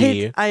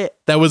movie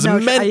that was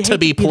meant to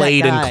be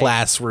played in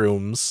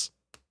classrooms.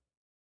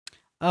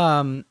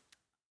 I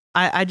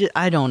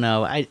don't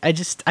know.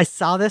 I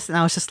saw this and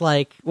I was just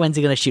like, when's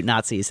he gonna shoot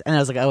Nazis? And I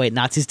was like, oh wait,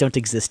 Nazis don't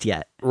exist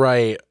yet.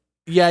 Right.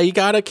 Yeah, you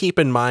gotta keep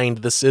in mind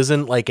this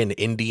isn't like an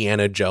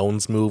Indiana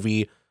Jones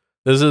movie.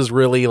 This is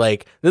really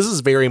this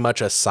is very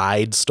much a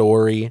side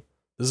story.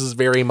 This is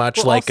very much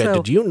Well, like also-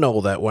 did you know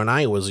that when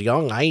I was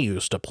young, I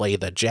used to play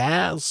the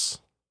jazz?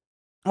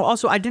 Well,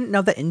 also, I didn't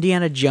know that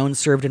Indiana Jones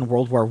served in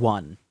World War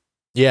One.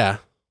 Yeah.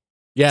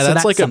 Yeah, So that's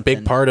that's like a something.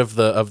 big part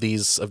of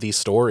these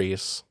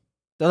stories.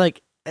 They're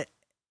like,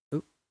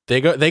 They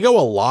go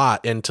a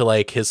lot into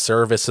like his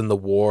service in the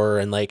war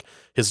and like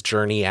his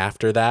journey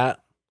after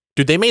that.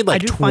 Dude, they made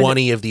like do find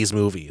 20 of these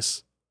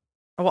movies.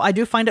 well, I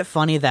do find it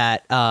funny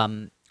that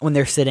when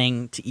they're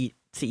sitting to eat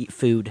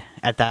food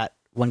at that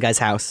one guy's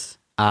house,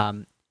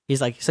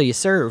 he's like, "So you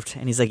served?"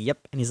 And he's like,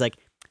 "Yep." And he's like,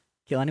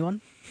 "Kill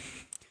anyone?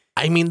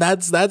 I mean,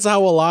 that's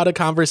how a lot of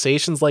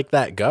conversations like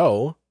that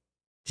go.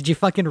 Did you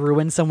fucking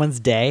ruin someone's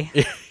day?"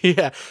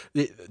 Yeah,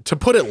 to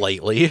put it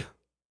lightly.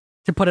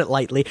 To put it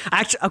lightly.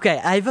 Actually,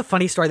 okay, I have a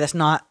funny story that's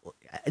not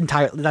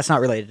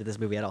related to this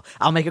movie at all.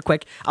 I'll make it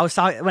quick. I was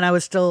talking when I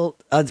was still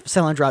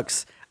selling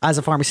drugs as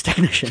a pharmacy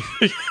technician.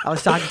 I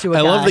was talking to a guy.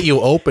 I love that you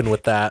open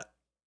with that.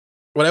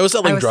 When I was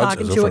selling drugs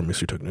talking as a to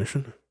pharmacy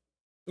technician.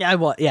 Yeah,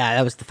 well, yeah,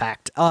 that was the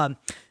fact. When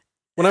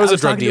I was a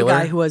drug talking dealer, to a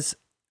guy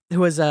who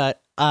was a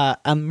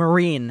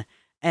Marine,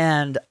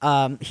 and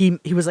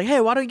he was like, "Hey,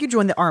 why don't you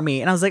join the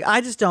army?" And I was like, I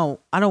don't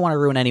want to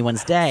ruin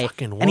anyone's day."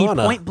 fucking And he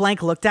wanna. point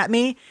blank looked at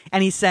me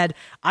and he said,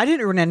 "I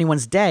didn't ruin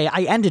anyone's day.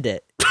 I ended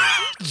it."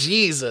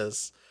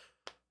 Jesus,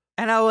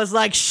 And I was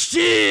like,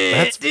 "Shit,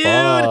 that's dude,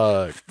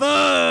 fucked.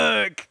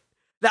 fuck."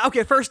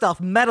 Okay, first off,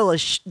 metal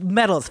is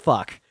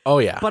fuck, Oh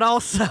yeah, but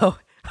also.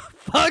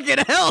 Fucking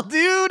hell,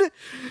 dude!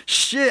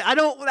 Shit,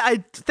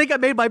 I think I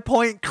made my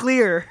point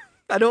clear.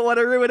 I don't want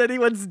to ruin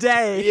anyone's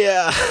day.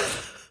 yeah.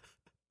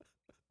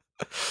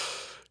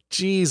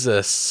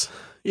 Jesus,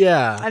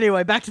 yeah.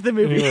 Anyway, back to the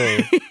movie.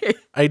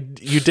 Anyway.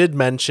 You did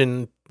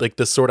mention like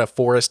this sort of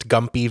Forrest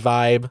Gumpy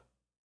vibe.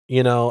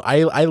 You know,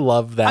 I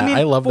love that.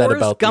 I love that Forrest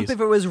about Gump these.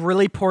 if it was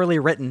really poorly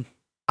written.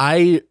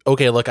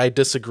 Look, I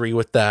disagree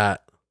with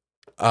that.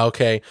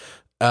 Okay.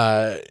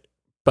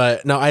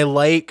 But no, I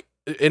like,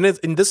 and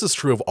this is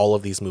true of all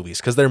of these movies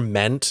because they're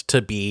meant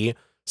to be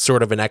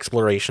sort of an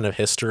exploration of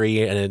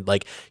history, and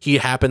like he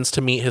happens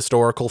to meet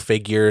historical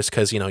figures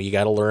because, you know, you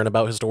got to learn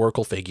about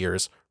historical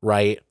figures,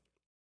 right?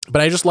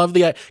 But I just love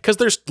because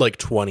there's like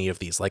 20 of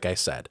these, like I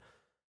said.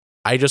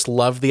 I just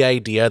love the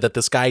idea that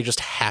this guy just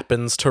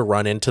happens to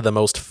run into the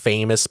most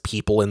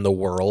people in the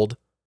world.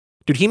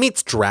 Dude, he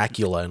meets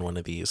Dracula in one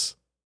of these.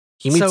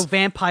 So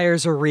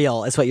vampires are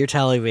real, is what you're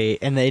telling me.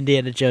 In the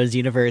Indiana Jones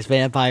universe,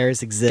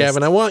 vampires exist.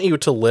 Gavin, I want you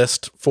to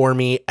list for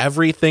me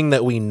everything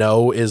that we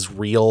know is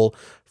real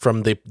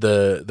from the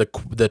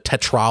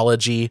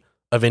tetralogy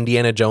of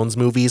Indiana Jones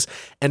movies,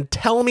 and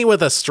tell me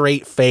with a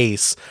straight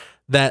face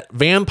that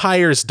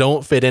vampires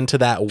don't fit into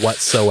that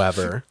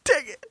whatsoever.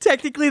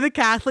 Technically, the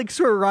Catholics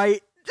were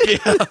right. Yeah.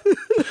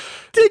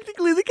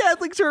 Technically, the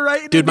Catholics were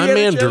right. Dude, my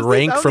Indiana man Jones, they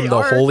drank found from the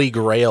ark. Holy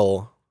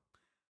Grail.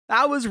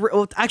 That was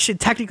actually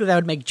technically that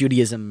would make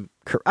Judaism.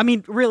 I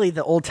mean, really,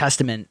 the Old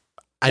Testament.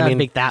 That would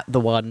make that the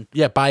one.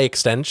 Yeah, by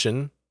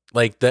extension,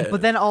 like that.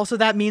 But then also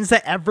that means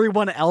that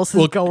everyone else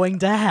is going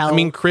to hell. I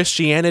mean,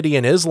 Christianity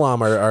and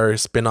Islam are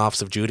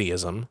spin-offs of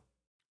Judaism.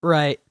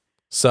 Right.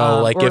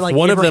 So, like, or if like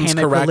one of them's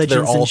Abrahamic correct, they're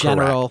religions all in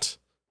general.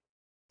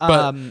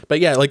 correct. But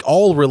yeah, like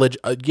all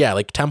religion,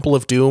 like Temple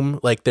of Doom,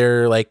 like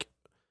they're like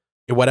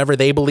whatever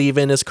they believe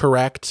in is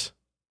correct.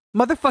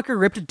 Motherfucker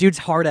ripped a dude's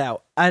heart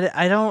out.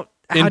 I don't.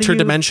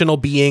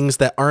 Interdimensional beings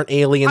that aren't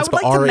aliens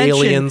but are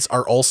aliens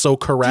are also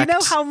correct. Do you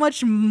know how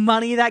much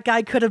money that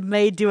guy could have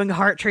made doing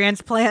heart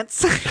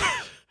transplants?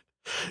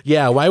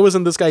 Yeah, why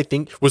wasn't this guy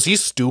was he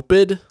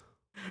stupid?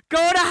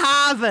 Go to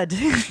Harvard.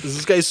 Is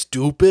this guy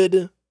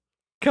stupid?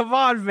 Come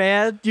on,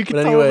 man. You can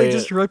But totally anyway,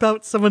 just rip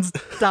out someone's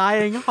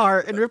dying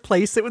heart and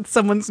replace it with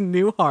someone's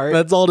new heart.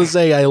 That's all to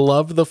say. I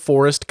love the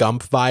Forrest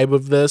Gump vibe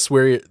of this,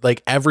 where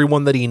like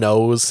everyone that he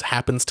knows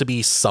happens to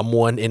be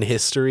someone in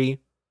history.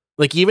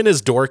 Like even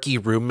his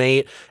dorky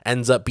roommate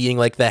ends up being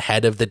like the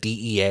head of the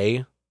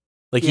DEA.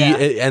 Like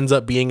he ends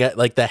up being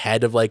like the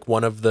head of like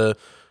one of the,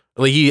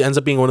 like he ends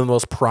up being one of the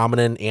most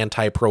prominent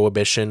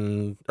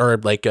anti-prohibition or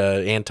like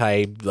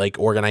anti like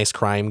organized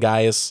crime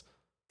guys.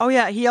 Oh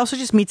yeah, he also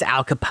just meets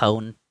Al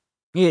Capone.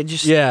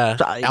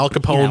 Al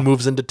Capone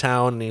moves into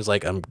town and he's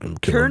like, I'm killing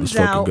turns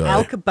this fucking out guy.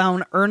 Al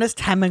Capone, Ernest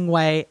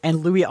Hemingway,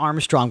 and Louis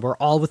Armstrong were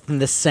all within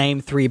the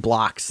same 3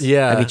 blocks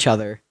of each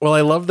other. Well,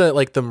 I love that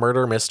like the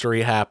murder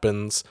mystery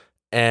happens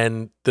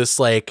and this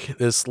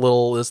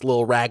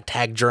little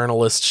ragtag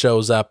journalist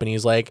shows up and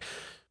he's like,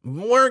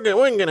 when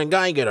gonna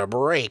guy get a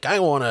break? I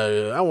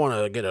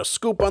wanna get a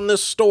scoop on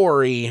this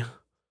story.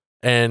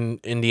 And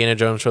Indiana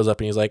Jones shows up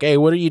and he's like, hey,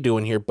 what are you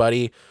doing here,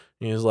 buddy?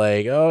 And he's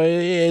like, oh,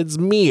 it's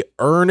me,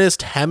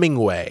 Ernest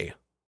Hemingway.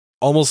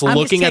 Almost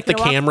looking at the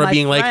camera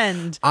being like,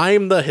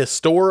 I'm the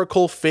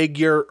historical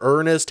figure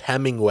Ernest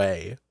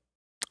Hemingway.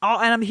 Oh,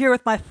 and I'm here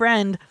with my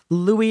friend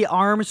Louis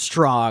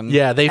Armstrong.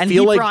 Yeah, they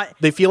feel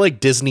like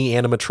Disney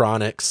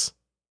animatronics.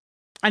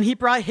 And he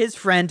brought his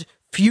friend,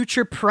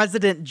 future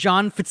President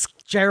John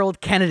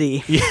Fitzgerald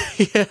Kennedy.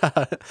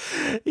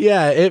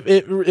 Yeah.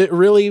 It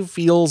really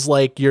feels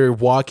like you're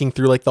walking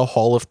through like the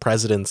Hall of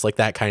Presidents, like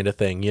that kind of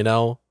thing, you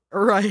know?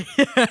 Right.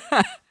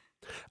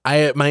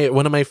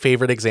 One of my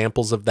favorite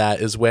examples of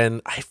that is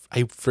when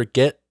I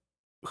forget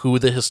who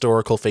the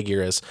historical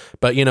figure is,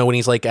 but when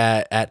he's like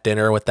at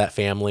dinner with that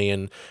family,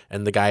 and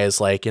the guy is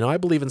like, I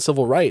believe in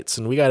civil rights,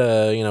 and we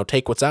gotta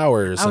take what's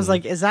ours. I was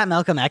like, is that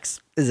Malcolm X?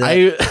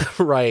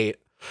 Right.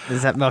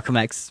 Is that Malcolm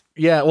X?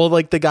 Yeah, well,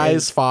 like the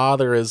guy's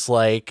father is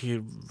like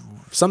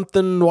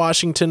something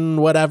Washington,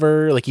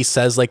 whatever. Like he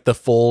says like the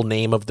full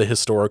name of the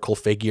historical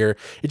figure.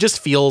 It just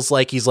feels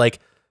like he's like,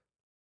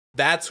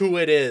 that's who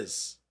it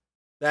is.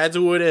 That's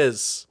who it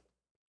is.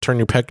 Turn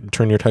your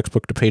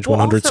textbook to page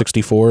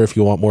 164 if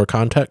you want more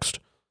context.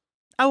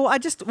 Oh,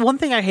 one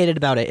thing I hated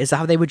about it is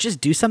how they would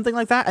just do something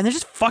like that and then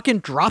just fucking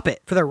drop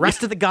it for the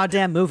rest of the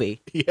goddamn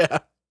movie. Yeah.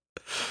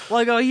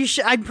 Like,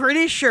 I'm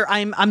pretty sure,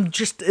 I'm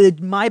just,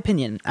 in my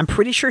opinion, I'm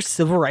pretty sure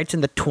civil rights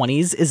in the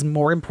 20s is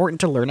more important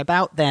to learn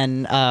about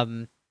than,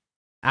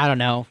 I don't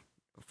know,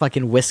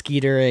 fucking whiskey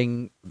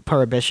during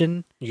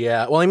Prohibition.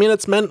 Yeah, well, I mean,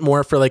 it's meant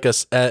more for like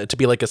to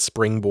be like a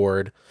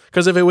springboard,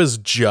 because if it was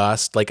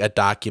just like a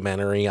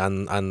documentary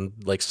on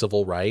like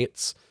civil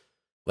rights,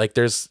 like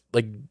there's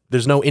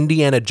no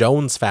Indiana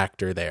Jones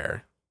factor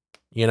there,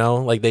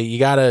 like you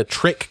gotta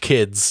trick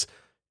kids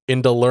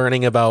into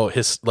learning about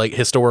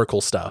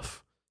historical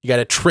stuff. You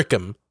gotta trick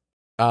them.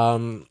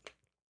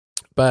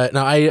 But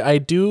no, I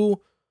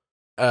do.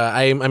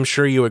 I'm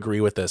sure you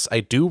agree with this.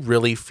 I do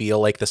really feel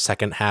like the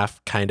second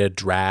half kind of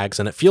drags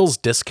and it feels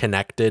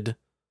disconnected.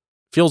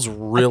 Feels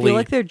really, I feel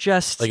like they're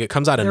just like it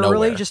comes out of nowhere.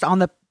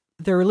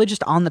 They're really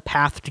just on the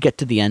path to get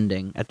to the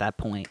ending at that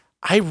point.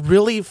 I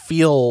really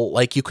feel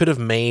like you could have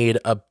made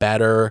a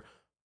better,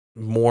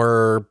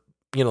 more,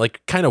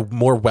 like kind of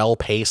more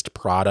well-paced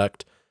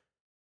product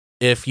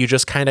if you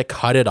just kind of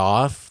cut it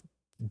off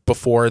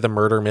before the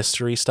murder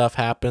mystery stuff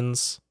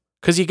happens.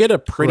 Because you get a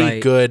pretty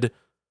good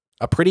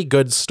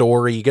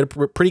story. You get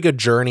a pretty good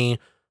journey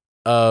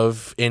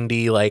of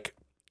Indy, like,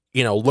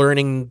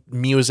 learning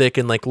music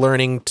and like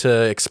learning to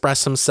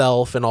express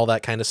himself and all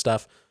that kind of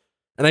stuff.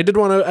 And I did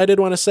want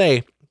to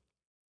say,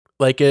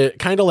 like, it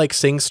kind of like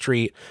Sing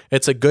Street,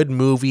 it's a good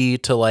movie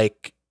to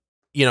like,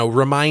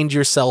 remind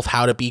yourself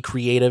how to be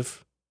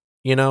creative,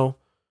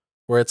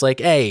 where it's like,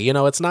 hey,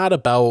 it's not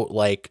about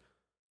like,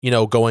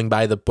 going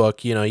by the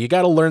book, you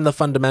got to learn the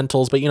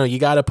fundamentals, but you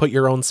got to put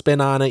your own spin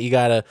on it. You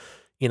got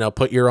to,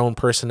 put your own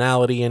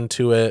personality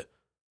into it.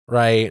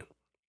 Right.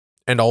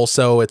 And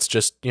also it's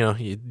just,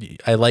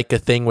 I like a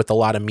thing with a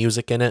lot of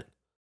music in it.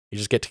 You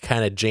just get to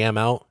kind of jam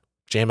out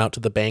to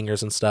the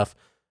bangers and stuff.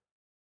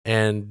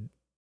 And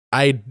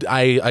I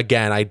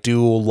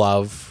do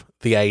love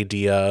the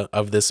idea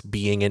of this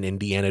being an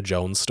Indiana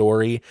Jones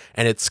story,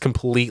 and it's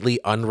completely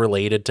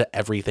unrelated to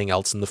everything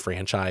else in the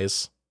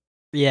franchise.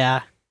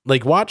 Yeah.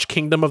 Like, watch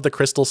Kingdom of the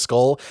Crystal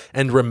Skull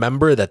and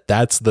remember that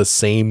that's the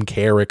same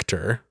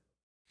character.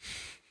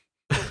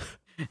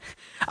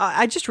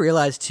 I just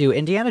realized, too,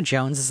 Indiana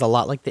Jones is a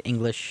lot like the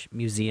English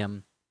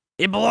Museum.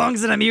 It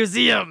belongs in a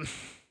museum.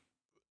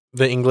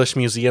 The English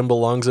Museum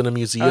belongs in a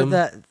museum?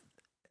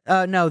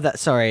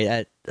 Sorry.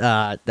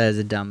 That is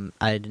a dumb...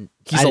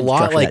 He's a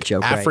lot like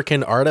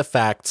African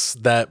artifacts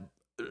that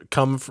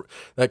come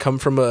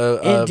from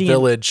a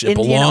village. It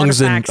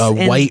belongs in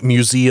a white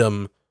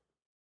museum.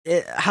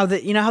 How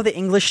the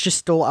English just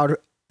stole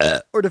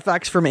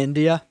artifacts from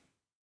India.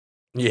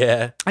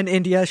 Yeah. And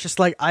India is just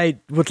like, I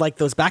would like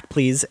those back,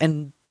 please.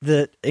 And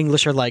the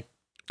English are like,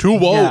 too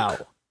woke.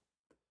 No.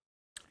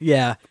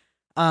 Yeah.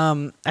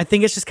 I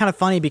think it's just kind of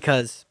funny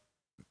because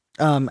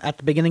at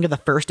the beginning of the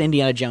first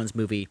Indiana Jones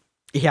movie,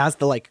 he has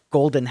the like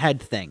golden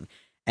head thing,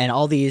 and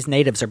all these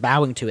natives are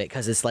bowing to it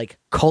because it's like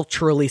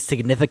culturally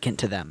significant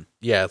to them.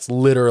 Yeah, it's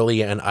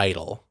literally an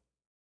idol.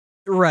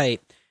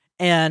 Right.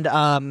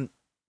 And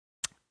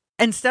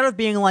instead of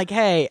being like,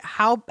 hey,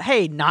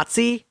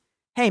 Nazi,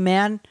 hey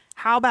man,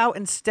 how about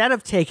instead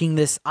of taking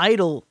this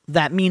idol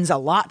that means a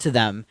lot to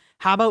them,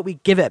 how about we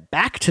give it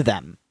back to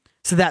them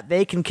so that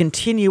they can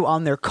continue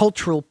on their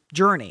cultural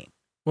journey?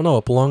 Well, no,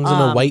 it belongs in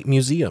a white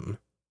museum.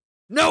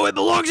 No, it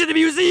belongs in a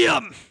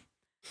museum.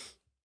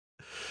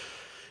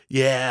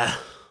 Yeah.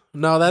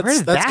 No,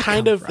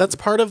 that's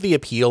part of the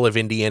appeal of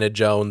Indiana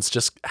Jones,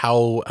 just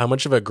how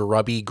much of a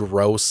grubby,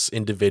 gross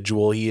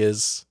individual he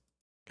is.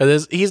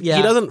 Because he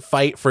doesn't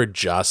fight for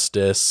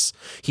justice.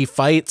 He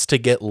fights to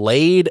get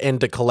laid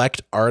and to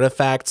collect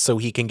artifacts so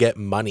he can get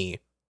money.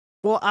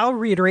 Well, I'll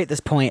reiterate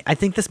this point. I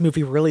think this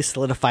movie really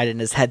solidified in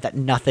his head that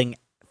nothing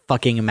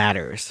fucking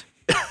matters.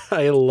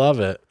 I love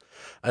it.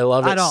 I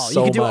love it at all. So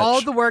you can do much.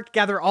 all the work,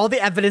 gather all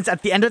the evidence.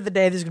 At the end of the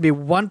day, there's gonna be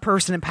one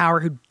person in power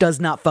who does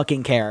not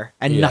fucking care,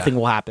 and nothing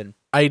will happen.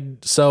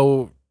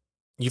 So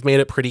you've made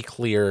it pretty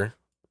clear,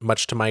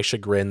 much to my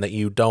chagrin, that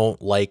you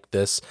don't like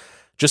this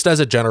just as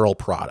a general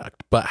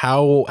product. But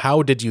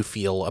how did you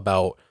feel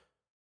about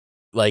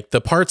like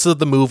the parts of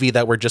the movie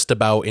that were just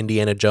about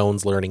Indiana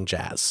Jones learning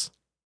jazz?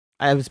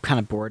 I was kind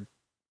of bored.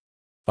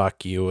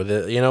 Fuck you.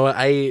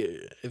 I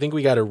think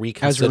we got to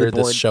reconsider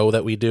really this show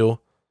that we do.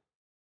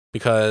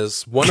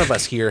 Because one of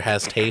us here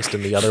has taste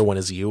and the other one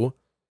is you.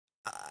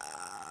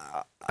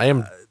 I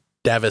am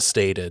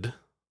devastated.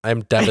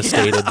 I'm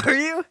devastated. Are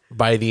you?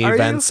 by the Are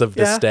events you? of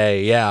this Yeah.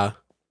 day. Yeah.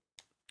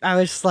 I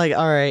was just like,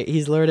 all right,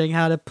 he's learning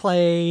how to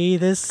play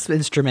this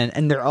instrument,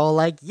 and they're all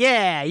like,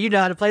 yeah, you know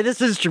how to play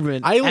this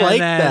instrument. I And like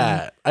then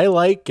that. I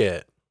like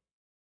it.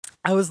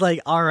 I was like,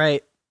 all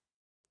right,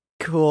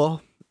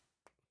 cool.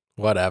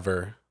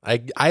 Whatever.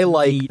 I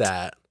like Neat.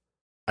 that.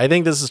 I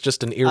think this is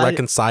just an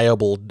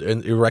irreconcilable It's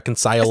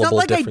not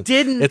like difference. I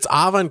didn't. It's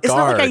avant It's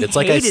not like garde. I It's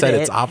like I hated said,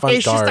 it. it's avant garde.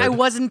 It's just I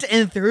wasn't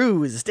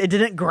enthused. It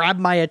didn't grab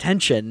my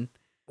attention.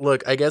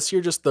 Look, I guess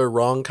you're just the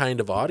wrong kind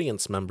of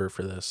audience member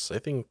for this. I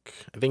think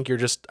you're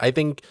just I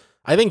think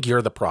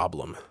you're the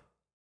problem.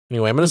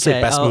 Anyway, I'm gonna say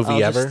Okay, best movie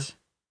I'll ever. just-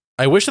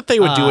 I wish that they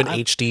would do an I'm-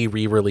 HD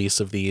re-release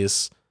of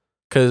these,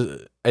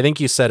 because I think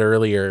you said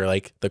earlier,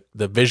 like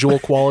the visual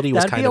quality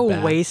was That'd kind be of a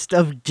bad. waste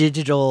of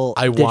digital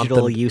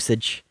them-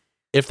 usage.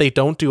 If they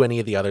don't do any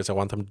of the others, I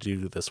want them to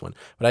do this one.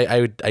 But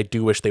I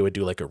do wish they would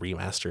do like a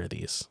remaster of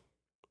these.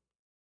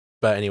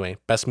 But anyway,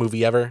 best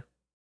movie ever.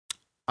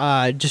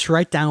 Just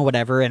write down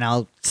whatever, and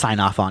I'll sign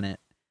off on it.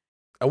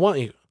 I want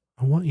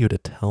you to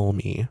tell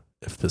me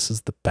if this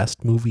is the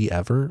best movie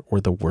ever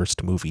or the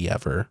worst movie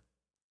ever.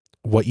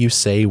 What you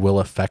say will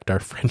affect our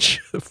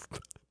friendship.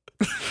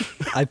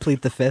 I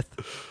plead the fifth.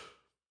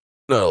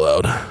 Not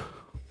allowed.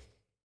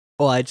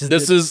 Well, I just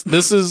This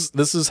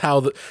is how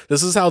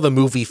the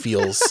movie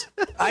feels.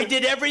 I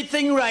did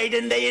everything right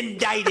and they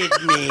indicted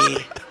me.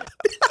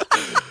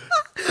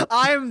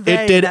 I'm they It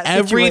in did that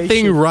everything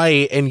situation.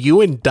 right, and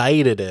you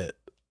indicted it.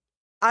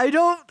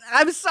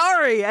 I'm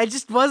sorry. I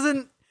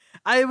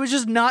was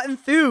just not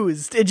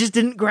enthused. It just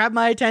didn't grab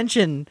my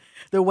attention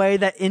the way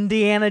that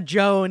Indiana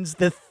Jones,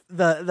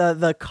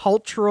 the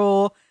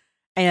cultural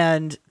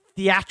and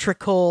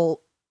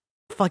theatrical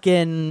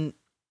fucking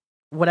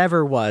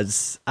whatever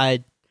was.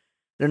 I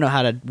don't know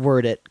how to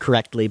word it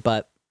correctly,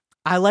 but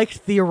I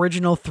liked the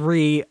original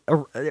three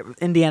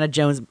Indiana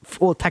Jones.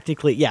 Well,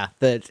 technically, yeah,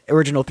 the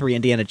original three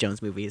Indiana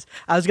Jones movies.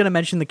 I was going to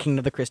mention The Kingdom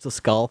of the Crystal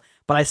Skull,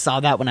 but I saw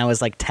that when I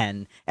was like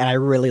 10, and I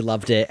really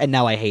loved it, and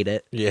now I hate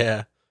it.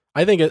 Yeah,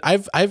 I think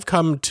I've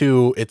come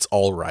to it's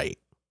all right.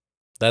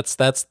 That's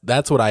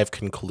what I've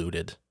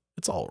concluded.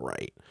 It's all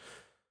right.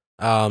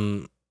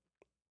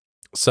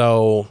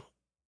 So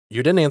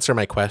you didn't answer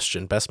my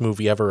question. Best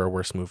movie ever or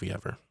worst movie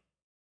ever?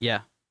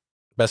 Yeah.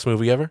 Best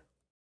movie ever?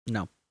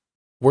 No.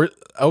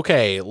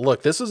 Okay,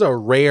 look, this is a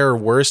rare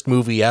worst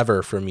movie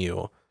ever from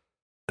you,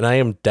 and I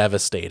am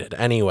devastated.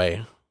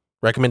 Anyway,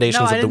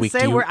 recommendations of the week.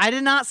 I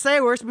did not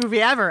say worst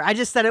movie ever. I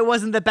just said it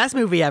wasn't the best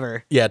movie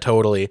ever. Yeah,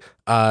 totally.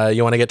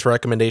 You want to get to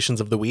recommendations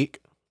of the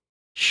week?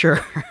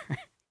 Sure.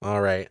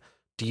 All right.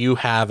 Do you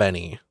have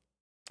any?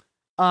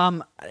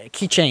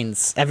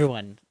 Keychains.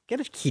 Everyone, get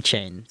a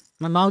keychain.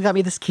 My mom got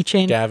me this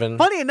keychain. Gavin.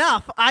 Funny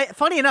enough,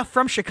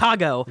 from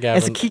Chicago. It's a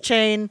Gavin,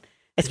 keychain.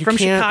 It's you from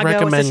can't Chicago. It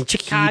recommend says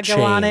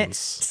Chicago on it. keychains.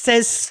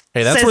 Says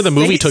Hey, that's says where the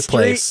movie State took Street.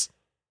 place.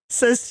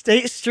 Says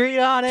State Street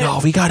on it. Yo,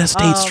 we got a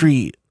State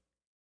Street.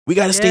 We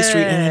got a State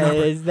Street in Ann Arbor.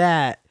 Is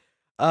that?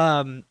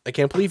 I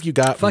can't believe you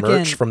got Fucking-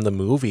 merch from the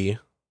movie.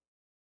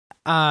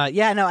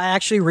 Yeah, no, I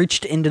actually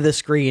reached into the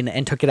screen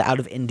and took it out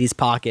of Indy's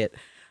pocket.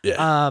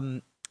 Yeah.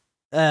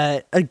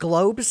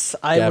 Globes.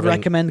 I would Gavin,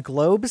 recommend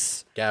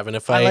Globes. Gavin,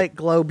 if I like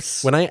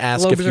Globes. when I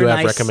ask Globes if you are have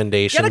nice.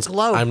 recommendations, Get a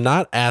globe. I'm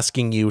not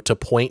asking you to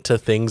point to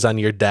things on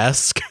your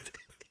desk.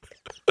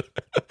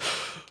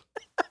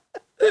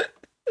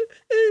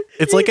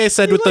 It's like I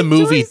said You with the like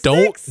movie,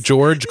 don't joysticks?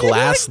 George You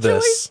Glass like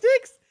this.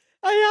 joysticks?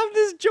 I have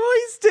this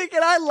joystick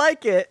and I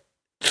like it.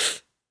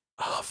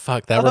 Oh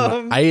fuck,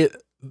 that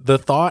the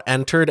thought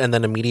entered and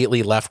then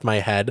immediately left my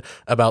head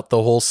about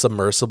the whole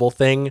submersible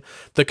thing.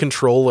 The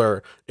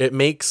controller, it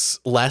makes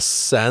less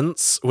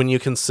sense when you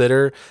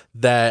consider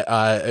that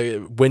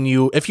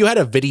if you had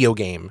a video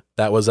game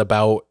that was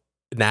about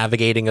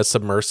navigating a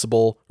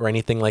submersible or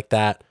anything like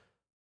that,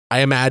 I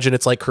imagine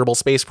it's like Kerbal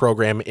Space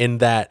Program in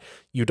that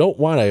you don't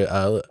want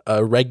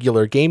a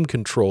regular game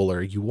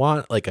controller. You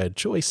want like a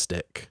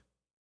joystick.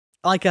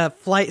 Like a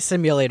flight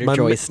simulator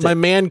joystick. My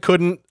man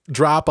couldn't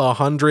drop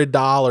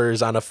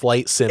 $100 on a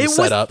flight sim It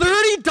setup. was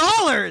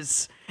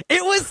 $30.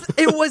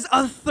 It was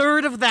a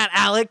third of that,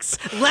 Alex.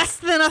 Less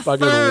than a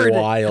Fucking third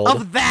wild.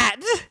 of that.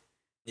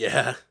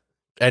 Yeah.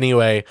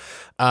 Anyway,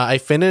 I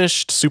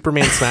finished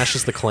Superman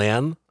Smashes the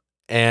Klan,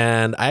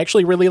 and I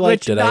actually really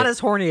liked Which it. not as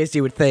horny as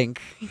you would think.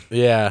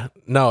 Yeah.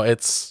 No,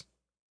 it's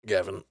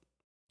Gavin.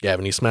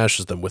 He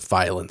smashes them with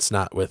violence,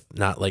 not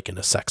like in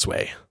a sex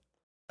way.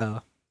 Oh.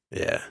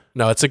 Yeah.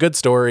 No, it's a good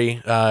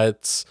story.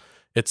 It's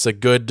a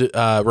good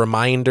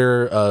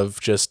reminder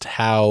of just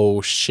how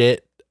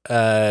shit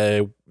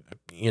how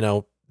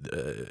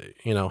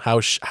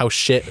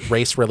shit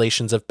race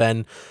relations have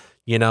been.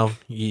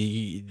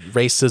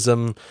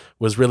 Racism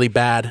was really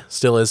bad,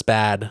 still is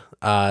bad,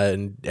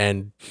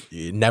 and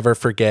never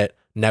forget,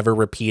 never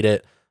repeat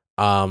it.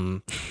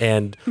 And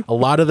a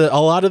lot of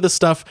the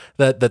stuff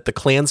that the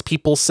Klans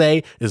people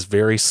say is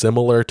very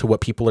similar to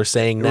what people are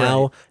saying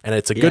now. Right. And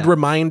it's a good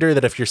reminder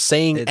that if you're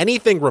saying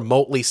anything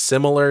remotely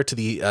similar to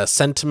the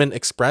sentiment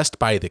expressed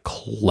by the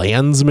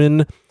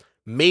Klansmen,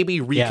 maybe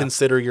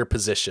reconsider your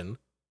position.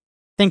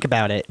 Think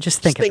about it.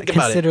 Just think about it.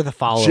 Consider the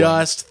following.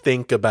 Just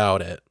think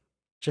about it.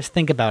 Just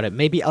think about it.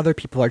 Maybe other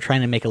people are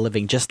trying to make a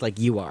living just like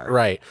you are.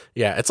 Right.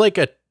 Yeah. It's like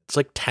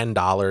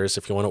 $10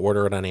 if you want to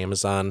order it on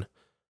Amazon.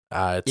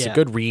 It's a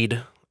good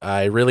read.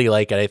 I really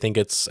like it. I think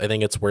it's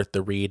worth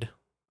the read.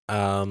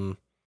 And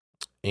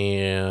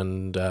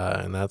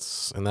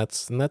that's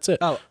it.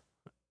 Oh,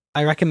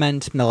 I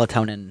recommend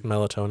Melatonin.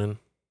 Melatonin.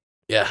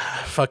 Yeah.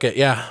 Fuck it.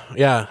 Yeah.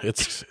 Yeah.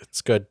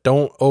 It's good.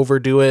 Don't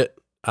overdo it.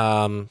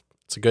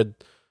 It's a good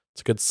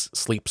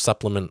sleep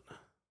supplement.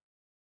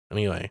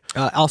 Anyway.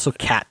 Also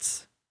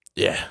Cats.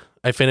 Yeah.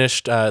 I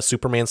finished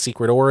Superman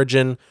Secret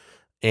Origin,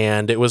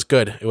 and it was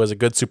good. It was a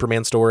good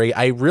Superman story.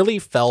 I really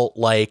felt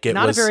like it was...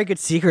 Not a very good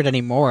secret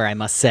anymore, I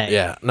must say.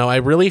 Yeah. No, I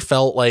really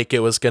felt like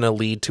it was going to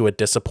lead to a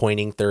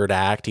disappointing third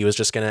act. He was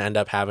just going to end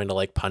up having to,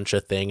 like, punch a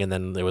thing, and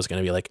then it was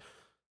going to be like,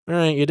 all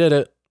right, you did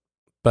it.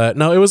 But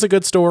no, it was a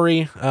good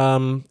story.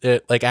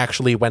 It, like,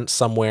 actually went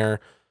somewhere,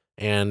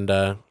 and...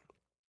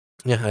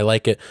 yeah, I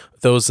like it.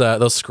 Those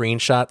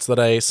screenshots that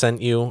I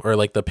sent you, or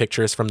like the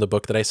pictures from the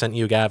book that I sent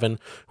you, Gavin,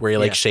 where he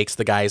like shakes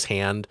the guy's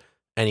hand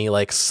and he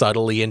like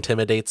subtly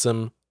intimidates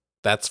him.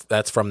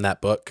 That's from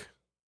that book.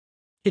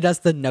 He does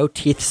the no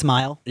teeth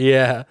smile.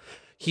 Yeah.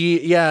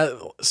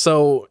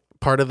 So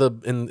part of the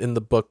in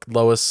the book,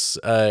 Lois,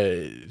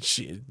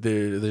 there's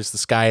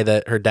this guy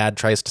that her dad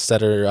tries to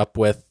set her up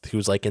with,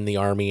 who's like in the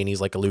army, and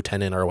he's like a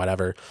lieutenant or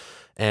whatever.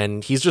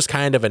 And he's just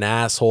kind of an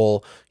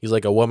asshole. He's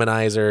like a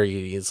womanizer.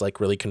 He's like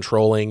really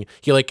controlling.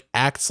 He like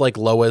acts like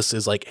Lois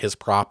is like his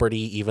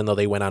property, even though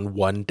they went on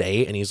one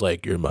date. And he's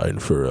like, "You're mine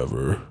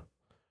forever."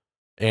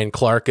 And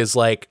Clark is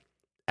like,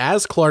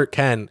 as Clark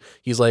Kent,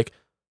 he's like,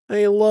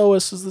 "Hey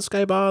Lois, is this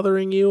guy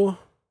bothering you?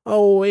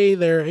 Oh, hey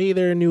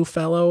there, new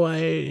fellow.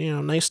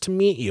 Nice to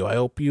meet you. I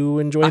hope you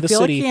enjoy the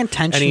city." Like he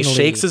intentionally, and he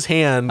shakes his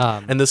hand,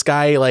 and this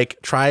guy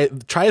like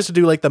tries to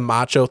do like the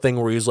macho thing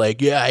where he's like,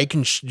 "Yeah, I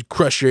can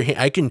crush your hand.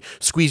 I can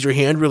squeeze your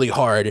hand really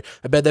hard.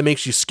 I bet that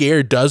makes you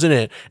scared, doesn't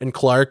it?" And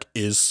Clark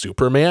is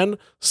Superman,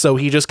 so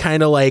he just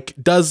kind of like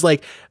does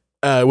like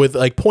with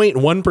like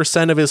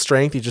 0.1% of his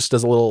strength, he just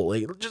does a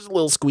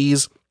little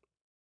squeeze,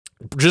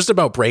 just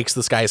about breaks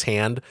this guy's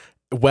hand,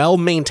 while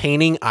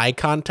maintaining eye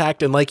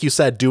contact and, like you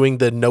said, doing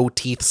the no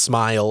teeth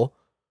smile.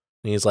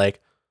 And he's like,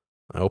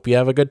 "I hope you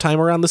have a good time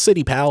around the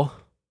city, pal.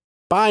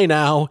 Bye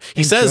now."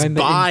 He says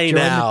bye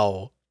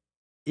now.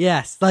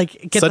 Yes,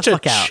 like get Such the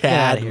fuck out. Such a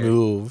Chad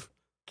move.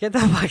 Get the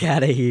fuck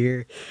out of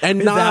here.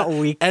 And not that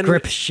weak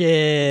grip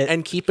shit.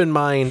 And keep in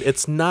mind,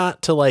 it's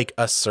not to like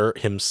assert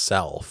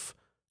himself.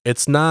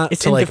 It's not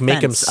to like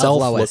make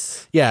himself look.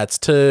 Yeah, it's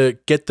to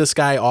get this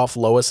guy off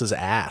Lois's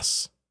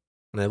ass.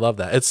 And I love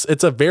that.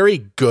 It's a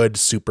very good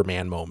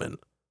Superman moment.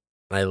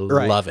 And I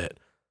love it.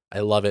 I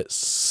love it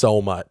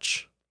so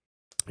much.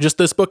 Just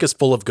this book is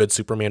full of good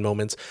Superman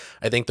moments.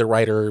 I think the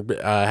writer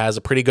has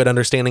a pretty good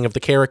understanding of the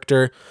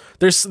character.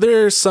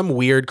 There's some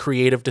weird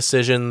creative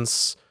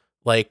decisions,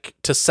 like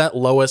to set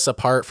Lois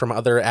apart from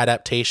other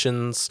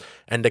adaptations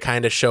and to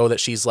kind of show that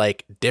she's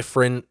like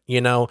different,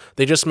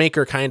 They just make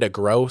her kind of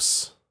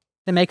gross.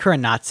 They make her a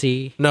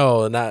Nazi.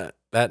 No, not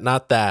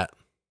that.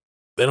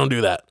 They don't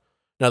do that.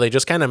 No, they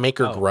just kind of make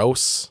her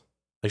gross.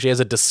 Like she has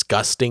a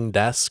disgusting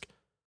desk,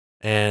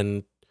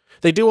 and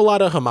they do a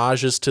lot of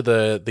homages to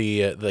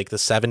the like the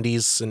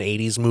 70s and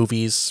 80s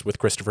movies with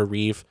Christopher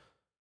Reeve.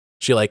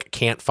 She like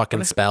can't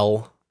fucking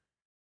spell.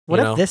 What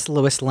if this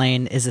Lois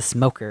Lane is a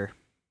smoker?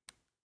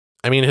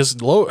 I mean,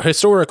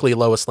 historically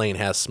Lois Lane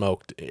has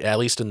smoked, at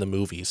least in the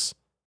movies.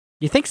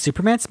 You think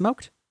Superman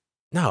smoked?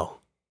 No,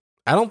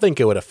 I don't think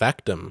it would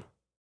affect him.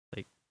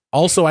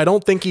 Also, I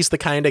don't think he's the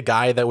kind of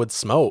guy that would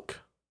smoke.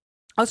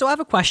 Oh, so I have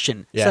a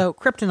question. Yeah. So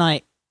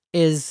kryptonite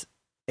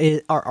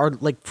are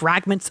like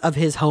fragments of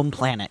his home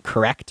planet,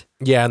 correct?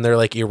 Yeah, and they're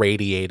like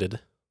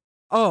irradiated.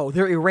 Oh,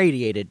 they're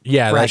irradiated.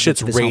 Yeah, that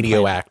shit's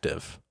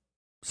radioactive.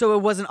 So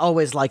it wasn't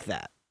always like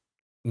that.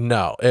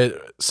 No.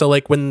 So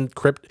like when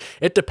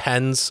it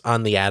depends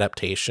on the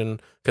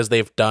adaptation, because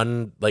they've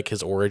done like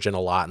his origin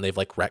a lot and they've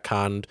like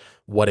retconned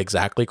what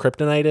exactly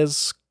kryptonite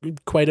is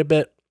quite a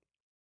bit.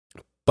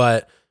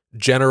 But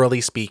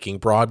generally speaking,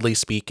 broadly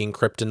speaking,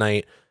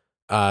 kryptonite,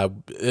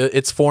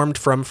 it's formed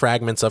from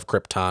fragments of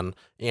Krypton,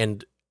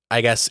 and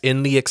I guess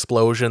in the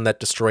explosion that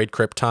destroyed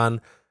Krypton,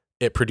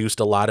 it produced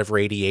a lot of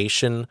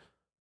radiation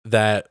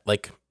that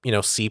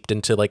seeped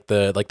into like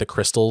the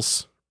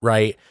crystals,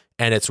 right?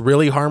 And it's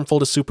really harmful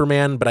to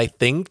Superman, but I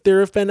think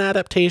there have been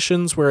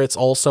adaptations where it's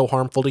also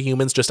harmful to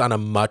humans, just on a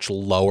much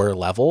lower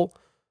level.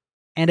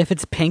 And if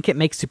it's pink, it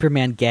makes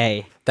Superman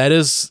gay. That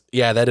is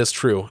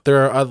true.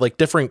 There are like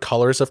different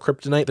colors of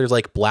kryptonite. There's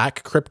like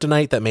black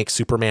kryptonite that makes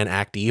Superman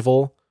act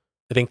evil.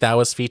 I think that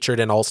was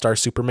featured in All-Star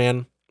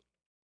Superman.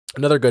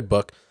 Another good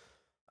book.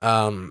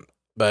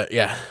 But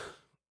yeah.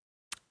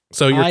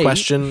 So your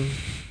question.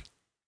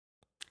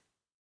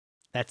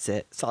 That's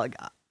it. That's all I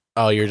got.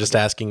 Oh, you're just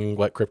asking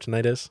what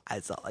kryptonite is?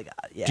 That's all I got.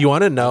 Yeah. Do you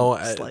want to know?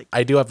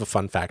 I do have a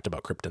fun fact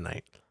about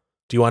kryptonite.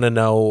 Do you want to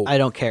know? I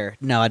don't care.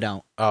 No, I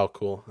don't. Oh,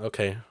 cool.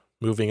 Okay.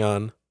 Moving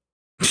on.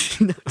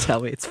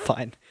 Tell me, it's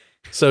fine.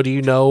 So do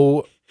you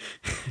know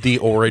the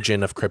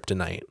origin of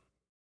kryptonite,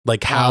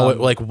 like how,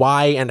 like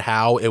why and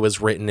how it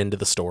was written into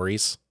the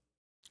stories.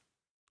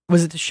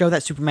 Was it to show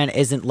that Superman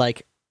isn't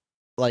like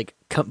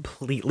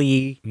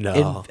completely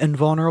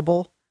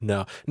invulnerable?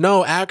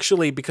 No,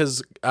 actually,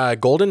 because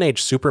Golden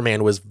Age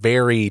Superman was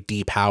very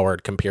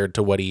depowered compared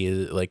to what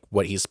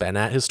he's been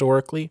at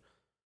historically.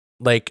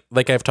 Like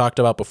I've talked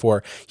about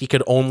before, he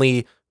could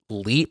only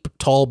leap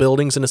tall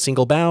buildings in a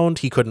single bound.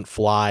 He couldn't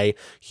fly.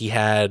 He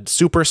had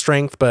super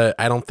strength, but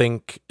I don't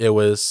think it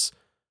was,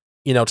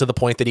 to the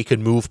point that he could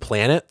move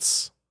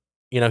planets.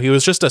 He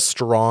was just a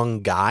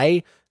strong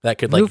guy that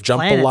could like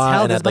jump a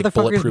lot and had like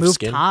bulletproof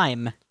skin.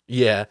 Time.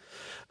 Yeah.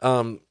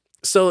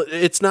 So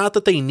it's not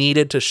that they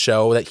needed to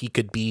show that he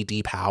could be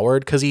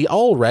depowered, because he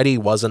already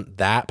wasn't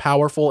that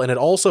powerful, and it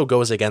also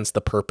goes against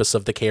the purpose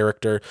of the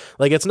character.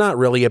 Like, it's not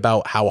really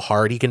about how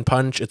hard he can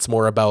punch, it's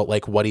more about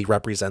like what he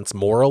represents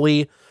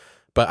morally.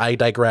 But I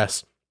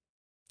digress.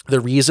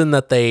 The reason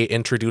that they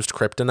introduced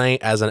kryptonite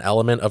as an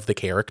element of the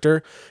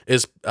character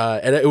is,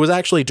 and it was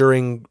actually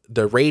during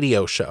the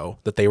radio show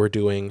that they were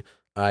doing,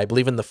 I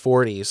believe in the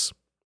 40s.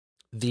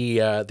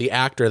 The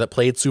actor that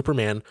played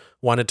Superman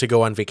wanted to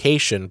go on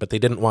vacation, but they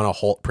didn't want to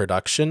halt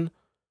production.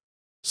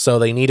 So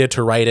they needed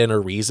to write in a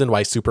reason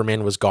why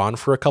Superman was gone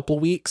for a couple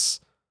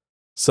weeks.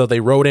 So they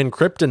wrote in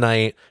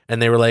kryptonite,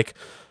 and they were like,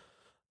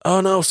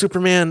 "Oh no,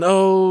 Superman.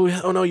 Oh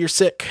no, you're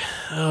sick.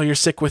 Oh, you're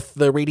sick with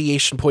the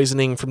radiation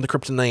poisoning from the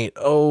kryptonite.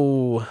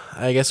 Oh,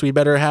 I guess we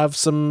better have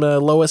some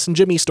Lois and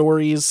Jimmy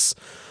stories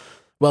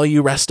while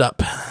you rest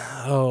up.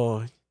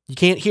 Oh, you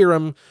can't hear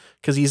him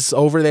because he's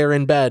over there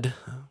in bed.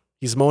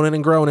 He's moaning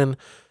and groaning.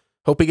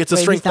 Hope he gets his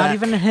strength back."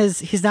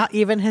 He's not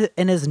even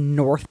in his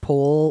North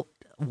Pole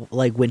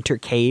like winter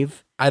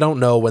cave. I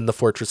don't know when the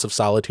Fortress of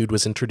Solitude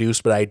was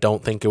introduced, but I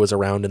don't think it was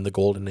around in the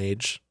Golden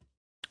Age.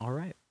 All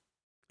right.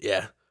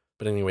 Yeah.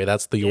 But anyway,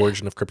 that's the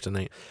origin of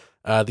kryptonite.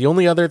 The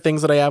only other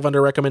things that I have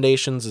under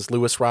recommendations is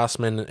Louis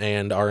Rossman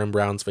and R.M.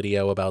 Brown's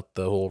video about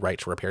the whole right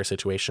to repair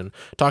situation.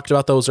 Talked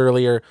about those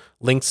earlier.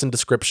 Links and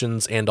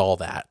descriptions and all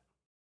that.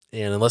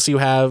 And unless you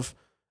have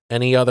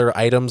any other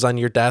items on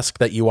your desk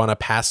that you want to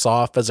pass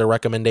off as a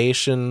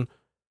recommendation,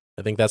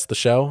 I think that's the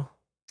show.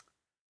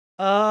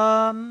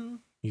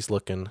 He's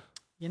looking.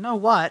 You know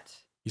what?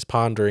 He's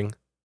pondering.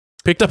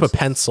 Picked up a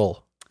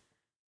pencil.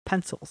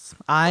 Pencils.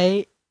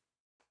 I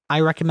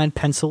recommend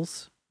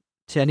pencils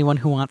to anyone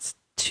who wants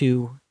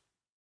to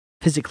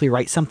physically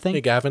write something. Hey,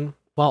 Gavin.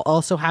 While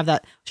also have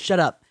that. Shut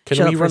up.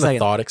 Can we run a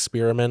thought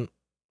experiment?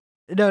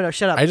 No,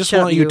 shut up. I just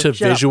want you to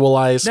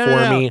visualize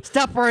for me.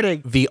 Stop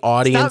writing. The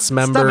audience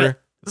member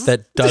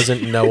that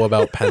doesn't know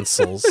about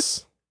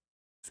pencils.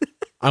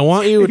 I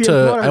want you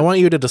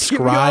to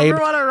describe. If you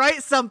ever want to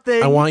write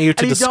something, I want you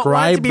to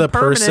describe the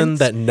person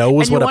that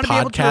knows what a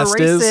podcast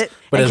is,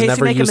 but has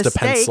never used a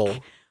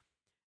pencil.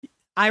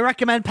 I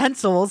recommend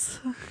pencils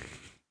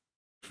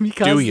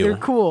because they're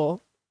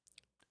cool.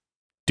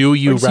 Do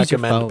you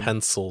recommend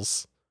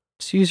pencils?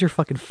 Just use your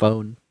fucking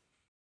phone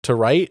to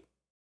write.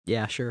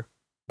 Yeah, sure.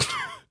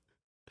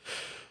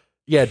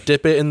 Yeah,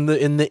 dip it in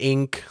the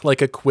ink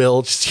like a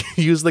quill. Just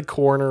use the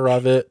corner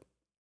of it.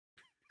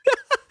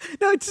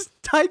 No, just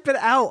type it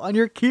out on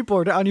your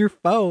keyboard on your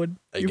phone.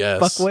 I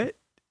guess. Fuckwit.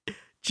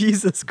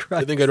 Jesus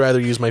Christ. I think I'd rather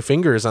use my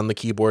fingers on the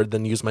keyboard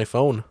than use my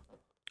phone.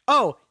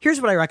 Oh,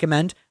 here's what I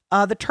recommend.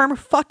 The term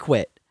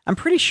fuckwit. I'm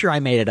pretty sure I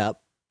made it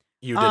up.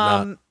 You did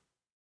not.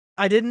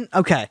 I didn't?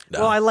 Okay.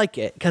 No. Well, I like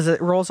it because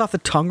it rolls off the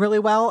tongue really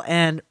well,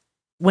 and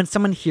when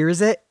someone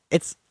hears it,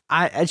 it's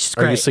just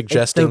great. Are you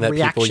suggesting that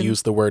people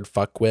use the word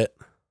fuckwit?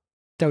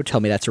 Don't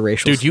tell me that's a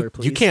racial slur,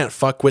 please. You can't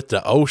fuck with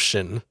the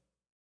ocean,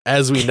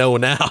 as we know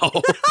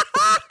now.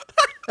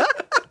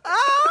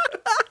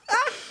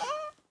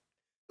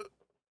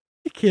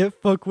 You can't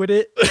fuck with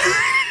it.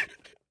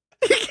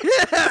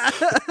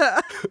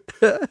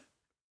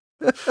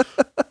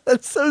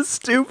 That's so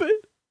stupid.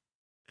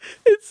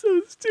 It's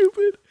so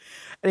stupid.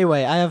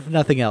 Anyway, I have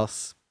nothing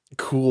else.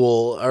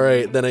 Cool. All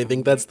right, then I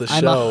think that's the show.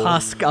 I'm a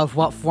husk of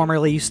what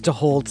formerly used to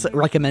hold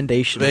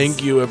recommendations.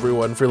 Thank you,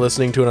 everyone, for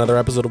listening to another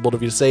episode of Bold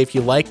of You to Say. If you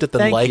liked it,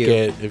 then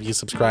it. If you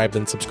subscribed,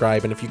 then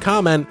subscribe. And if you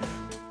comment,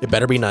 it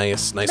better be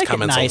nice. Nice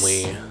comments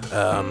only.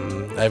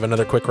 I have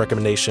another quick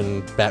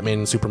recommendation. Batman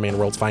and Superman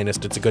World's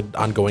Finest. It's a good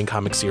ongoing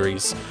comic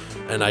series.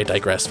 And I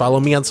digress. Follow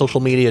me on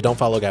social media. Don't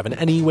follow Gavin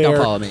anywhere.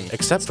 Don't follow me.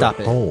 Except for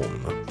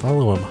home.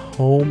 Follow him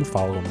home.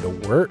 Follow him to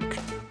work.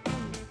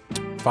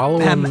 Follow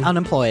him. I'm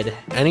unemployed.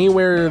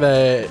 Anywhere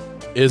that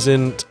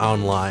isn't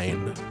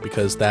online,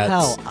 because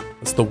that's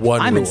the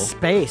one I'm rule. In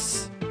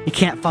space. You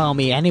can't follow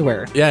me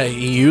anywhere. Yeah,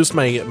 he used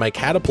my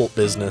catapult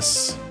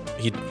business.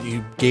 He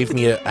gave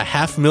me a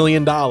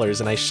 $500,000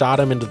 and I shot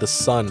him into the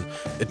sun.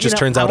 It just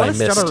turns out I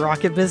missed. I want to start a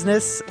rocket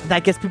business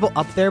that gets people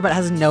up there but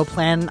has no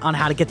plan on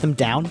how to get them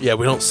down. Yeah,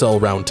 we don't sell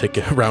round trip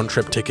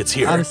tickets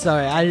here. I'm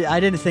sorry. I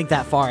didn't think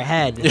that far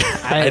ahead.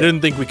 I didn't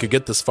think we could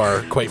get this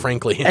far, quite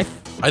frankly. I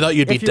thought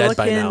you'd be dead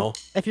by now.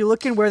 If you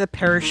look in where the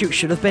parachute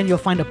should have been, you'll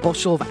find a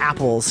bushel of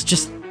apples.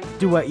 Just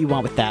do what you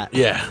want with that.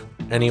 Yeah.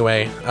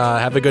 Anyway,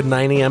 have a good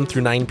 9 a.m.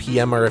 through 9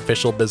 p.m. our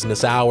official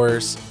business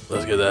hours.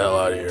 Let's get the hell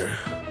out of here.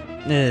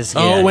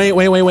 Oh, wait.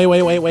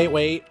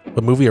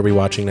 What movie are we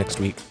watching next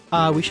week?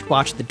 We should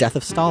watch The Death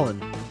of Stalin.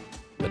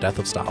 The Death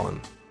of Stalin.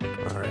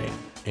 All right.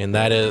 And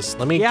that is,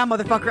 let me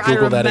motherfucker,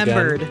 Google I that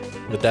remembered.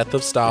 again. The Death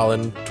of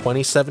Stalin,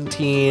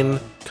 2017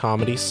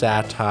 comedy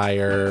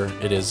satire.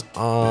 It's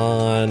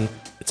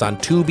on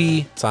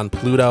Tubi, it's on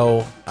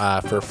Pluto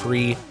for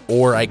free,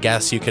 or I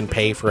guess you can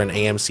pay for an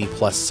AMC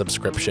Plus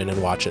subscription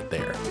and watch it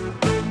there.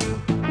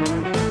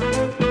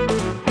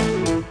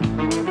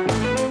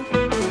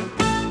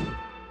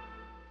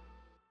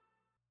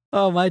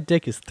 Oh, my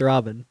dick is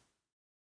throbbing.